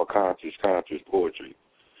choose to call conscious poetry.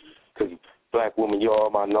 Because, black woman, you are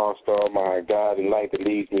my North Star, my guide and light that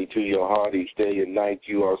leads me to your heart each day and night.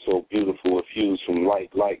 You are so beautiful, effused from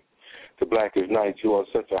light to black as night. You are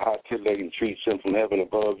such a hot, titillating treat sent from heaven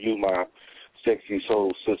above. You, my sexy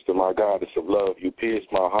soul sister, my goddess of love. You pierce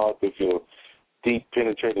my heart with your deep,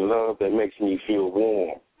 penetrating love that makes me feel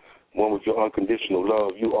warm. One with your unconditional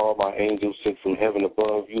love. You are my angel sent from heaven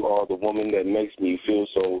above. You are the woman that makes me feel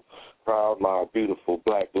so proud, my beautiful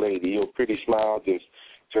black lady. Your pretty smile just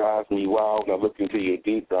drives me wild. When I look into your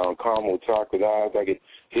deep brown caramel chocolate eyes, I get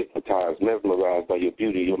hypnotized, mesmerized by your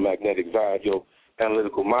beauty, your magnetic vibe. Your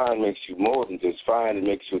analytical mind makes you more than just fine. It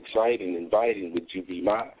makes you exciting, inviting. Would you be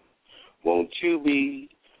mine? Won't you be,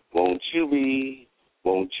 won't you be,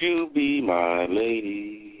 won't you be my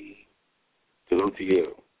lady? Salute to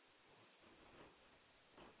you.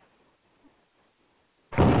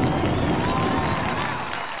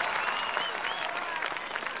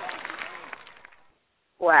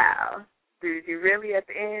 Wow. Did you really at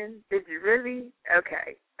the end? Did you really?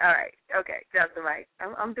 Okay. All right. Okay. Drop the mic.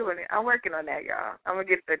 I'm doing it. I'm working on that, y'all. I'm going to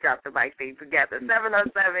get the drop the mic thing together.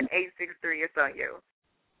 707-863. It's on you.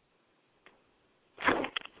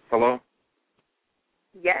 Hello?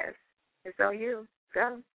 Yes. It's on you.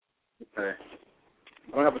 Go. Okay.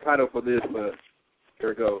 I don't have a title for this, but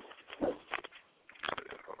here it goes.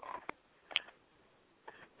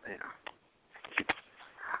 Damn.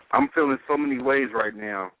 I'm feeling so many ways right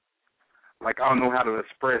now. Like I don't know how to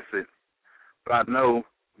express it, but I know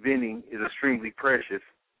venting is extremely precious.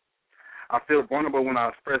 I feel vulnerable when I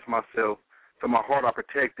express myself, so my heart I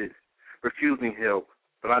protect it, refusing help,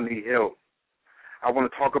 but I need help. I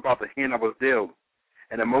want to talk about the hand I was dealt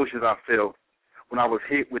and emotions I felt when I was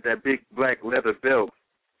hit with that big black leather belt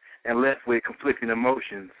and left with conflicting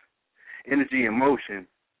emotions, energy and motion.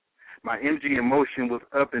 My energy and motion was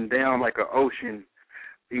up and down like an ocean,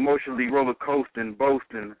 emotionally roller coasting,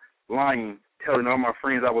 boasting, lying, telling all my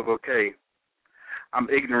friends I was okay. I'm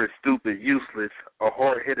ignorant, stupid, useless, a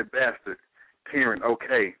hard-headed bastard. Parent,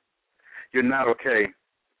 okay. You're not okay.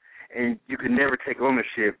 And you can never take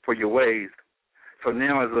ownership for your ways. So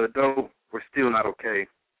now as an adult, we're still not okay.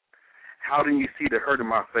 How didn't you see the hurt in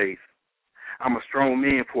my face? I'm a strong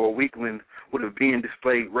man for a weakling with a being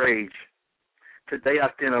displayed rage. Today I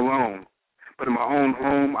stand alone, but in my own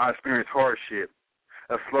home I experience hardship.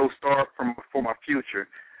 A slow start for my future,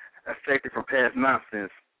 affected from past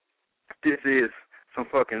nonsense. This is some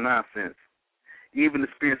fucking nonsense. Even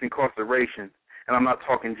experiencing incarceration, and I'm not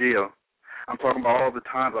talking jail. I'm talking about all the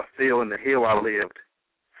times I fell in the hell I lived.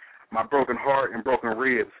 My broken heart and broken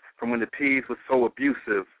ribs from when the P.A.D was so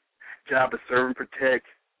abusive. Job to serve and protect.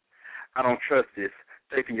 I don't trust this.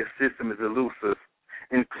 Faith in your system is elusive,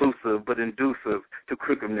 inclusive but inducive to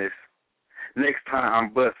crookedness. Next time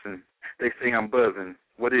I'm busting, they say I'm buzzing.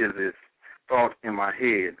 What is this? Thought in my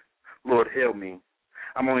head. Lord help me.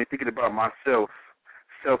 I'm only thinking about myself,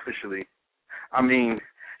 selfishly. I mean,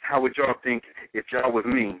 how would y'all think if y'all was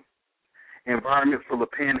me? Environment full of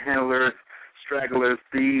panhandlers, stragglers,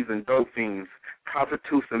 thieves, and dope fiends,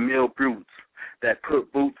 prostitutes and male brutes that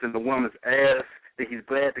put boots in the woman's ass that he's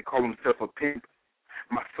glad to call himself a pimp.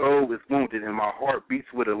 My soul is wounded and my heart beats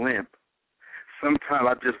with a limp. Sometimes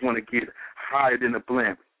I just want to get higher than a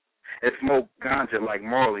blimp and smoke ganja like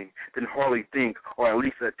Marley, then hardly think or at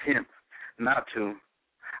least attempt not to.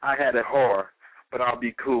 I had it hard, but I'll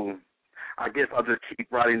be cool. I guess I'll just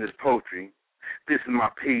keep writing this poetry. This is my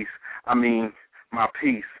piece. My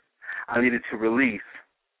piece. I needed to release.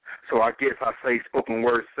 So I guess I say spoken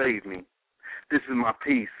words save me. This is my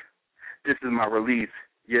piece. This is my release.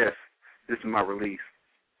 Yes, this is my release.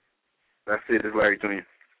 That's it. This is Larry Jr.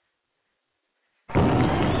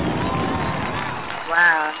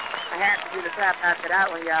 Wow. I had to do the clap after that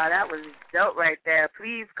one, y'all. That was dope right there.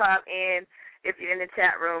 Please come in. If you're in the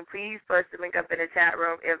chat room, please post the link up in the chat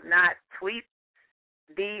room. If not, tweet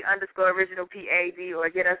 _original P.A.D or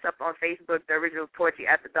get us up on Facebook, The Original Poetry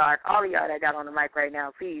After Dark. All of y'all that got on the mic right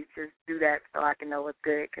now, please just do that so I can know what's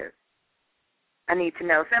good, because I need to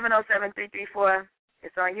know. 707-334,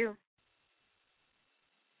 it's on you.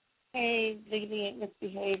 Hey, Lady Ain't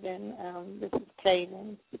Misbehaving. This is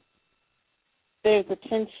Kaden. There's a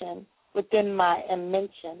tension within my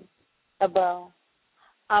mention about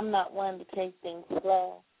I'm not one to take things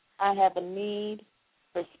slow. I have a need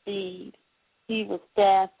for speed. He was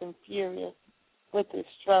fast and furious with his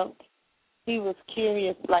stroke. He was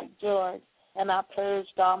curious like George, and I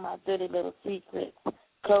purged all my dirty little secrets.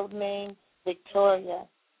 Codename Victoria.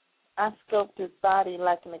 I scoped his body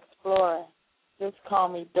like an explorer. Just call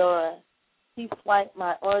me Dora. He swiped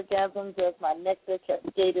my orgasms as my nectar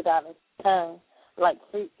cascaded on his tongue like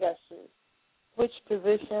fruit gushers. Switched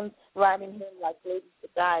positions, riding him like Lady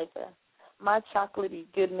Godiva. My chocolatey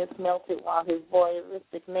goodness melted while his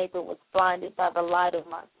voyeuristic neighbor was blinded by the light of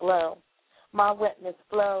my glow. My wetness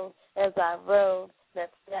flowed as I rode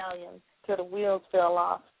that stallion till the wheels fell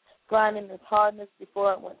off, grinding his hardness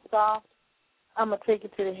before it went soft. I'm going to take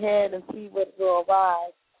it to the head and see what will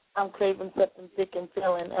arise. I'm craving something thick and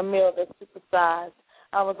filling, a meal that's supersized.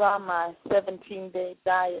 I was on my 17-day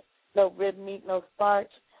diet, no red meat, no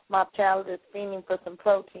starch. My palate is fiending for some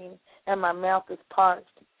protein, and my mouth is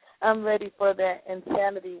parched. I'm ready for that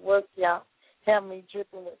insanity workout, have me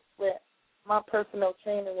dripping with sweat. My personal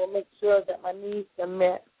trainer will make sure that my needs are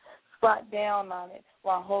met. Squat down on it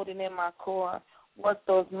while holding in my core. Work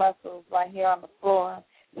those muscles right here on the floor.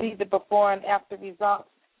 See the before and after results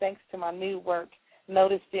thanks to my new work.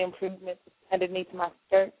 Notice the improvements underneath my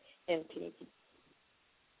skirt and teeth.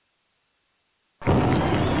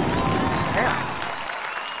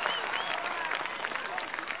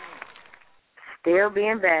 Still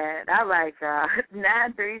being bad. All right, y'all.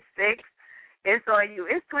 936. It's on you.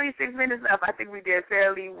 It's 26 minutes left. I think we did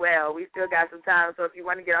fairly well. We still got some time. So if you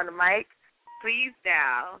want to get on the mic, please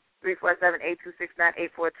dial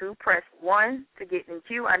 347-826-9842. Press 1 to get in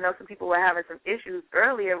queue. I know some people were having some issues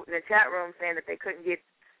earlier in the chat room saying that they couldn't get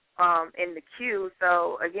in the queue.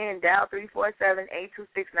 So, again, dial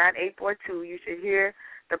 347-826-9842. You should hear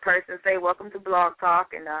the person say, welcome to Blog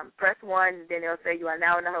Talk, and press 1, and then they'll say you are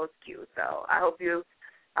now in the host queue. So I hope you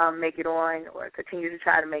make it on or continue to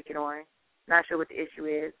try to make it on. Not sure what the issue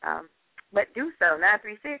is, but do so.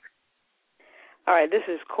 936. All right, this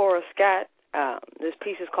is Cora Scott. This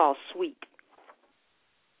piece is called Sweep.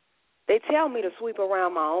 They tell me to sweep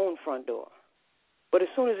around my own front door, but as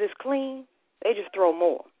soon as it's clean, they just throw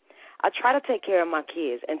more. I try to take care of my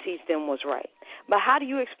kids and teach them what's right. But how do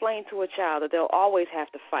you explain to a child that they'll always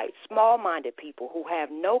have to fight small-minded people who have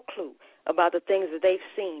no clue about the things that they've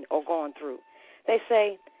seen or gone through. They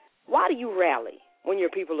say, why do you rally when your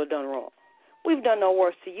people are done wrong? We've done no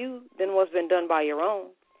worse to you than what's been done by your own.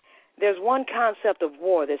 There's one concept of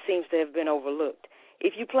war that seems to have been overlooked.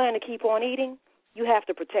 If you plan to keep on eating, you have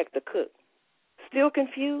to protect the cook. Still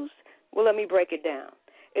confused? Well, let me break it down.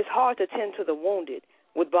 It's hard to tend to the wounded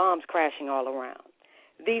with bombs crashing all around.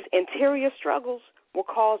 These interior struggles were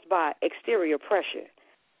caused by exterior pressure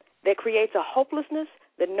that creates a hopelessness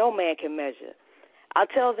that no man can measure. I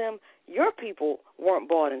tell them, your people weren't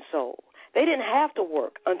bought and sold. They didn't have to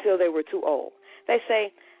work until they were too old. They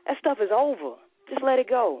say, that stuff is over. Just let it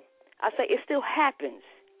go. I say, it still happens,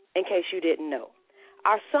 in case you didn't know.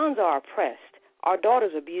 Our sons are oppressed, our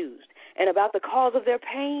daughters abused, and about the cause of their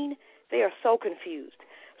pain, they are so confused.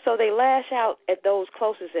 So they lash out at those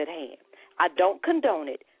closest at hand. I don't condone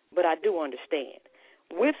it, but I do understand.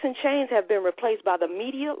 Whips and chains have been replaced by the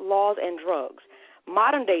media, laws, and drugs.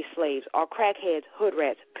 Modern-day slaves are crackheads, hood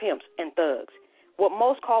rats, pimps, and thugs. What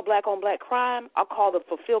most call black-on-black crime, I call the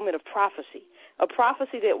fulfillment of prophecy, a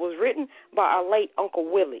prophecy that was written by our late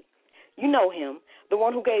Uncle Willie. You know him, the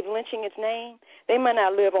one who gave lynching its name. They may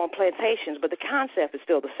not live on plantations, but the concept is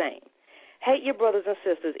still the same. Hate your brothers and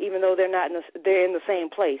sisters, even though they're in the same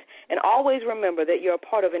place, and always remember that you're a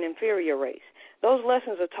part of an inferior race. Those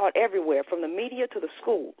lessons are taught everywhere, from the media to the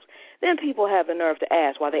schools. Then people have the nerve to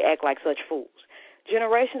ask why they act like such fools.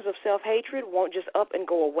 Generations of self-hatred won't just up and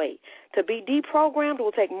go away. To be deprogrammed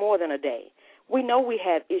will take more than a day. We know we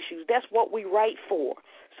have issues. That's what we write for.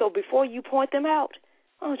 So before you point them out,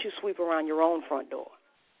 why don't you sweep around your own front door?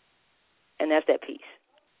 And that's that piece.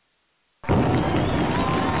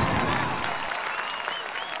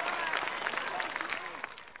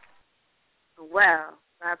 Well,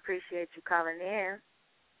 I appreciate you calling in.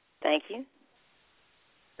 Thank you.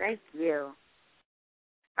 Thank you.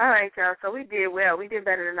 All right, y'all. So we did well. We did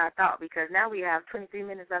better than I thought, because now we have 23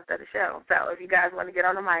 minutes left of the show. So if you guys want to get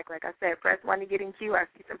on the mic, like I said, press 1 to get in queue. I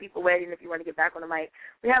see some people waiting if you want to get back on the mic.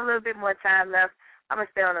 We have a little bit more time left. I'm going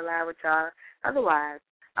to stay on the line with y'all. Otherwise,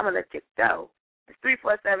 I'm going to let you go. It's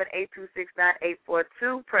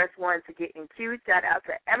 347-826-9842. Press 1 to get in queue. Shout out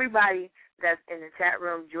to everybody that's in the chat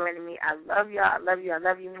room joining me. I love y'all. I love you. I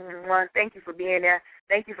love you. Thank you for being there.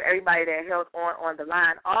 Thank you for everybody that held on the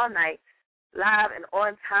line all night, live and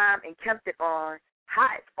on time, and kept it on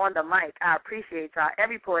hot on the mic. I appreciate y'all.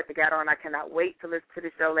 Every poet that got on, I cannot wait to listen to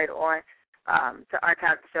the show later on, to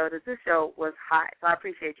archive the show. This show was hot, so I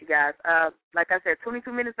appreciate you guys. Like I said,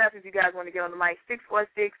 22 minutes left if you guys want to get on the mic.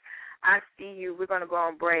 646, I see you. We're going to go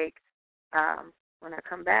on break. When I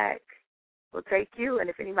come back, we'll take you, and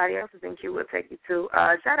if anybody else is in queue, we'll take you too.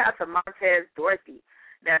 Shout out to Montez Dorothy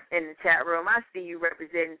that's in the chat room. I see you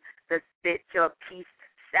representing the Spit Your Peace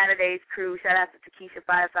Saturdays crew. Shout out to Takesha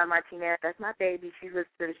Firefly Martinez. That's my baby. She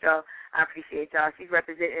listens to the show. I appreciate y'all. She's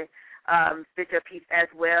representing Spit Your Peace as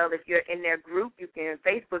well. If you're in their group, you can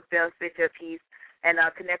Facebook them Spit Your Peace and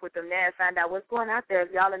connect with them there and find out what's going out there.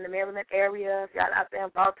 If y'all in the Maryland area, if y'all out there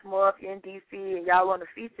in Baltimore, if you're in D.C. and y'all want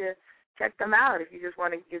to feature, check them out. If you just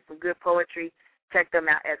want to get some good poetry, check them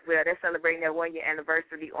out as well. They're celebrating their 1-year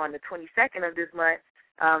anniversary on the 22nd of this month,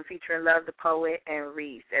 featuring Love the Poet and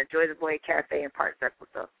Reese at Joy the Boy Cafe in Park Circle.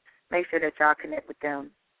 So make sure that y'all connect with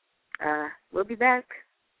them. We'll be back.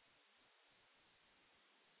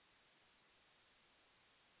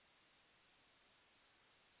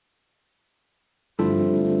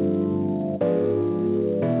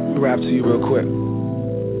 Rap to you real quick.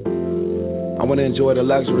 I want to enjoy the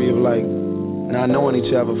luxury of like not knowing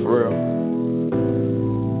each other for real.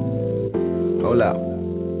 Hold up.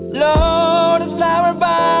 Lord, a flower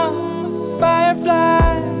bomb,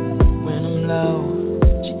 firefly. When I'm low,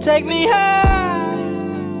 she take me high.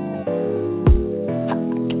 I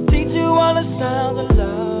can teach you all the sounds of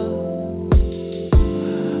love.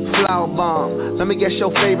 Flower bomb, let me guess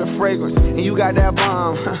your favorite fragrance, and you got that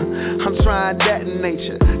bomb. I'm trying to detonate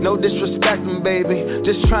you. No disrespecting, baby,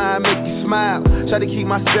 just try and make you smile. Try to keep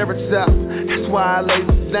my spirits up, that's why I lay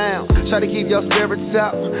this down. Try to keep your spirits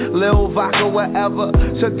up, Lil Vodka, whatever.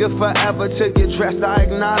 Took it forever to get dressed, I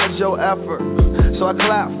acknowledge your effort, so I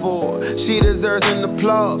clap for her. She deserves an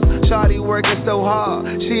applause. Shawty working so hard,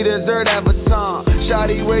 she deserves that baton.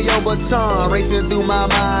 Shawty, where your baton? Racing through my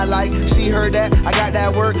mind like she heard that I got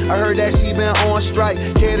that work. I heard that she been on strike.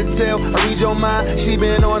 Care to tell? I read your mind. She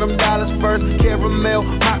been on them dollars first. Caramel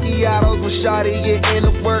macchiatos when Shawty get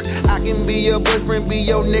into work. I can be your boyfriend, be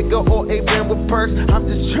your nigga, or a friend with purse. I'm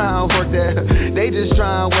just trying to work that. They just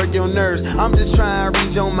trying to work your nerves. I'm just trying to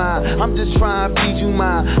read your mind. I'm just trying to feed you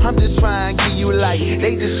mine. I'm just trying to give you light.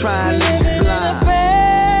 They just trying to leave you blind.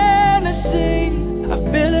 Fantasy, I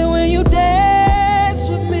feel it when you dance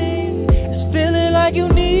with me.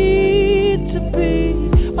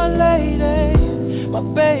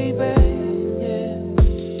 baby. Yeah.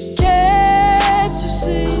 Can't you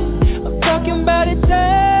see? I'm talking about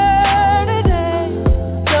eternity.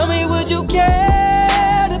 Tell me, would you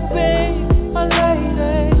care to be my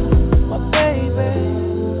lady, my baby?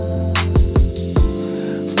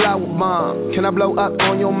 Flower bomb, can I blow up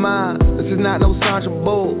on your mind? This is not no Sandra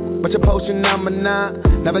Bull, but your potion number 9.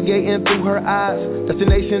 Navigating through her eyes,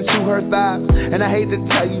 destination to her thighs. And I hate to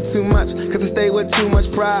tell you too much, cause I stay with too much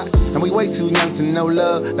pride. And we way too young to know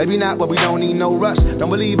love. Maybe not, but we don't need no rush.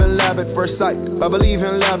 Don't believe in love at first sight, but believe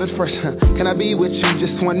in love at first. Can I be with you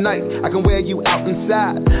just one night? I can wear you out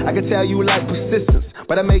inside. I can tell you like persistence,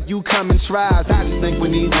 but I make you come in tries. I just think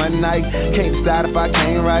we need one night. Can't decide if I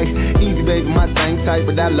can't right. Easy baby, my thing tight,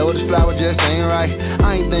 but that lotus flower just ain't right.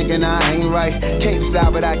 I ain't thinking I ain't right. Can't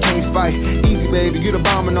decide, but I can't fight. Easy baby, you the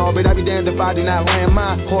bomb and all, but I'd be damned if I did not land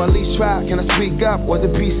mine, or at least try. Can I speak up? Was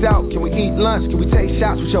it peace out? Can we eat lunch? Can we take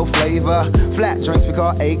shots with your flavor? Flat drinks we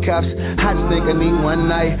call A-cups. I just think I need one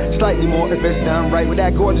night, slightly more if it's done right. With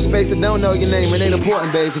that gorgeous face, I don't know your name. It ain't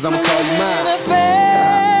important, babe, cause I'ma call you mine. A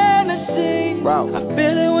fantasy. I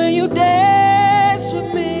feel it when you dance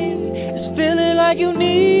with me. It's feeling like you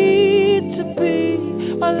need to be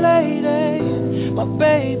my lady, my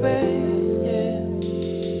baby.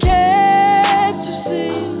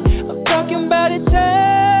 Talking about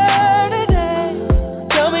eternity.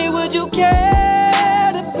 Tell me, would you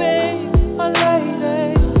care to be my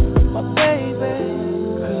lady, my baby?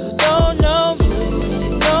 'Cause you don't know me,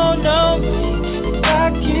 you don't know me.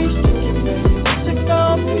 I keep thinking, baby, what's it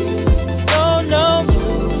gonna be? You don't know me,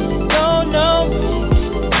 you don't know me.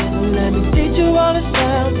 Let me teach you all the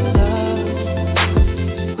sounds of love.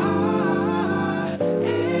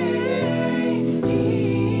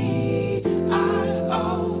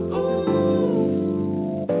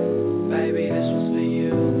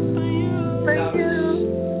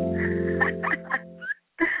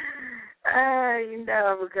 You know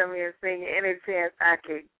I'm going to come here and sing any chance I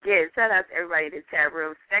could get. Shout out to everybody in the chat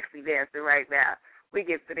room, sexy dancing right now. We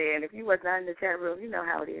get to the end. If you was not in the chat room, you know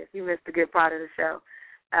how it is. You missed a good part of the show.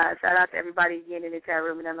 Shout out to everybody again in the chat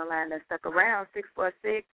room and on the line that stuck around.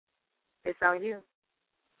 646, it's on you.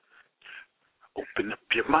 Open up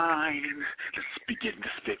your mind. Let's begin to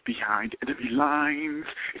step behind enemy lines.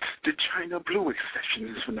 It's the China Blue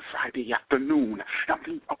sessions from the Friday afternoon.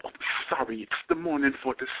 I'm sorry, it's the morning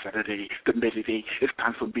for the Saturday, the midday. It's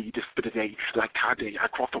time for me to spit a day. Like P.A.D, I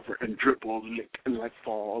cross over and dribble, lick and like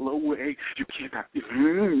fall away. You cannot.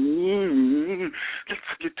 Let's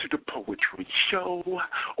get to the poetry show.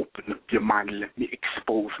 Open up your mind and let me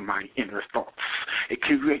expose my inner thoughts. It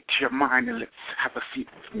creates your mind and let's have a seat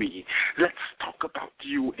with me. Let's talk about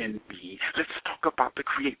you and me. Let's talk about the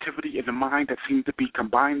creativity in the mind that seems to be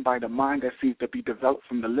combined by the mind that seems to be developed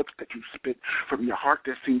from the lips that you spit, from your heart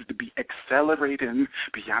that seems to be accelerating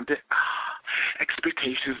beyond the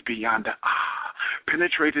expectations beyond the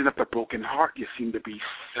penetrating of the broken heart. You seem to be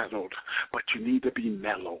settled, but you need to be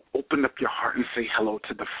mellow. Open up your heart and say hello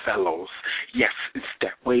to the fellows. Yes, it's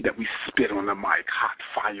that way that we spit on the mic. Hot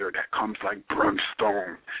fire that comes like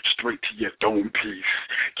brimstone straight to your dome piece.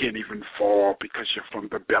 Can't even fall because you're from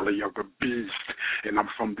the belly of a beast. And I'm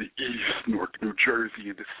from the east, North New Jersey,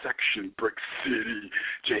 in the section, Brick City.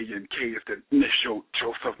 J&K is the initial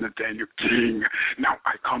Joseph Nathaniel King. Now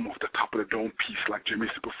I come off the top of the dome piece like Jimmy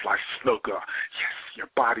Superfly Snooker. Yes, your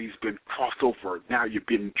body's been crossed over. Now you've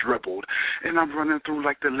been dribbled. And I'm running through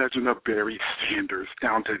like the legend of Barry Sanders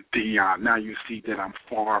down to Dion. Now you see that I'm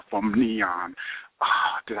far from neon.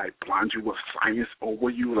 Did I blind you with science, or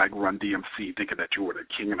were you like Run DMC thinking that you were the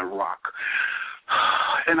king of the rock?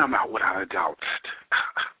 And I'm out without a doubt.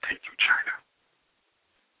 Thank you,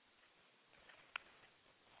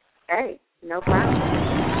 China. Hey, no problem.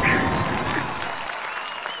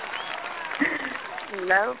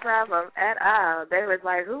 No problem at all. They was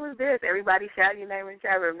like, who is this? Everybody shout your name in the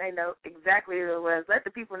chat room. They know exactly who it was. Let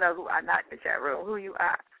the people know who are not in the chat room, who you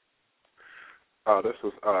are. This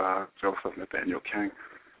was Joseph Nathaniel King.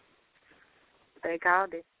 They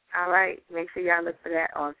called it. All right. Make sure y'all look for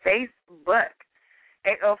that on Facebook.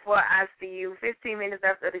 804, I see you. 15 minutes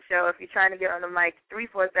after the show. If you're trying to get on the mic,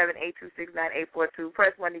 347-826-9842.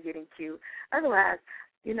 Press 1 to get in queue. Otherwise,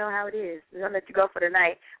 you know how it is. We're going to let you go for the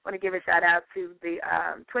night. I want to give a shout-out to the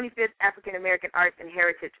 25th African American Arts and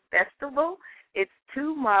Heritage Festival. It's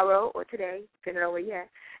tomorrow, or today, depending on where you're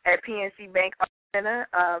at PNC Bank Arts Center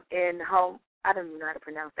in home. I don't even know how to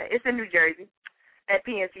pronounce that. It's in New Jersey at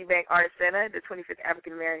PNC Bank Arts Center, the 25th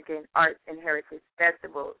African American Arts and Heritage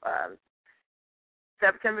Festival.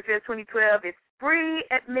 September 5th, 2012. It's free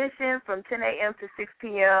admission from 10 a.m. to 6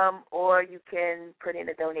 p.m., or you can put in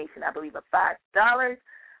a donation, I believe, of $5.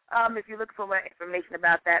 if you're looking for more information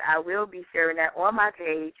about that, I will be sharing that on my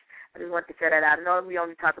page. I just want to share that out. I know we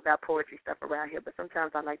only talk about poetry stuff around here, but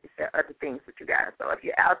sometimes I like to share other things with you guys. So if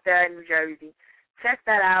you're out there in New Jersey, check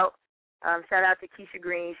that out. Shout out to Keisha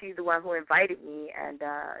Green. She's the one who invited me. And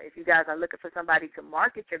if you guys are looking for somebody to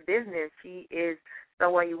market your business, she is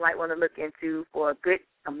someone you might want to look into for a good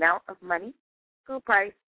amount of money, good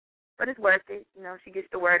price, but it's worth it. You know, she gets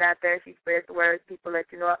the word out there. She spreads the word.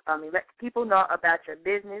 Let people know about your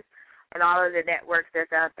business and all of the networks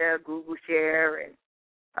that's out there, Google Share and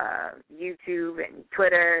YouTube and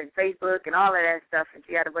Twitter and Facebook and all of that stuff. And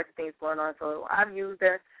she had a bunch of things going on. So I've used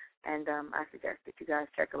her, and I suggest that you guys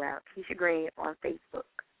check her out. Keisha Green on Facebook.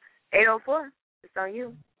 804, it's on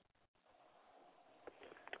you.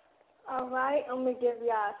 All right, I'm going to give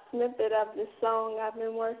y'all a snippet of the song I've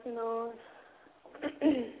been working on.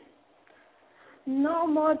 No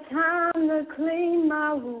more time to clean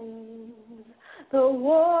my wounds. The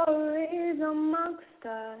war is amongst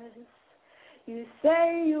us. You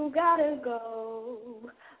say you gotta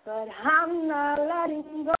go, but I'm not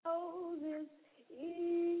letting go this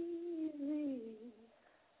easy.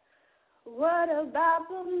 What about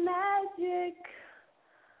the magic?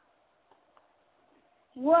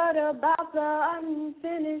 What about the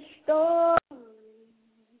unfinished story?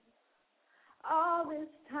 All this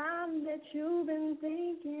time that you've been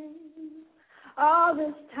thinking, all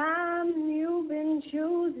this time you've been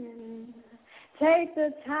choosing. Take the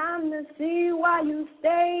time to see why you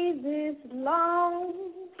stayed this long.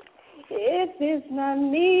 If it's not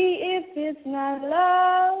me, if it's not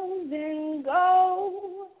love, then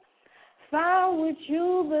go. Find what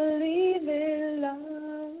you believe in love.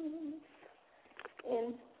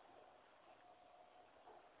 And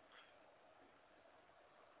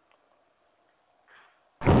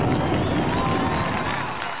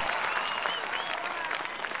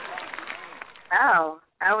oh,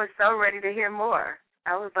 I was so ready to hear more.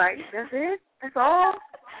 I was like, that's it? That's all?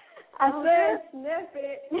 I said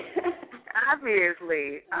snippet.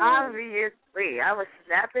 Obviously. I was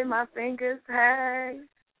snapping my fingers. Hey.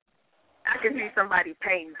 I can see somebody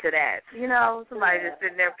painting to that. You know, somebody just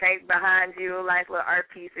sitting there painting behind you, like little art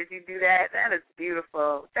pieces. You do that. That is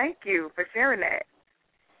beautiful. Thank you for sharing that.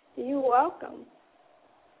 You're welcome.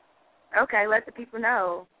 Okay, let the people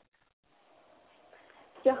know.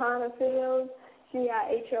 Johanna Fields,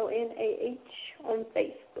 GIHONAH on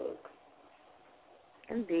Facebook.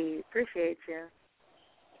 Indeed. Appreciate you.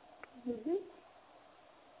 Mm-hmm.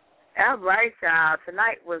 All right, y'all.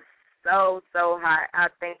 Tonight was so hot. I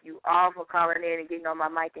thank you all for calling in and getting on my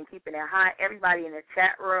mic and keeping it hot. Everybody in the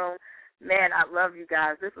chat room, man, I love you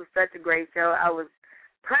guys. This was such a great show. I was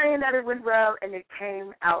praying that it went well, and it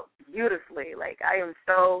came out beautifully. Like, I am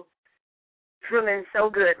feeling so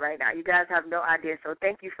good right now. You guys have no idea. So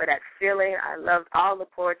thank you for that feeling. I loved all the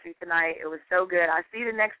poetry tonight. It was so good. I see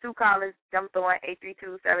the next two callers jumped on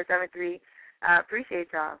 832-773. I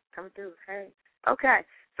appreciate y'all coming through. Hey. Okay.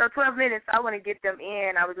 So 12 minutes, I want to get them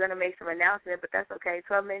in. I was going to make some announcements, but that's okay.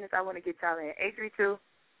 12 minutes, I want to get y'all in. 832,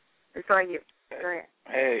 it's on you. Go ahead.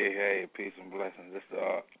 Hey, peace and blessings. This is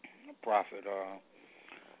Prophet.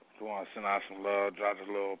 Just want to send out some love, drop this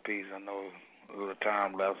little piece. I know a little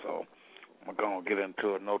time left, so I'm going to get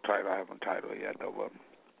into it. No title, I haven't titled it yet, though. But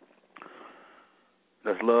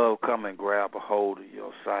does love come and grab a hold of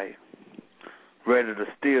your sight, ready to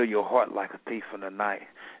steal your heart like a thief in the night?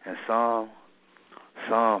 And some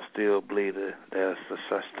still believe that there's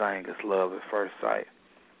such thing as love at first sight.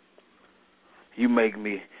 You make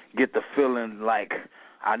me get the feeling like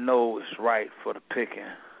I know it's right for the picking.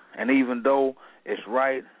 And even though it's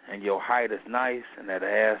right and your height is nice and that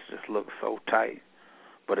ass just looks so tight,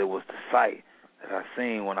 but it was the sight that I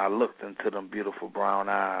seen when I looked into them beautiful brown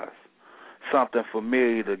eyes. Something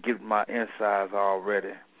familiar to get my insides all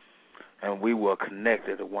ready. And we were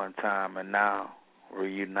connected at one time and now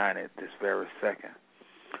reunited this very second.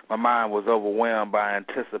 My mind was overwhelmed by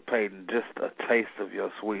anticipating just a taste of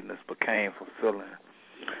your sweetness became fulfilling.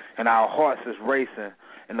 And our hearts is racing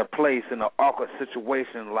in a place, in an awkward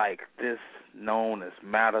situation like this known as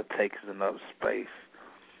matter takes up space,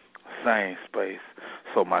 same space.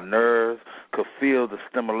 So my nerves could feel the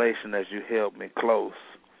stimulation as you held me close.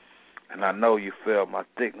 And I know you felt my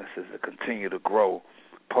thickness as it continued to grow,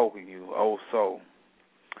 poking you oh so,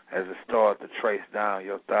 as it started to trace down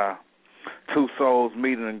your thigh. Two souls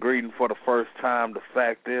meeting and greeting for the first time. The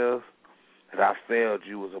fact is that I felt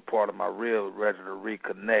you was a part of my real, ready to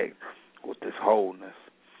reconnect with this wholeness.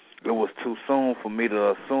 It was too soon for me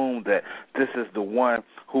to assume that this is the one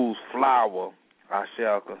whose flower I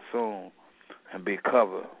shall consume and be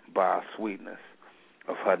covered by the sweetness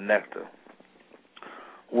of her nectar.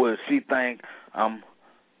 Would she think I'm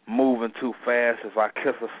moving too fast if I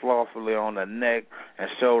kiss her slothfully on the neck and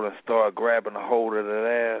shoulder and start grabbing a hold of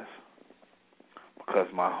that ass? Because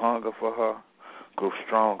my hunger for her grew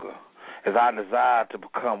stronger as I desired to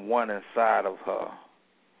become one inside of her.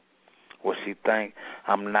 Will she think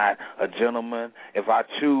I'm not a gentleman if I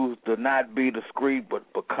choose to not be discreet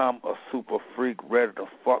but become a super freak ready to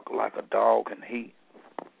fuck like a dog in heat?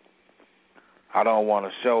 I don't want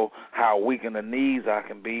to show how weak in the knees I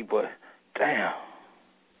can be, but damn,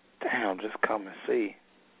 just come and see.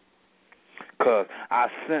 'Cause I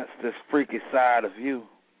sense this freaky side of you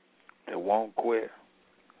that won't quit,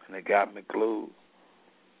 and it got me glued.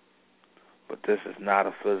 But this is not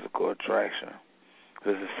a physical attraction.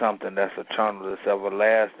 This is something that's eternal, that's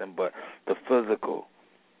everlasting, but the physical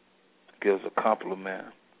gives a complement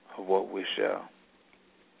of what we share.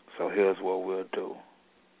 So here's what we'll do.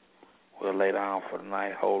 We'll lay down for the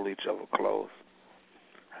night, hold each other close,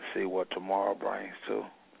 and see what tomorrow brings too.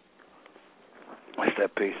 What's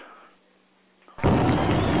that piece?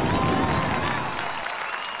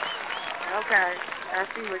 Okay. I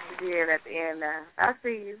see what you did at the end now. I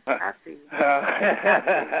see you. I see you.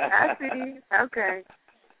 Okay.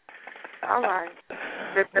 All right.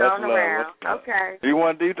 Flip it on around. Okay. Do you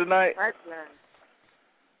want to do tonight? Much love.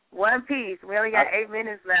 One piece. We only got 8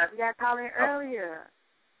 minutes left. You got to call in earlier.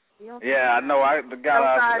 Yeah, I know. I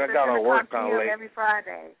got to work on late. Every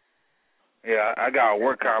Friday. Yeah, I got to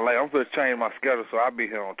work on late. I'm going to change my schedule so I'll be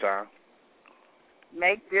here on time.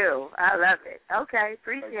 Make do. I love it. Okay.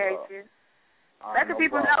 Appreciate you. Let the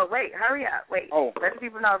people know. Wait, hurry up. Wait. Let the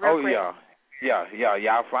people know real quick. Yeah.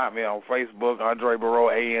 Y'all find me on Facebook, Andre Barreau,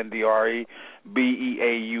 AndreBeaureau,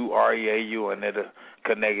 and it'll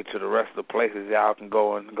connect you to the rest of the places y'all can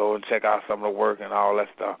go and check out some of the work and all that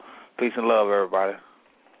stuff. Peace and love, everybody.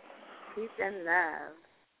 Peace and love.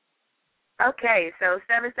 Okay, so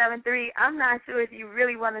 773, I'm not sure if you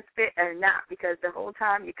really want to spit or not because the whole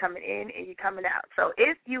time you're coming in and you're coming out. So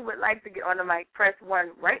if you would like to get on the mic, press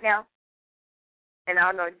 1 right now. And I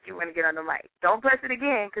don't know if you want to get on the mic. Don't press it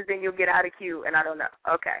again because then you'll get out of queue and I don't know.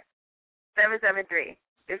 Okay. 773,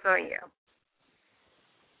 it's on you.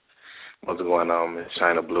 What's going on, Miss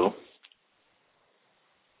China Blue?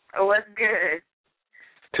 Oh, what's good?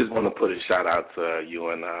 Just want to put a shout out to you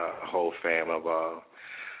and the whole fam of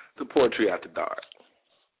the Poetry After Dark.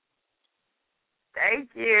 Thank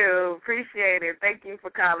you. Appreciate it. Thank you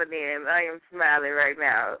for calling in. I am smiling right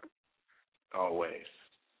now. Always.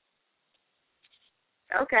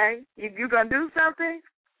 Okay. You going to do something?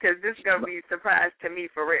 Because this is going to be a surprise to me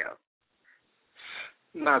for real.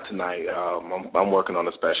 Not tonight. I'm working on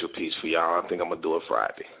a special piece for y'all. I think I'm going to do it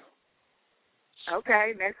Friday.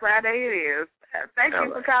 Okay. Next Friday it is. Thank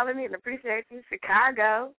you for calling in. Appreciate you.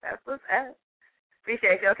 Chicago. That's what's up.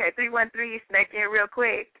 Appreciate you. Okay, 313, snuck in real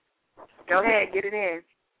quick. Go ahead, get it in.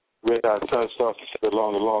 Red-eye sun starts to set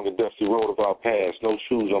along the long and dusty road of our past. No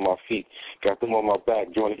shoes on my feet. Got them on my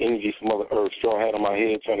back, drawing energy from Mother Earth. Straw hat on my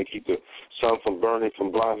head, trying to keep the sun from burning,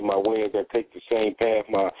 from blinding my way as I take the same path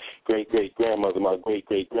my great-great-grandmother, my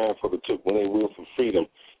great-great-grandfather took when they wheeled for freedom.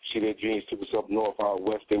 See, their dreams took us up north, out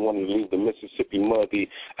west. They wanted to leave the Mississippi mud, the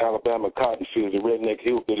Alabama cotton fields, the redneck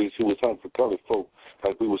hillbillies who was hunting for colored folk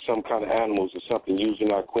like we were some kind of animals or something, using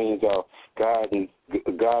our queens, our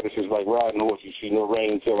goddesses like riding horses. See, no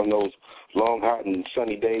rain telling those long, hot, and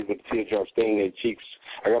sunny days with the teardrops staining their cheeks.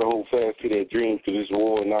 I got to hold fast to their dreams because this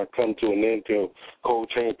war will not come to an end till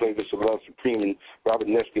Coltrane plays us a love supreme and Robert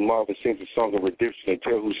Nestle Marvin sings a song of redemption and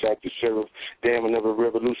tell who shot the sheriff. Damn, another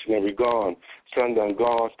revolutionary gone. Sun done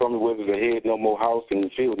gone, stormy weather's ahead, no more house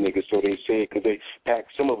and field niggas, so they said, because they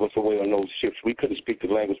packed some of us away on those ships. We couldn't speak the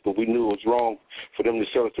language, but we knew it was wrong for them to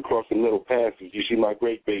sell us across the Middle Passage. You see, my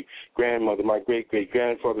great-great-grandmother, my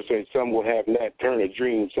great-great-grandfather said some will have Nat Turner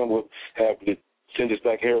dreams, some will have the send us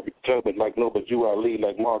like Harry Tubman, like Norbert Ali,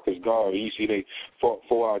 like Marcus Garvey. You see, they fought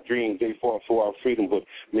for our dreams. They fought for our freedom, but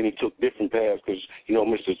many took different paths because, you know,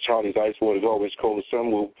 Mr. Charlie's ice water is always cold.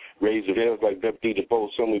 Some will raise their heads like W.D. Du Bois.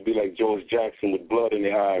 Some will be like George Jackson with blood in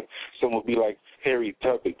their eyes. Some will be like Harry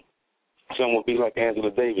Tubman. Some would be like Angela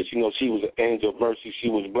Davis. You know, she was an angel of mercy. She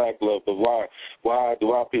was black love. But why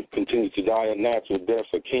do our people continue to die unnatural deaths?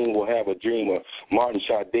 A king will have a dream. A Martin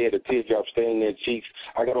shot dead. A teardrop stain their cheeks.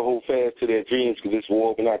 I got to hold fast to their dreams because this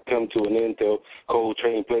war will not come to an end till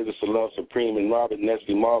Coltrane plays us a love supreme and Robert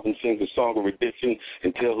Nestle Marvin sings a song of redemption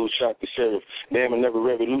and tell who shot the sheriff. Damn, another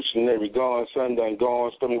revolutionary gone. Sun done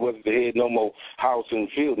gone. Stormy weather's ahead. No more house and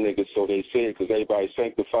field niggas, so they said, because everybody's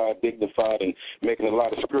sanctified, dignified, and making a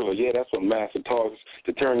lot of skrilla. Yeah, that's what a massive target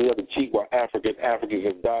to turn the other cheek while Africans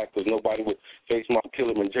have died because nobody would face Mount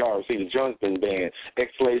Kilimanjaro. See, the joint's been banned.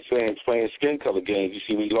 Ex-slave fans playing skin color games. You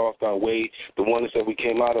see, we lost our way, the oneness that we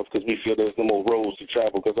came out of because we feel there's no more roads to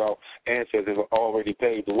travel because our ancestors have already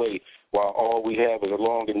paved the way, while all we have is a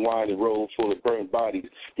long and winding road full of burnt bodies,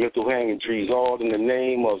 mental hanging trees, all in the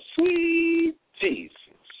name of sweet Jesus.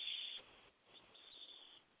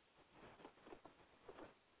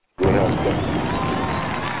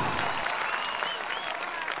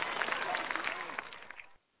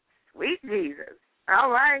 Sweet Jesus. All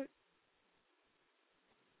right.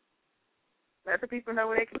 Let the people know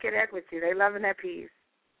where they can connect with you. They loving that piece.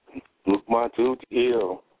 Look my tooth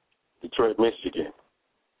ill. Detroit, Michigan.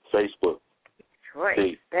 Facebook.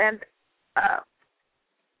 Detroit. Stand up.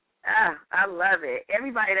 I love it.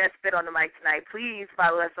 Everybody that spit on the mic tonight, please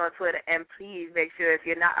follow us on Twitter, and please make sure if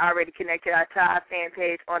you're not already connected to our fan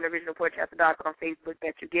page on the Original Poetry After Dark on Facebook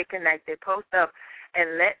that you get connected. Post up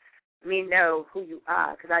and let me know who you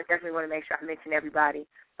are, because I definitely want to make sure I mention everybody.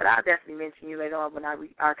 But I'll definitely mention you later on when I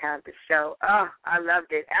archive the show. Oh, I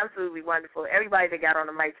loved it. Absolutely wonderful. Everybody that got on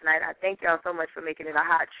the mic tonight, I thank y'all so much for making it a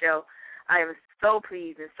hot show. I am so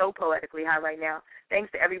pleased and so poetically high right now.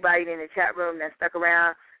 Thanks to everybody in the chat room that stuck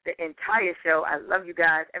around the entire show. I love you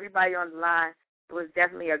guys. Everybody on the line. It was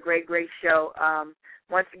definitely a great, great show.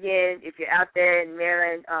 Once again, if you're out there in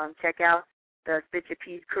Maryland, check out the Spit Your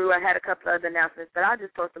Peace crew. I had a couple of other announcements, but I'll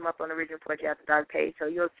just post them up on the Original Poetry After Dark page, so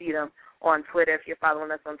you'll see them on Twitter if you're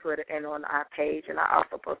following us on Twitter and on our page, and I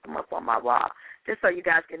also post them up on my wall, just so you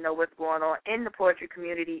guys can know what's going on in the poetry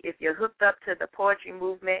community. If you're hooked up to the poetry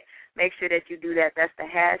movement, make sure that you do that. That's the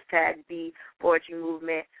hashtag the poetry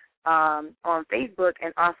movement. On Facebook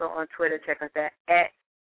and also on Twitter. Check us out at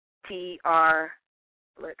TR.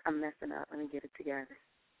 Look, I'm messing up. Let me get it together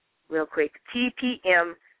real quick.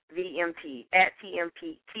 TPMVMT at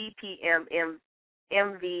TPMMVMT.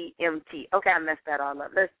 Okay, I messed that all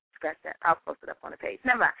up. Let's scratch that. I'll post it up on the page.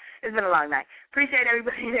 Never mind. It's been a long night. Appreciate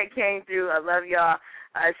everybody that came through. I love y'all.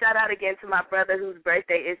 Shout out again to my brother whose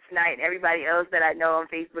birthday is tonight and everybody else that I know on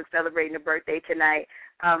Facebook celebrating a birthday tonight.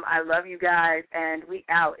 I love you guys, and we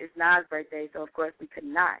out. It's Nas' birthday, so, of course, we could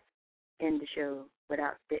not end the show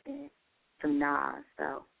without spitting some Nas.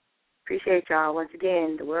 So appreciate y'all. Once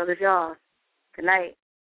again, the world is y'all. Good night.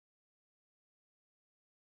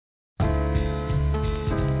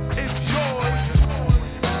 It's yours.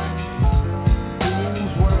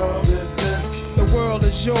 Whose world is this? The world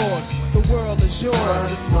is yours. The world is yours.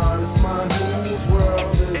 Mine, it's mine, it's mine. Whose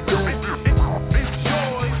world is this? It's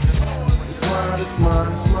yours. It's mine, it's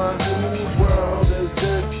mine, it's mine. Whose world is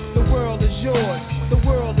this? The world is yours. The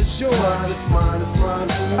world is yours. Mine, it's mine, it's mine.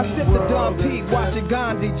 I sip the Don P, watching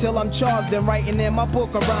Gandhi till I'm charged and writing in my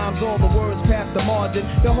book of rhymes. All the words past the margin.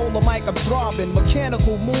 The whole of mic I'm throbbing.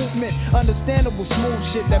 Mechanical movement, understandable smooth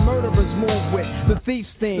shit that murderers move with. The thief's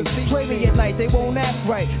theme. Play me at night, they won't act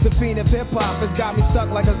right. The fiend of hip hop has got me stuck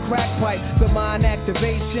like a crack pipe. The mind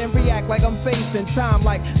activation, react like I'm facing time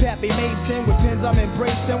like Pappy Mason. With pins I'm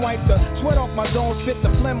embracing. Wipe the sweat off my dome, spit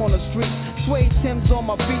the phlegm on the street. Suede Timbs on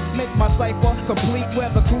my feet, make my cipher complete.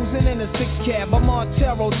 Weather cruising in a 6 cab. I'm on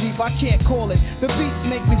Terro Jeep, I can't call it. The beats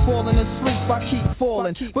make me falling asleep, I keep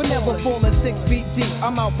falling, but never falling 6 feet deep.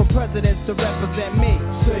 I'm out for presidents to represent me.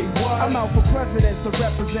 Say what? I'm out for presidents to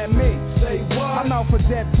represent me. Say what? I'm out for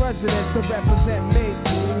dead presidents to represent me.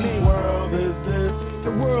 Whose world is this?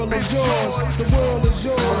 The world is yours. The world is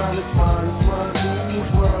yours. Mine, it's mine, it's mine.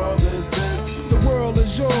 Whose world is this? The world is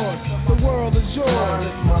yours. The world is yours. Mine,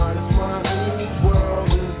 it's mine, it's mine. Whose world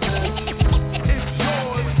is this? It's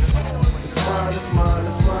yours. It's mine, it's mine,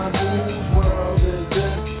 it's mine. Whose world is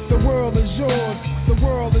this? The world is yours. The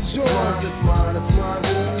world is yours. Mine, it's mine, it's mine.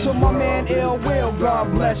 To my man Ill Will, God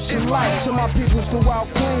bless your life. To my peoples throughout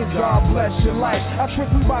Queens, God bless your life. I trick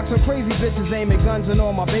Reeboks and crazy bitches, aiming guns and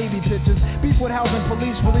all my baby pictures. Beef with housing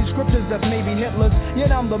police, release scriptures that's maybe Hitler's. Yet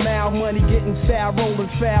I'm the mal money, getting style, rolling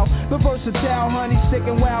foul. The versatile honey,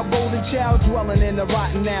 sticking wild, golden child, dwelling in the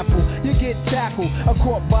rotten apple. You get tackled, a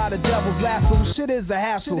caught by the devil's lasso. Shit is a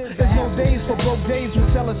hassle. There's no days for broke days. We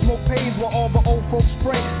sell smoke pays while all the old folks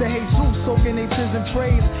pray. The Jesus soaking their sins and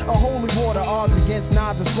trays. A holy water, odds against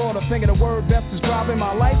nods and slaughter. Finger the word best describing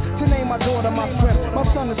my life. To name my daughter my strength. My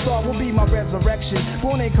son and star will be my resurrection.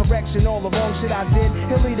 Born in correction, all the wrong shit I did.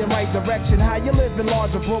 He'll lead in right direction. How you living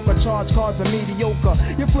large or broke or charge cards are mediocre.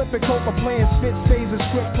 You flipping coca, playing spit, spades and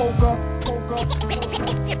strip poker.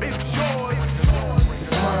 It's yours.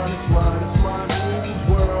 It's mine, it's mine, it's mine. Whose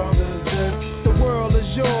world is this? The world is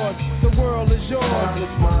yours. The world is yours. Mine,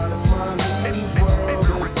 it's mine, it's mine. Whose world is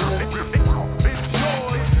this? It's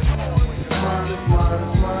yours. It's mine, it's mine,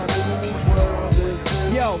 it's mine. Whose world is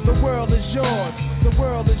this? Yo, the world is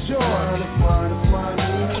yours. It's mine, it's mine,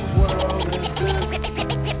 whose world is this?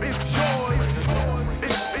 It's yours.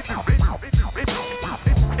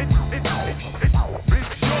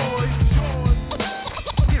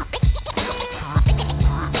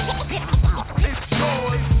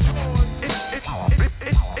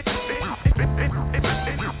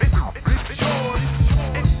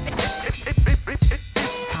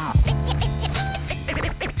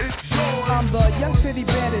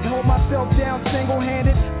 Down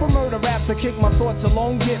single-handed for murder raps to kick my thoughts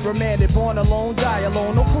alone, get remanded, born alone, die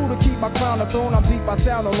alone, no fool to keep my crown a throne, I'm deep, I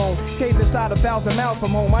sound alone, cave inside 1,000 miles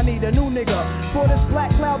from home, I need a new nigga for this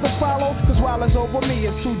black cloud to follow, cause while it's over me,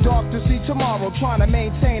 it's too dark to see tomorrow, trying to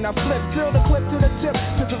maintain, I flip, fill the clip to the tip,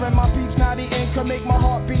 scissoring my beats, not eating, can make my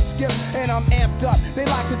heartbeat skip, and I'm amped up, they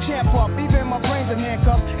like to champ up, even my brains in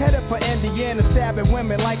handcuffs, headed for Indiana, stabbing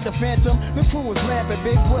women like the Phantom, the crew is laughing,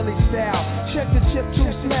 Big Willie style, check the chip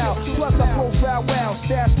to smell, plus I profile wow,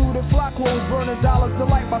 stash through the flock, clothes burning dollars to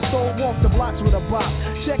light my soul, walk the blocks with a box,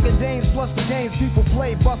 checking dames plus the games people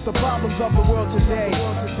play, bust the problems of the world today. It's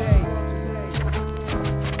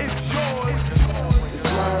yours. It's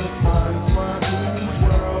mine, it's mine, it's mine, whose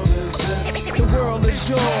world is this? The world is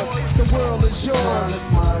yours, the world is yours. It's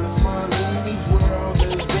mine, it's mine, whose world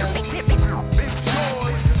is this? It's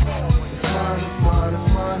yours. It's mine, it's mine, it's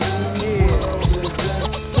mine, whose world is this?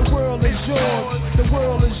 The world is yours, the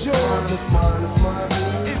world is yours. It's mine, it's mine,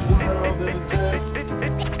 whose world is this?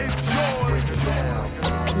 It's yours.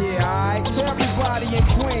 Yeah, alright, so everybody in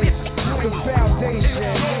Queens, the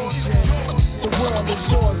foundation. The world is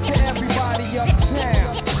yours, to everybody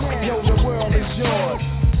uptown. Yo, the world is yours.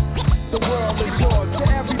 The world is yours, to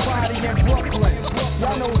everybody in Brooklyn.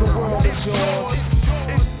 Y'all know the world is yours.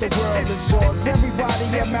 The world is yours, everybody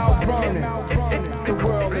in Mount Vernon.